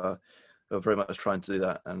 who are very much trying to do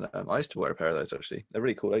that. And I used to wear a pair of those, actually. They're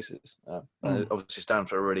really cool laces. And they obviously stand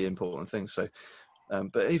for a really important thing. So,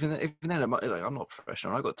 but even then, I'm not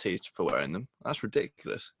professional. I got teased for wearing them. That's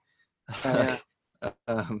ridiculous. So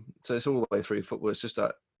it's all the way through football. It's just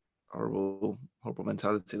that horrible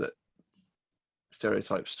mentality that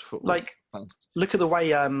stereotypes football. Like, look at the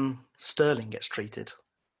way Sterling gets treated.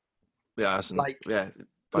 Yeah,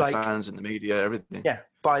 by fans in the media, everything. Yeah,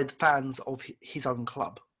 by the fans of his own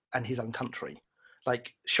club and his own country.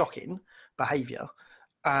 Like, shocking behaviour.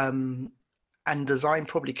 And design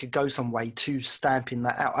probably could go some way to stamping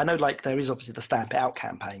that out. I know, like, there is obviously the Stamp It Out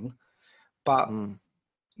campaign, but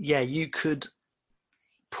yeah, you could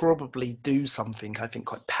probably do something, I think,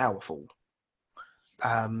 quite powerful.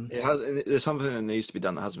 There's something that needs to be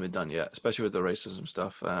done that hasn't been done yet, especially with the racism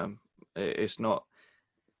stuff. It's not.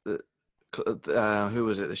 Who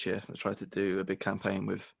was it this year that tried to do a big campaign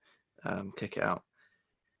with Kick It Out?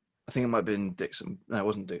 I think it might have been Dixon. No, it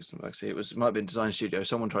wasn't Dixon, actually. It might have been Design Studio.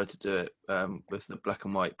 Someone tried to do it with the black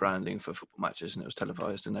and white branding for football matches, and it was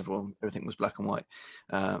televised, and everything was black and white.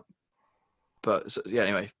 But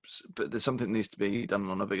anyway, but there's something that needs to be done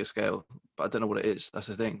on a bigger scale. But I don't know what it is. That's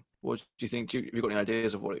the thing. What do you think? Have you got any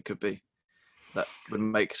ideas of what it could be that would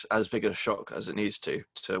make as big a shock as it needs to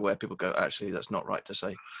where people go, actually, that's not right to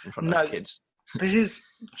say in front of kids? This is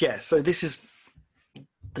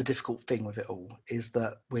the difficult thing with it all, is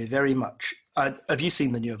that we're very much. Have you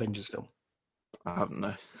seen the new Avengers film? I haven't,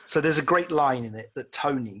 no. So there's a great line in it that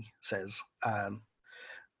Tony says.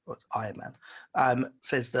 Iron Man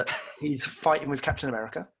says that he's fighting with Captain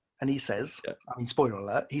America, and he says, I mean, spoiler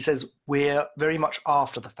alert, he says, we're very much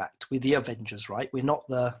after the fact. We're the Avengers, right? We're not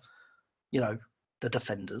the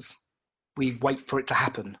defenders. We wait for it to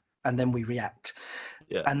happen and then we react.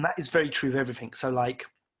 Yeah. And that is very true of everything. So, like,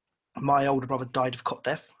 my older brother died of cot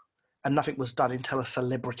death, and nothing was done until a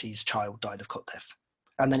celebrity's child died of cot death.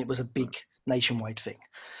 And then it was a big nationwide thing.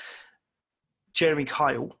 Jeremy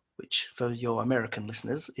Kyle, which for your American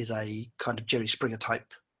listeners is a kind of Jerry Springer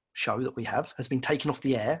type show that we have, has been taken off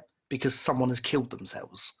the air because someone has killed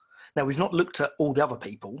themselves. Now, we've not looked at all the other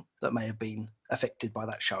people that may have been affected by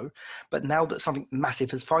that show, but now that something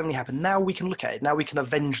massive has finally happened, now we can look at it. Now we can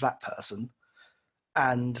avenge that person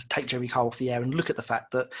and take Jeremy Kyle off the air and look at the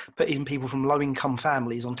fact that putting people from low-income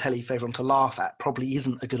families on telly for everyone to laugh at probably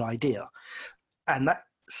isn't a good idea. And that,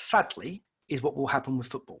 sadly, is what will happen with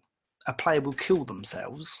football. A player will kill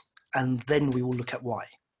themselves, and then we will look at why.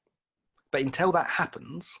 But until that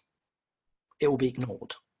happens, it will be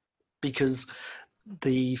ignored because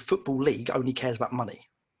the Football League only cares about money.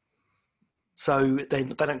 So they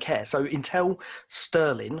don't care. So until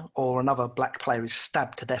Sterling or another black player is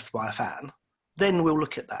stabbed to death by a fan, then we'll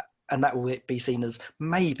look at that. And that will be seen as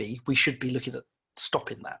maybe we should be looking at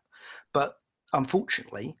stopping that. But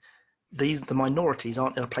unfortunately, the minorities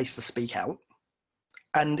aren't in a place to speak out.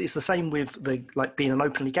 And it's the same with being an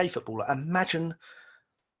openly gay footballer. Imagine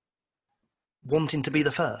wanting to be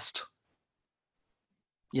the first,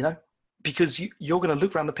 because you're going to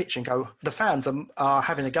look around the pitch and go, the fans are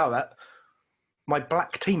having a go at my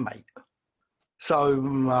black teammate. So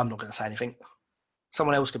I'm not going to say anything.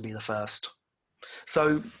 Someone else can be the first.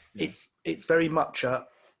 So it's very much a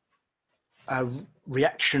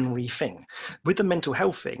reactionary thing. With the mental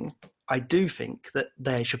health thing, I do think that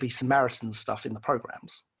there should be Samaritan stuff in the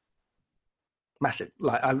programs. Massive,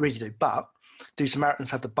 I really do. But do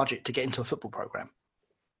Samaritans have the budget to get into a football program?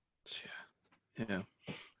 Yeah.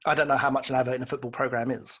 I don't know how much an advert in a football program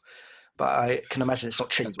is, but I can imagine it's not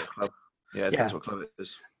cheap. Depends what club it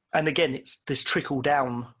is. And again, it's this trickle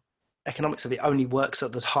down economics of it only works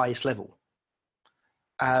at the highest level.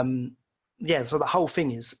 So the whole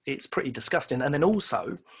thing it's pretty disgusting. And then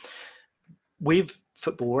also with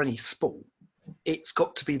football or any sport, it's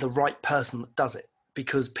got to be the right person that does it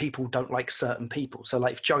because people don't like certain people. So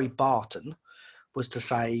like if Joey Barton was to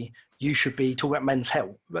say, you should be talking about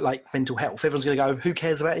mental health, everyone's going to go, who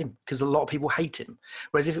cares about him? Because a lot of people hate him.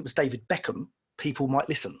 Whereas if it was David Beckham, people might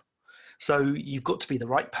listen. So you've got to be the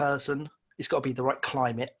right person. It's got to be the right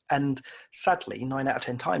climate. And sadly, 9 out of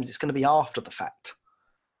 10 times, it's going to be after the fact.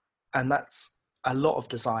 And that's a lot of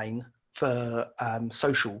design for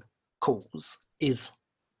social cause is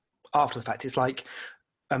after the fact. It's like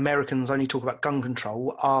Americans only talk about gun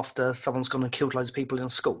control after someone's gone and killed loads of people in a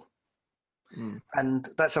school. And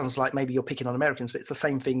that sounds like maybe you're picking on Americans, but it's the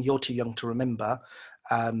same thing. You're too young to remember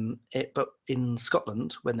it. But in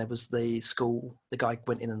Scotland, when there was the school, the guy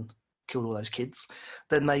went in and killed all those kids,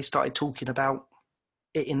 then they started talking about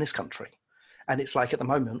it in this country. And it's like at the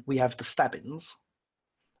moment we have the stabbings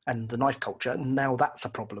and the knife culture. And now that's a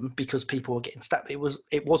problem because people are getting stabbed.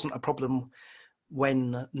 It wasn't a problem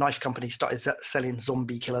when knife companies started selling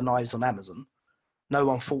zombie killer knives on Amazon. No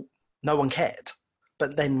one cared.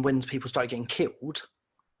 But then when people started getting killed,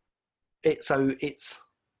 it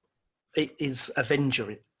is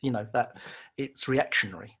avenger, that it's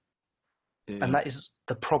reactionary. Yeah. And that is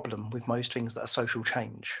the problem with most things that are social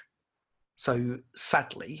change. So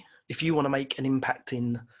sadly, if you want to make an impact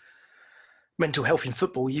in mental health in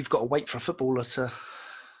football, you've got to wait for a footballer to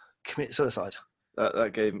commit suicide.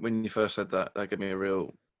 That gave, when you first said that gave me a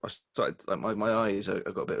real, I started, my eyes have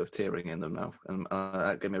got a bit of tearing in them now, and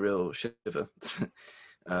that gave me a real shiver.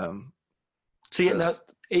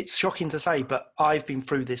 It's shocking to say, but I've been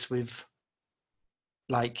through this with,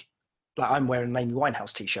 like I'm wearing an Amy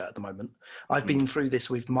Winehouse t-shirt at the moment. I've been through this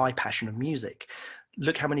with my passion of music.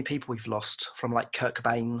 Look how many people we've lost from like Kurt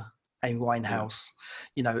Cobain, Amy Winehouse,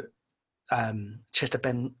 Chester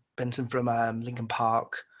Benson from Linkin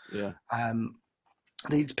Park. Yeah.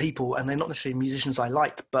 These people, and they're not necessarily musicians I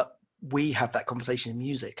like, but we have that conversation in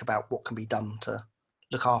music about what can be done to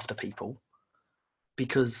look after people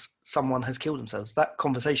because someone has killed themselves. That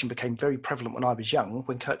conversation became very prevalent when I was young,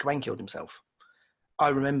 when Kurt Cobain killed himself. I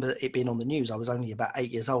remember it being on the news. I was only about 8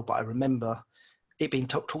 years old, but I remember it being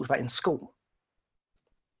talked about in school.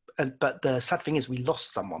 But the sad thing is we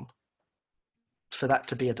lost someone for that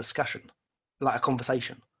to be a discussion, like a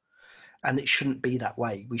conversation. And it shouldn't be that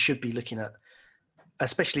way. We should be looking at,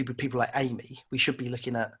 especially with people like Amy, we should be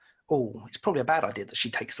looking at, it's probably a bad idea that she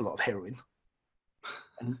takes a lot of heroin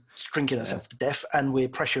and drinking herself to death, and we're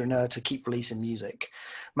pressuring her to keep releasing music.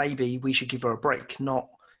 Maybe we should give her a break, not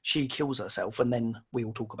she kills herself and then we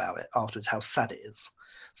all talk about it afterwards, how sad it is.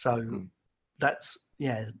 So that's,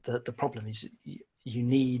 the problem is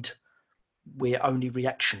we're only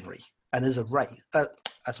reactionary. And as a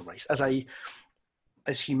race,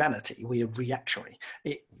 as humanity, we are reactionary.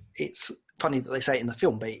 it's funny that they say it in the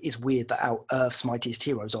film, but it is weird that our Earth's mightiest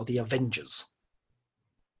heroes are the Avengers.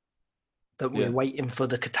 That we're waiting for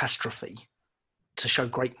the catastrophe to show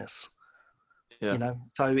greatness. Yeah. You know,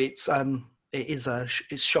 so it's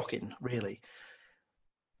it's shocking, really.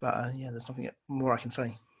 But yeah, there's nothing more I can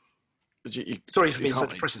say. But Sorry for being so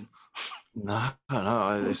can't depressing. No,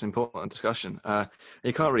 it's an important discussion.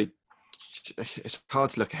 You can't really. It's hard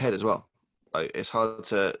to look ahead as well. Like, it's hard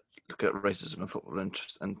to look at racism and football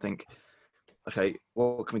and think, okay,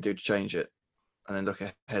 what can we do to change it? And then look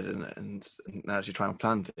ahead and actually try and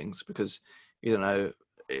plan things, because you don't know.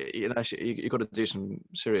 Actually, you've got to do some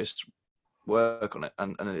serious work on it,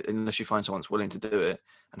 and unless you find someone that's willing to do it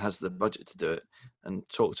and has the budget to do it, and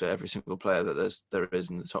talk to every single player that there is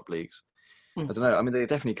in the top leagues. I don't know. I mean, they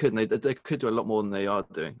definitely could, and they could do a lot more than they are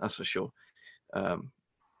doing. That's for sure.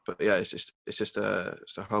 But yeah, it's just a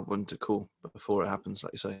hard one to call before it happens,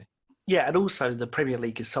 like you say. Yeah, and also the Premier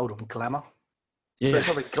League is sold on glamour. Yeah. So it's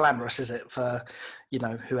not very glamorous, is it, for, you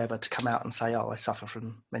know, whoever to come out and say, oh, I suffer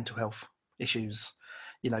from mental health issues,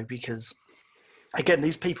 you know, because, again,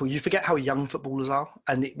 these people, you forget how young footballers are,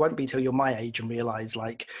 and it won't be till you're my age and realise,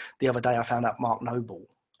 like, the other day I found out Mark Noble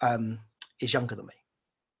is younger than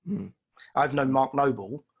me. I've known Mark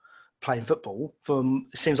Noble playing football for,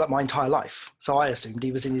 it seems like, my entire life. So I assumed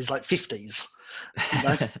he was in his, like, 50s. You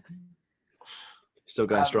know? Still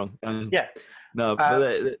going strong. Yeah. No,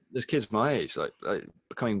 but there's kids my age, like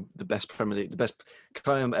becoming the best Premier League, the best.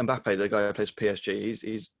 Kylian Mbappe, the guy who plays for PSG,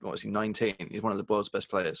 he's what is he, 19? He's one of the world's best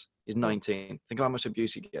players. He's 19. Think of how much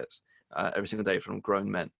abuse he gets every single day from grown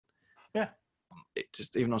men. Yeah. It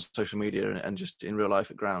just, even on social media and just in real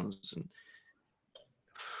life at grounds, and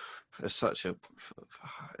it's such a,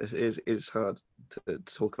 it's hard to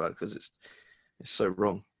talk about because it's so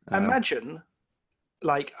wrong. Imagine,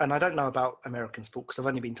 like, and I don't know about American sport because I've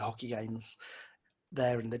only been to hockey games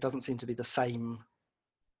there, and there doesn't seem to be the same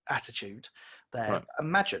attitude there. Right.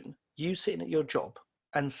 Imagine you sitting at your job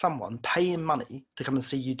and someone paying money to come and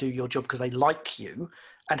see you do your job because they like you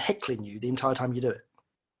and heckling you the entire time you do it.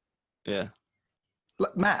 Yeah.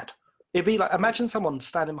 Like, mad. It'd be like, imagine someone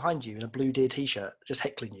standing behind you in a Blue Deer t-shirt just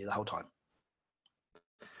heckling you the whole time.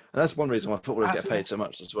 And that's one reason why footballers get paid so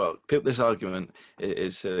much as well. This argument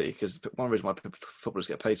is silly because one reason why footballers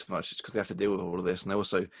get paid so much is because they have to deal with all of this, and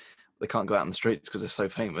they can't go out in the streets because they're so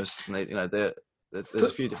famous. And there's a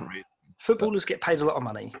few different reasons. Footballers get paid a lot of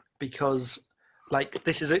money because, like,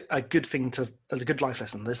 this is a good thing a good life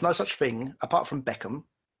lesson. There's no such thing apart from Beckham,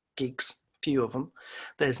 Giggs, few of them.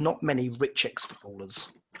 There's not many rich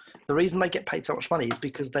ex-footballers. The reason they get paid so much money is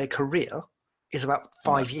because their career is about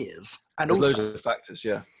 5 years. And there's also, loads of factors,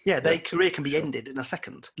 yeah. Yeah, their career can be ended in a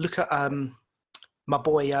second. Look at my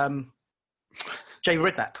boy Jamie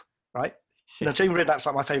Redknapp, right? Yeah. Now, Jamie Redknapp's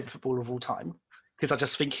like my favourite footballer of all time because I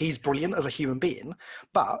just think he's brilliant as a human being,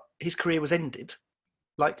 but his career was ended,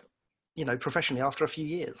 like, you know, professionally after a few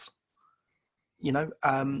years. You know,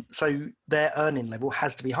 so their earning level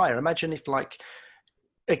has to be higher. Imagine if, like,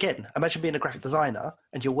 again, imagine being a graphic designer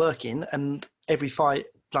and you're working and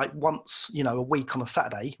once, you know, a week on a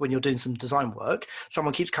Saturday when you're doing some design work,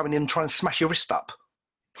 someone keeps coming in and trying to smash your wrist up.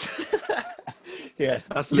 Yeah,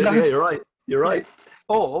 absolutely. You know? Yeah, you're right.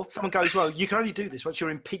 Or someone goes, well, you can only do this once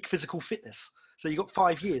you're in peak physical fitness. So you've got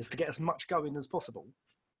 5 years to get as much going as possible.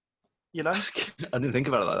 You know? I didn't think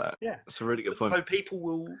about it like that. Yeah. That's a really good point. So people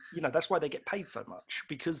will, you know, that's why they get paid so much,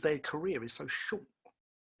 because their career is so short.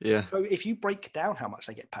 Yeah. So if you break down how much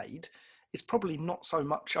they get paid, it's probably not so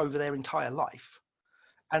much over their entire life.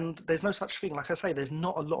 And there's no such thing, like I say, there's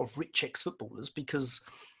not a lot of rich ex-footballers because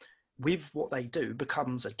with what they do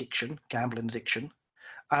becomes addiction, gambling addiction.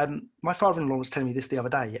 My father-in-law was telling me this the other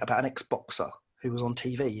day about an ex-boxer who was on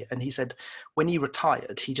TV, and he said when he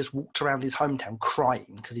retired, he just walked around his hometown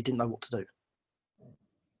crying because he didn't know what to do.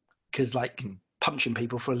 Because, like, punching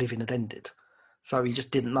people for a living had ended. So he just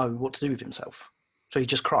didn't know what to do with himself. So he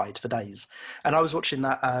just cried for days. And I was watching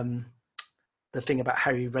that, the thing about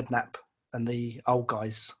Harry Redknapp and the old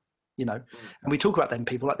guys, you know, and we talk about them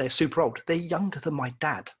people like they're super old. They're younger than my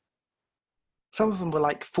dad. Some of them were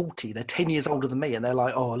like 40. They're 10 years older than me. And they're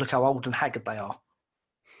like, oh, look how old and haggard they are.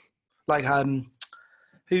 Like,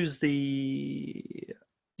 who's the...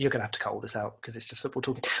 You're going to have to cut all this out because it's just football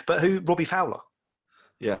talking. But Robbie Fowler.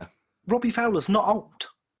 Yeah. Robbie Fowler's not old.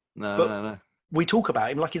 No. We talk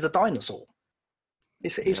about him like he's a dinosaur.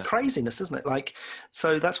 It's craziness, isn't it? Like,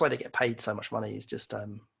 so that's why they get paid so much money, is just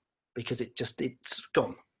because it's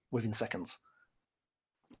gone within seconds.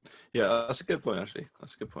 Yeah, that's a good point, actually.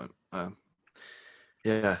 That's a good point.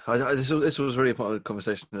 This was really important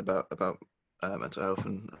conversation about mental health,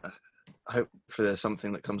 and hopefully there's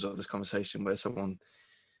something that comes out of this conversation where someone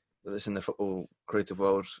that's in the football creative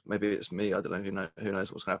world, maybe it's me, I don't know, who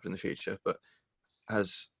knows what's going to happen in the future, but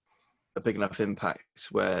has a big enough impact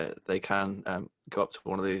where they can go up to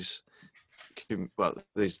one of these, well,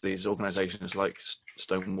 these organisations like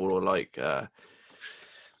Stonewall or like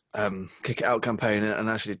Kick It Out campaign and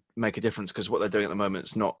actually make a difference, because what they're doing at the moment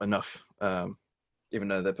is not enough. Even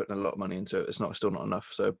though they're putting a lot of money into it, it's still not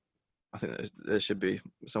enough. So I think there should be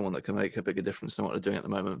someone that can make a bigger difference than what they're doing at the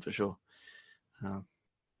moment, for sure. I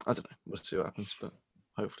don't know. We'll see what happens, but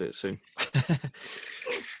hopefully it's soon.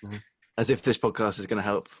 As if this podcast is going to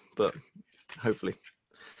help, but hopefully.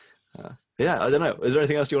 Yeah, I don't know. Is there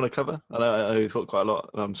anything else you want to cover? I know you talked quite a lot.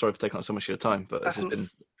 I'm sorry for taking up so much of your time, but I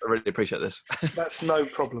really appreciate this. That's no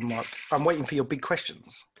problem, Mark. I'm waiting for your big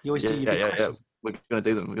questions. You always do your big questions. Yeah. We're going to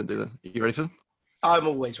do them. You ready for them? I'm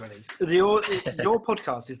always ready. Your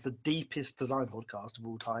podcast is the deepest design podcast of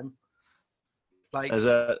all time. Like,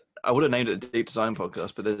 I would have named it a deep design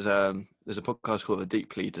podcast, but there's a podcast called the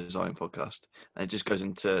Deeply Design Podcast, and it just goes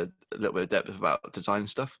into a little bit of depth about design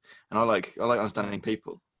stuff. And I like understanding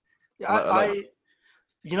people. Yeah,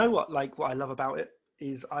 you know what? Like, what I love about it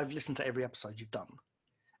is I've listened to every episode you've done,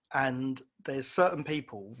 and there's certain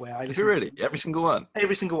people where I listen. Really, every single one.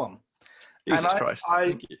 Every single one. Jesus Christ!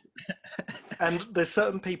 Thank you. And there's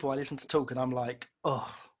certain people I listen to talk, and I'm like,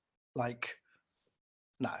 oh, like,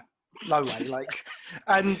 no way, like.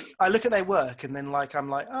 And I look at their work, and then like I'm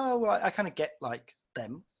like, oh, well, I kind of get like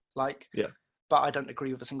them, like, yeah. But I don't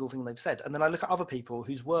agree with a single thing they've said. And then I look at other people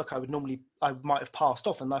whose work I might have passed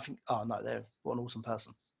off, and I think, oh no, they're what an awesome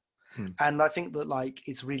person. And I think that like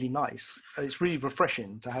it's really nice. It's really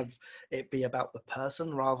refreshing to have it be about the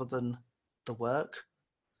person rather than the work,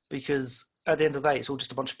 because at the end of the day, it's all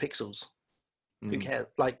just a bunch of pixels. Who cares?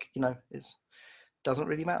 Like, it doesn't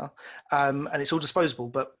really matter. And it's all disposable.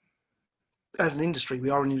 But as an industry, we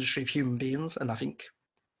are an industry of human beings, and I think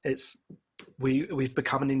we've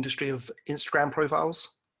become an industry of Instagram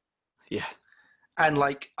profiles. Yeah. And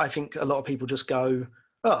like, I think a lot of people just go,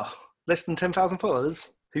 oh, less than 10,000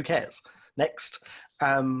 followers, who cares? Next.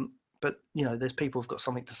 But there's people who've got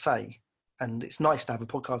something to say, and it's nice to have a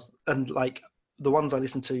podcast. And like the ones I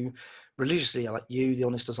listen to religiously are like you, The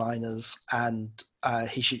Honest Designers, and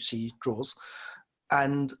He Shoots, He Draws.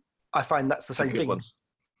 And I find that's the same thing. Ones.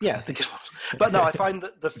 Yeah, the good ones. But no, I find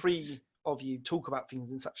that the three of you talk about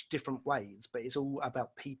things in such different ways, but it's all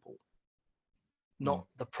about people, not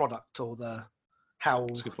the product or how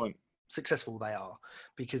successful they are,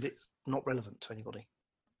 because it's not relevant to anybody.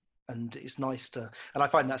 And it's nice and I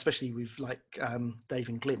find that especially with like Dave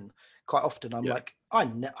and Glyn, quite often I'm like, I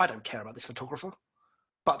don't care about this photographer,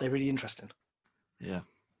 but they're really interesting. Yeah.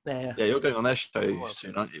 Yeah, you're going on their show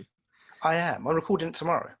soon, aren't you? I am. I'm recording it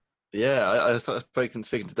tomorrow. Yeah, I started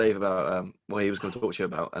speaking to Dave about what he was going to talk to you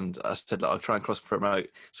about, and I said, I'll try and cross promote.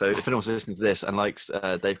 So if anyone's listening to this and likes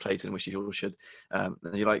Dave Clayton, which you all should, and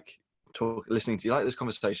you like you like this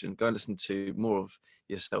conversation, go and listen to more of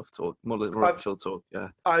yourself talk, more of Phil talk. Yeah.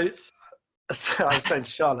 I was saying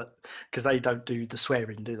to Charlotte, because they don't do the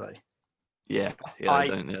swearing, do they? Yeah, they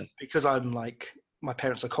don't. Yeah. Because I'm like, my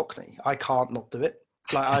parents are Cockney, I can't not do it.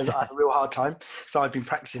 Like I have a real hard time, so I've been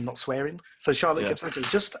practicing not swearing. So Charlotte kept saying to me,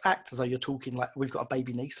 just act as though you're talking like we've got a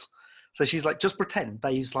baby niece. So she's like, just pretend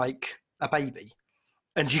Dave's like a baby,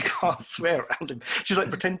 and you can't swear around him. She's like,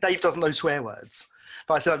 pretend Dave doesn't know swear words.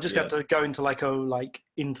 But I said, I'm just going to go into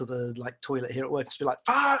into the toilet here at work and just be like,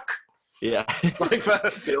 fuck. Yeah. Like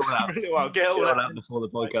for get all out. Really well, get all out before the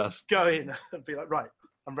podcast. Go in and be like, right,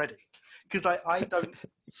 I'm ready. Because I don't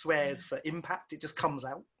swear for impact; it just comes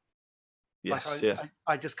out. Yes,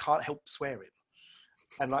 I just can't help swearing,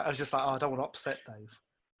 and I was just like, I don't want to upset Dave,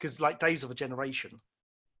 because Dave's of a generation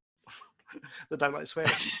that don't like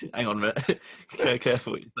swearing. Hang on a minute,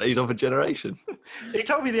 careful. He's of a generation. He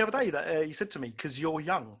told me the other day that he said to me, "Because you're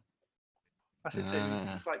young." I said to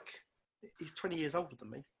him, he's 20 years older than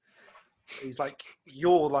me. He's like,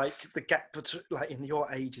 you're like the gap between, in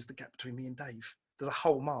your age is the gap between me and Dave. There's a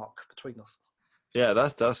whole mark between us. Yeah,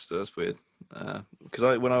 that's weird.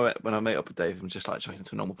 Because when I meet up with Dave, I'm just like chatting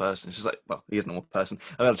to a normal person. It's just like, well, he is a normal person.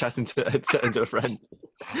 I'm not chatting to a friend.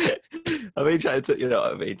 I mean, chatting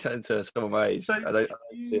to someone my age. I don't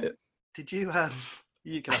see it. Did you?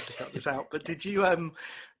 You can have to cut this out. But did you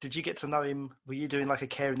get to know him? Were you doing like a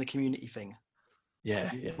care in the community thing?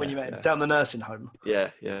 Yeah. When you met him down the nursing home. Yeah.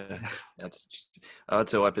 I had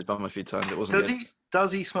to wipe his bum a few times. It wasn't.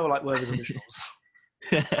 Does he smell like Werther's Originals?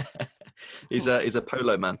 He's a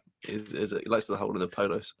polo man. He likes the whole of the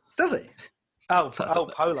polos. Does he? Oh,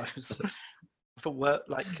 polos. I thought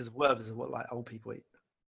because Werther's are what like old people eat.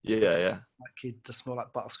 Yeah. Like he'd just smell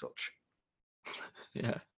like butterscotch.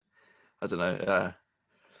 Yeah, I don't know.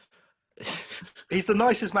 He's the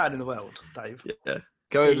nicest man in the world, Dave. Yeah.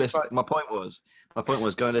 Go and He's listen. like- My point was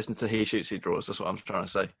go and listen to He Shoots, He Draws. That's what I'm trying to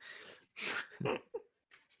say.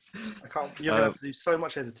 I can't. You're gonna have to do so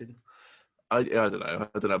much editing. I don't know.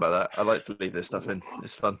 I don't know about that. I like to leave this stuff in.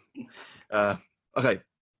 It's fun. Okay.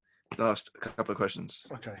 Last couple of questions.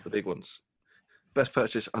 Okay. The big ones. Best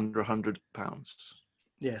purchase under £100.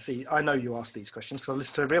 Yeah. See, I know you ask these questions because I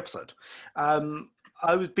listen to every episode.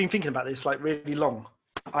 I've been thinking about this like really long.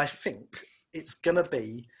 I think it's gonna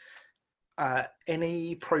be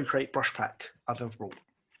any Procreate brush pack I've ever bought,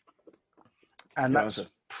 and Good that's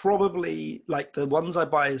answer. probably like the ones I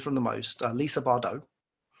buy from the most. Lisa Bardot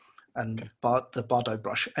and the Bardot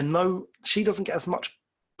brush, and no, she doesn't get as much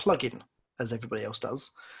plug-in as everybody else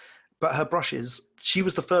does, but her brushes. She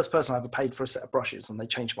was the first person I ever paid for a set of brushes, and they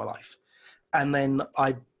changed my life. And then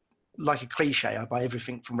I, like a cliche, I buy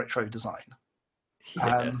everything from Retro Design.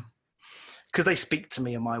 Yeah. Because they speak to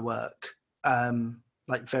me in my work,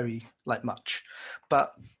 like very like much.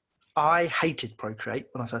 But I hated Procreate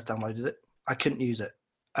when I first downloaded it. I couldn't use it,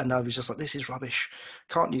 and I was just like, "This is rubbish.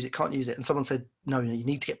 Can't use it. Can't use it." And someone said, "No, you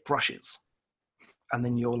need to get brushes, and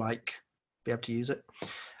then you'll like be able to use it."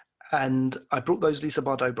 And I brought those Lisa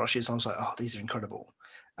Bardot brushes. And I was like, "Oh, these are incredible."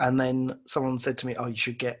 And then someone said to me, "Oh, you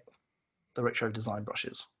should get the Retro Design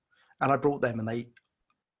brushes," and I brought them, and they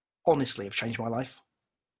honestly have changed my life.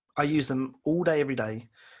 I use them all day, every day.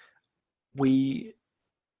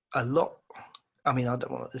 I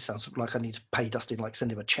don't want. This sounds like I need to pay Dustin, like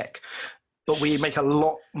send him a check, but we make a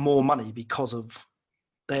lot more money because of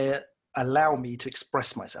they allow me to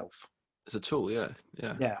express myself. It's a tool, yeah.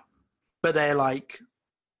 Yeah, but they're like,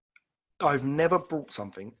 I've never bought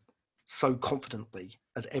something so confidently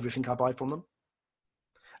as everything I buy from them,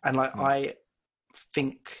 and like I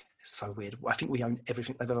think it's so weird. I think we own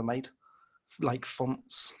everything they've ever made, like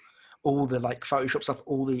fonts, all the like Photoshop stuff,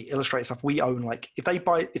 all the Illustrator stuff. We own. Like if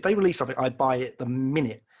they release something, I buy it the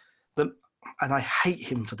minute. And I hate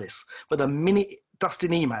him for this, but the minute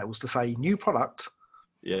Dustin emails to say new product,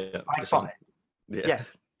 Yeah. I buy it. Yeah,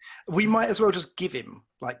 we might as well just give him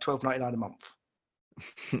like $12.99 a month.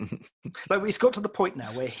 Like it's got to the point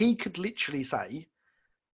now where he could literally say,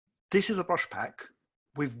 "This is a brush pack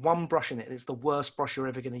with one brush in it, and it's the worst brush you're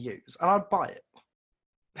ever going to use," and I'd buy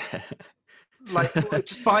it. Like,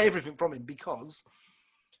 just buy everything from him because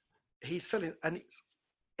he's selling, and it's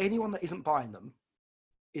anyone that isn't buying them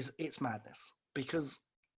it's madness because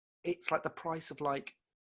it's like the price of like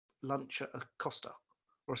lunch at a Costa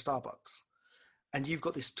or a Starbucks, and you've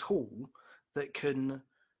got this tool that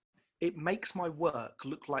it makes my work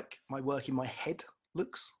look like my work in my head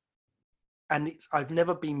looks, and I've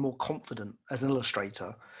never been more confident as an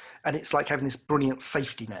illustrator, and it's like having this brilliant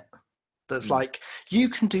safety net that's like you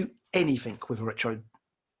can do anything with a Retro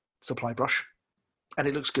Supply brush and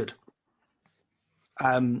it looks good.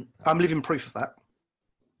 I'm living proof of that.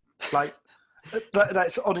 Like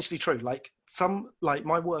that's honestly true. Like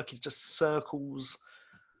my work is just circles,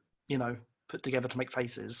 put together to make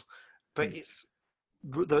faces, but it's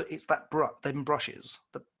them brushes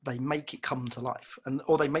that they make it come to life,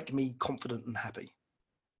 or they make me confident and happy.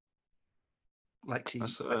 Like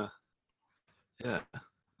That's a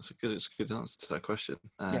good answer to that question.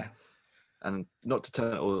 Yeah. And not to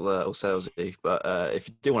turn it all salesy, but if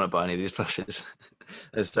you do want to buy any of these brushes,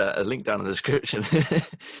 there's a link down in the description to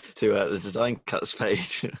the Design Cuts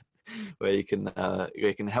page where you can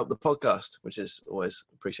help the podcast, which is always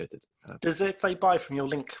appreciated. If they buy from your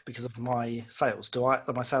link because of my sales,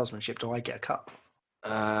 my salesmanship, do I get a cut?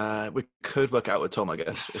 We could work out with Tom, I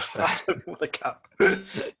guess. I don't want a cut,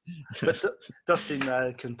 but Dustin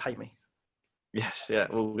can pay me. Yes, yeah.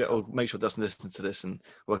 We'll make sure Dustin listens to this and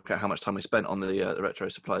work out how much time we spent on the Retro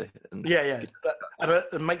Supply. And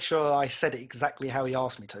and make sure I said it exactly how he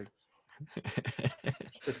asked me to.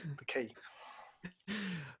 That's the key.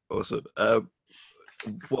 Awesome.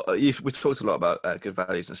 We talked a lot about good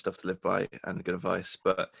values and stuff to live by and good advice,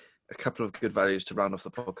 but a couple of good values to round off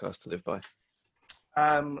the podcast to live by.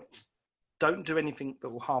 Don't do anything that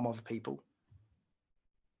will harm other people.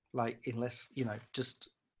 Like, unless,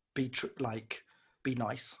 just be be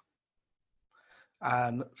nice.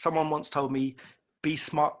 Someone once told me, be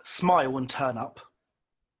smart, smile and turn up,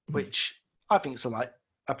 which I think is a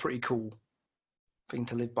pretty cool thing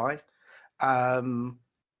to live by. I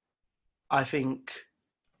think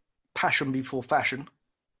passion before fashion.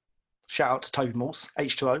 Shout out to Toby Morse,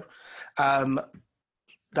 H2O.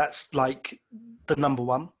 That's like the number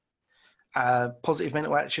one. Positive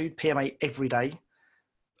mental attitude, PMA every day.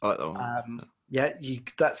 I like that one.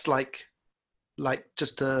 That's like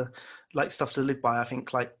just like stuff to live by. I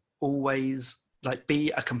think like always like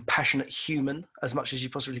be a compassionate human as much as you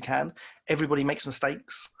possibly can. Everybody makes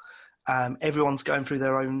mistakes. Everyone's going through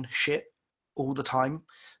their own shit all the time.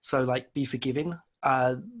 So like be forgiving.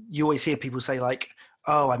 You always hear people say like,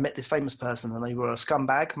 oh, I met this famous person and they were a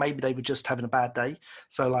scumbag. Maybe they were just having a bad day.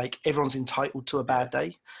 So like everyone's entitled to a bad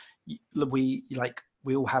day. We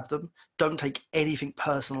all have them. Don't take anything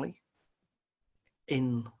personally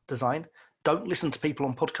in design. Don't listen to people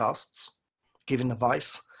on podcasts giving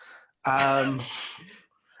advice. And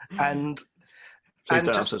Please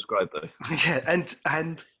don't unsubscribe though. Yeah,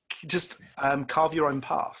 and just carve your own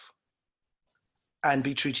path and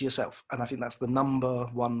be true to yourself. And I think that's the number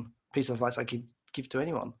one piece of advice I could give to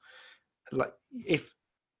anyone. Like if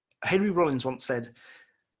Henry Rollins once said,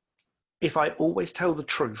 if I always tell the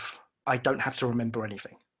truth, I don't have to remember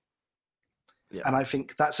anything. Yeah. And I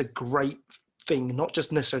think that's a great thing, not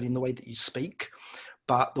just necessarily in the way that you speak,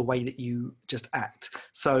 but the way that you just act.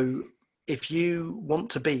 So if you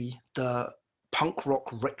want to be the punk rock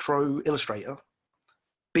retro illustrator,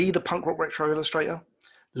 be the punk rock retro illustrator,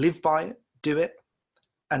 live by it, do it,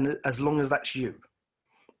 and as long as that's you.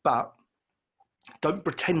 But don't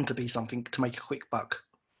pretend to be something to make a quick buck,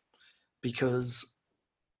 because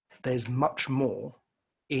there's much more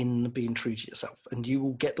in being true to yourself, and you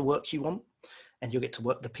will get the work you want, and you'll get to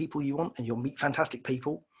work the people you want, and you'll meet fantastic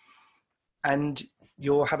people, and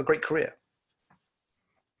you'll have a great career.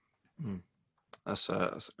 That's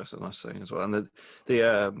a nice thing as well. And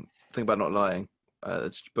the thing about not lying,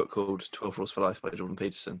 it's a book called 12 Rules for Life by Jordan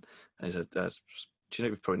Peterson. And do you know,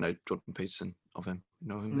 you probably know Jordan Peterson of him? You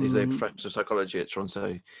know him? He's a professor of psychology at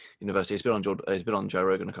Toronto University. He's been on Joe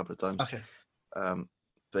Rogan a couple of times. Okay.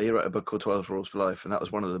 But he wrote a book called 12 Rules for Life, and that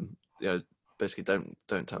was one of them. You know, basically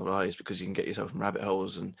don't tell lies, because you can get yourself in rabbit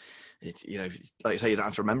holes, and you know, like you say, you don't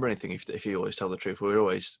have to remember anything if you always tell the truth. We're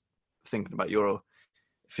always thinking about if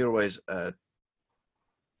you're always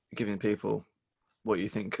giving people what you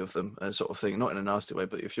think of them, sort of thing, not in a nasty way,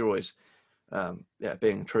 but if you're always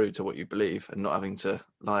being true to what you believe and not having to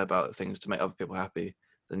lie about things to make other people happy,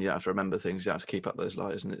 then you don't have to remember things. You don't have to keep up those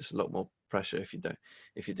lies, and it's a lot more pressure if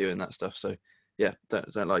you're doing that stuff. So yeah,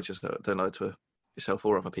 don't lie to yourself, don't lie to yourself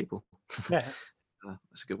or other people. Yeah.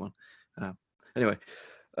 That's a good one. Anyway,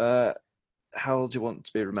 how do you want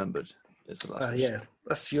to be remembered? Is the last question. Yeah,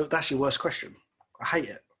 that's your worst question. I hate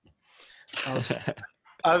it.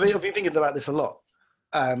 I've been thinking about this a lot,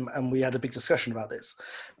 and we had a big discussion about this.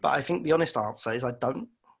 But I think the honest answer is I don't.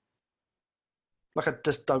 Like,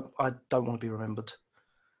 I don't want to be remembered.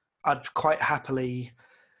 I'd quite happily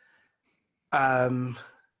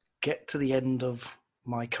get to the end of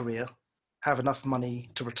my career, have enough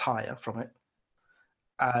money to retire from it,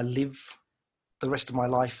 live the rest of my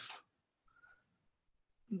life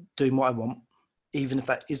doing what I want, even if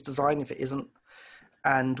that is design, if it isn't.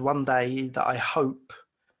 And one day that I hope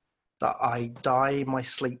that I die in my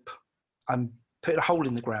sleep, I'm putting a hole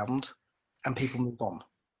in the ground and people move on.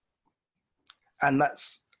 And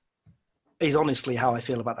is honestly how I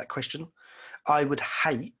feel about that question. I would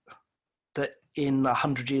hate that in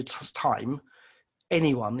 100 years' time,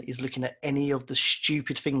 anyone is looking at any of the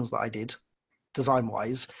stupid things that I did,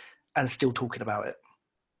 design-wise, and still talking about it.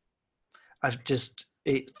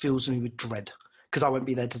 It fills me with dread, because I won't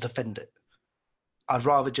be there to defend it. I'd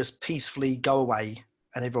rather just peacefully go away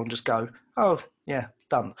and everyone just go, oh, yeah,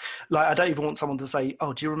 done. Like, I don't even want someone to say,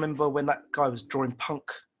 oh, do you remember when that guy was drawing punk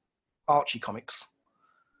Archie comics?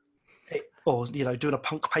 Or, you know, doing a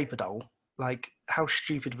punk paper doll? Like, how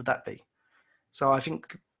stupid would that be? So I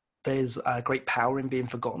think there's a great power in being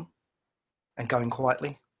forgotten and going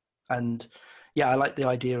quietly. And yeah, I like the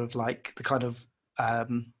idea of like the kind of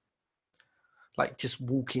like just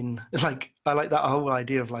walking, like I like that whole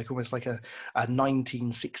idea of like almost like a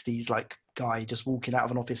 1960s like guy just walking out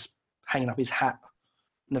of an office, hanging up his hat,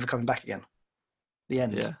 never coming back again. The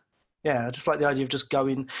end. Yeah, I just like the idea of just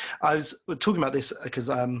going. I was talking about this because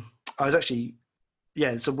I was actually,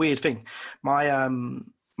 it's a weird thing.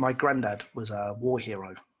 My granddad was a war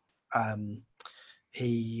hero.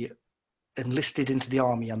 He enlisted into the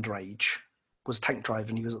army underage, was a tank driver,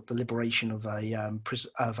 and he was at the liberation of a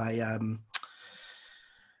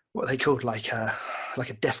what they called like a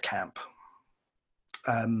death camp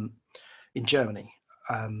in Germany,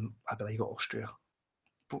 I believe, or Austria,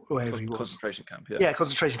 wherever he was. Concentration camp, yeah,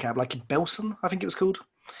 concentration camp, like in Belsen, I think it was called.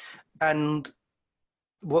 And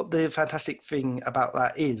what the fantastic thing about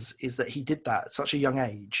that is that he did that at such a young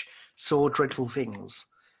age, saw dreadful things,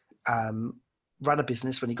 ran a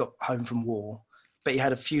business when he got home from war, but he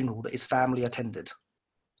had a funeral that his family attended.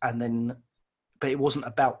 But it wasn't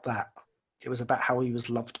about that. It was about how he was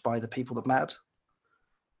loved by the people that mattered.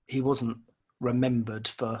 He wasn't remembered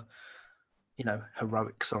for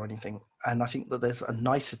heroics or anything. And I think that there's a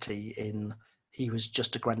nicety in he was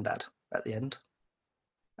just a granddad at the end.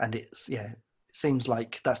 And it seems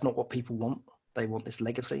like that's not what people want. They want this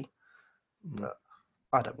legacy. But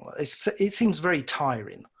I don't want it. It seems very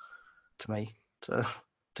tiring to me to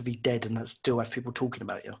be dead and still have people talking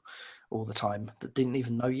about you all the time that didn't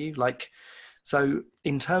even know you. So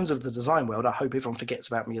in terms of the design world, I hope everyone forgets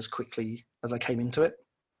about me as quickly as I came into it.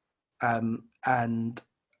 And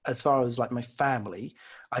as far as my family,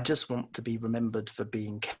 I just want to be remembered for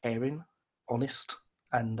being caring, honest,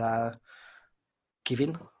 and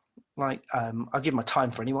giving. I'll give my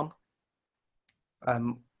time for anyone.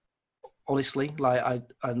 Honestly, I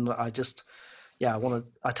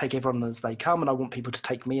take everyone as they come, and I want people to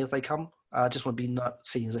take me as they come. I just want to be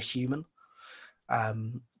seen as a human.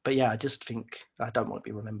 But yeah, I just think I don't want to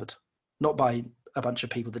be remembered, not by a bunch of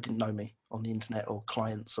people that didn't know me on the internet or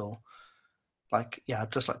clients or I'd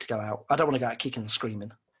just like to go out. I don't want to go out kicking and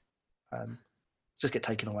screaming. Just get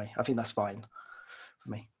taken away. I think that's fine for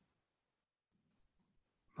me.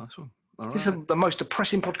 Nice one. All right. This is the most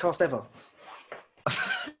depressing podcast ever.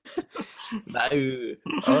 No,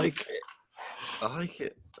 I like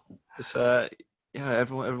it. It's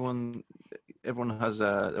everyone has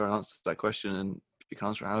their own answer to that question, and you can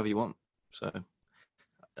answer it however you want. So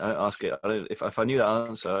I don't ask it. If I knew that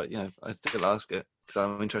answer, I still ask it because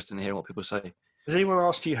I'm interested in hearing what people say. Has anyone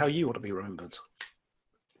asked you how you want to be remembered?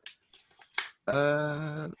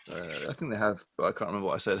 I think they have, but I can't remember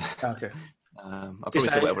what I said. Okay. I'll probably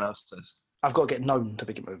say what everyone else says. I've got to get known to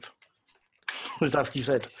begin with. Was that what you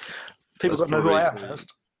said? People got to know who I am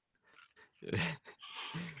first.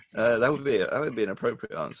 That would be an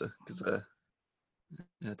appropriate answer because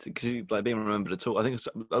being remembered at all. I think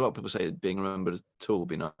a lot of people say being remembered at all would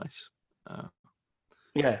be nice.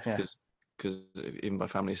 Yeah. Because even by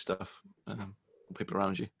family stuff, people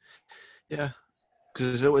around you. Yeah. Because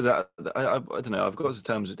there's always that. I don't know. I've got to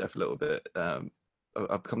terms with death a little bit.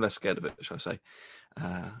 I've become less scared of it, shall I say?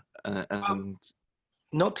 And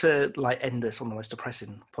not to end this on the most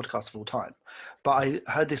depressing podcast of all time, but I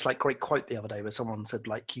heard this great quote the other day where someone said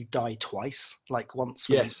you die twice, once.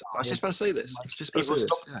 Yes, I was just about to say this.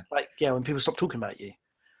 When people stop talking about you,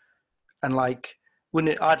 and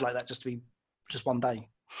I'd like that just to be just one day,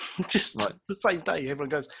 just the same day. Everyone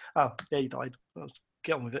goes, "Oh, yeah, you died.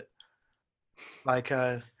 Get on with it."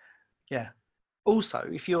 Also,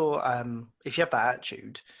 if you have that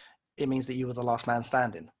attitude, it means that you were the last man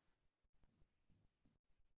standing.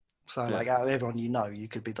 So, out of everyone you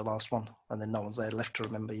could be the last one, and then no one's there left to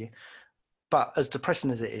remember you. But as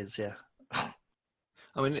depressing as it is, yeah. I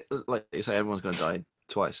mean, like you say, everyone's going to die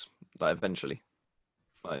twice, eventually.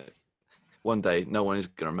 One day, no one is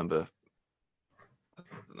going to remember, I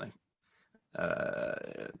don't know,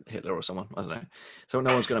 Hitler or someone, I don't know. So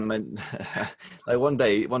no one's going to one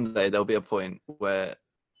day there'll be a point where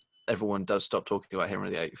everyone does stop talking about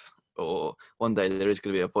Henry VIII, or one day there is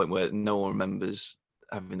going to be a point where no one remembers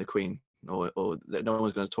having the Queen, or no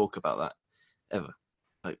one's going to talk about that ever.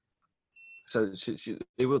 So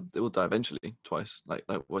they will die eventually twice. Like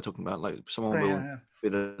we're talking about, someone will be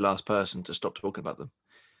the last person to stop talking about them.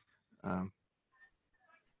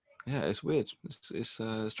 It's weird. It's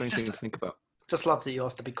a strange thing to think about. Just love that you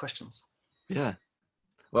asked the big questions. Yeah.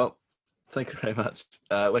 Well, thank you very much.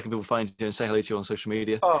 Where can people find you and say hello to you on social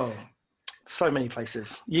media? Oh, so many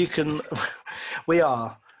places. You can. We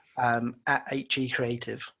are at HE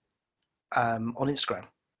Creative on Instagram.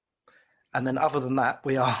 And then other than that,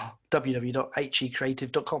 we are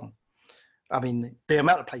www.hecreative.com. I mean, the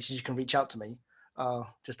amount of places you can reach out to me are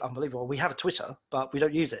just unbelievable. We have a Twitter, but we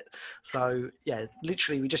don't use it. So, yeah,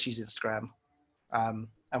 literally we just use Instagram. And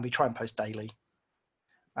we try and post daily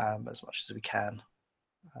as much as we can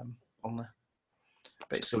on there.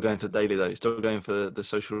 But still going for daily, though. Still going for the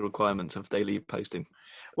social requirements of daily posting.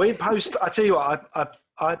 We post, I tell you what,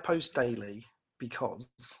 I post daily because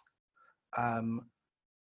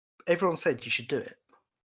everyone said you should do it.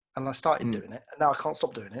 And I started doing it. And now I can't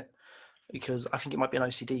stop doing it because I think it might be an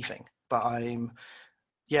OCD thing. But I'm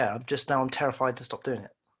terrified to stop doing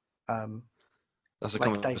it. That's a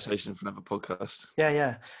conversation for another podcast.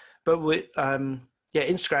 Yeah. But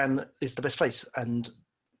Instagram is the best place. And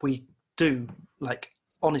we do,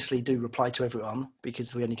 honestly do reply to everyone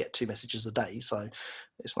because we only get 2 messages a day. So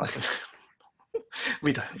it's nice.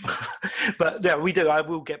 We don't. But yeah, we do. I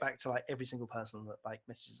will get back to every single person that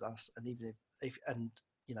messages us. And even if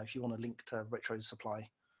you want a link to Retro Supply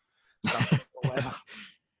stuff or whatever,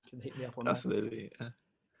 you can hit me up on that. Absolutely. Yeah.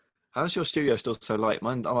 How's your studio still so light?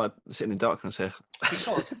 Mine, I'm sitting in darkness here.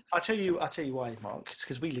 Because I tell you why, Mark. It's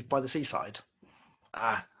because we live by the seaside.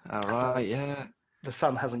 All right. Yeah. The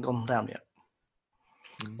sun hasn't gone down yet.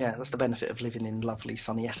 Yeah, that's the benefit of living in lovely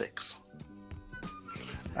sunny Essex.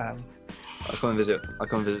 I'll come and visit. I'll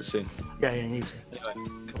come and visit soon. Yeah, you need to. Anyway,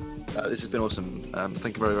 cool. This has been awesome.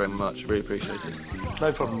 Thank you very, very much. Really appreciate it.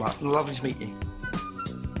 No problem, Mark. Lovely to meet you.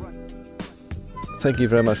 Thank you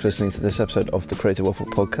very much for listening to this episode of the Creative Waffle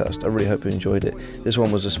podcast. I really hope you enjoyed it. This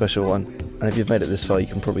one was a special one, and if you've made it this far, you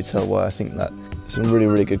can probably tell why. I think that some really,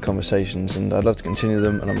 really good conversations, and I'd love to continue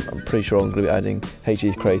them, and I'm pretty sure I'm going to be adding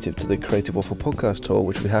HE's Creative to the Creative Waffle podcast tour,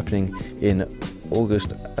 which will be happening in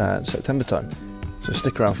August and September time. So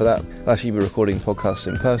stick around for that. I'll actually be recording podcasts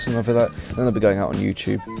in person over that, and then they'll be going out on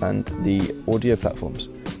YouTube and the audio platforms.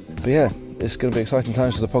 But yeah, it's going to be exciting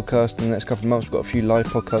times for the podcast in the next couple of months. We've got a few live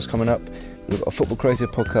podcasts coming up. We've got a Football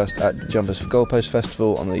Creative podcast at the Jumpers for Goalpost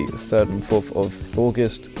Festival on the 3rd and 4th of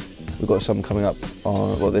August. We've got some coming up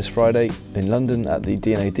on this Friday in London at the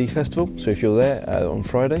D&AD Festival. So if you're there on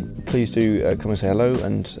Friday, please do come and say hello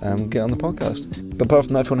and get on the podcast. But apart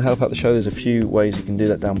from that, if you want to help out the show, there's a few ways you can do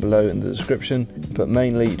that down below in the description. But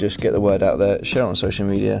mainly, just get the word out there, share it on social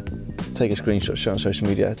media, take a screenshot, share it on social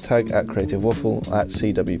media, tag at Creative Waffle, at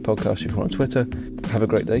CW Podcast if you're on Twitter. Have a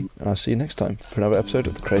great day, and I'll see you next time for another episode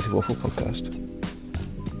of the Creative Waffle Podcast.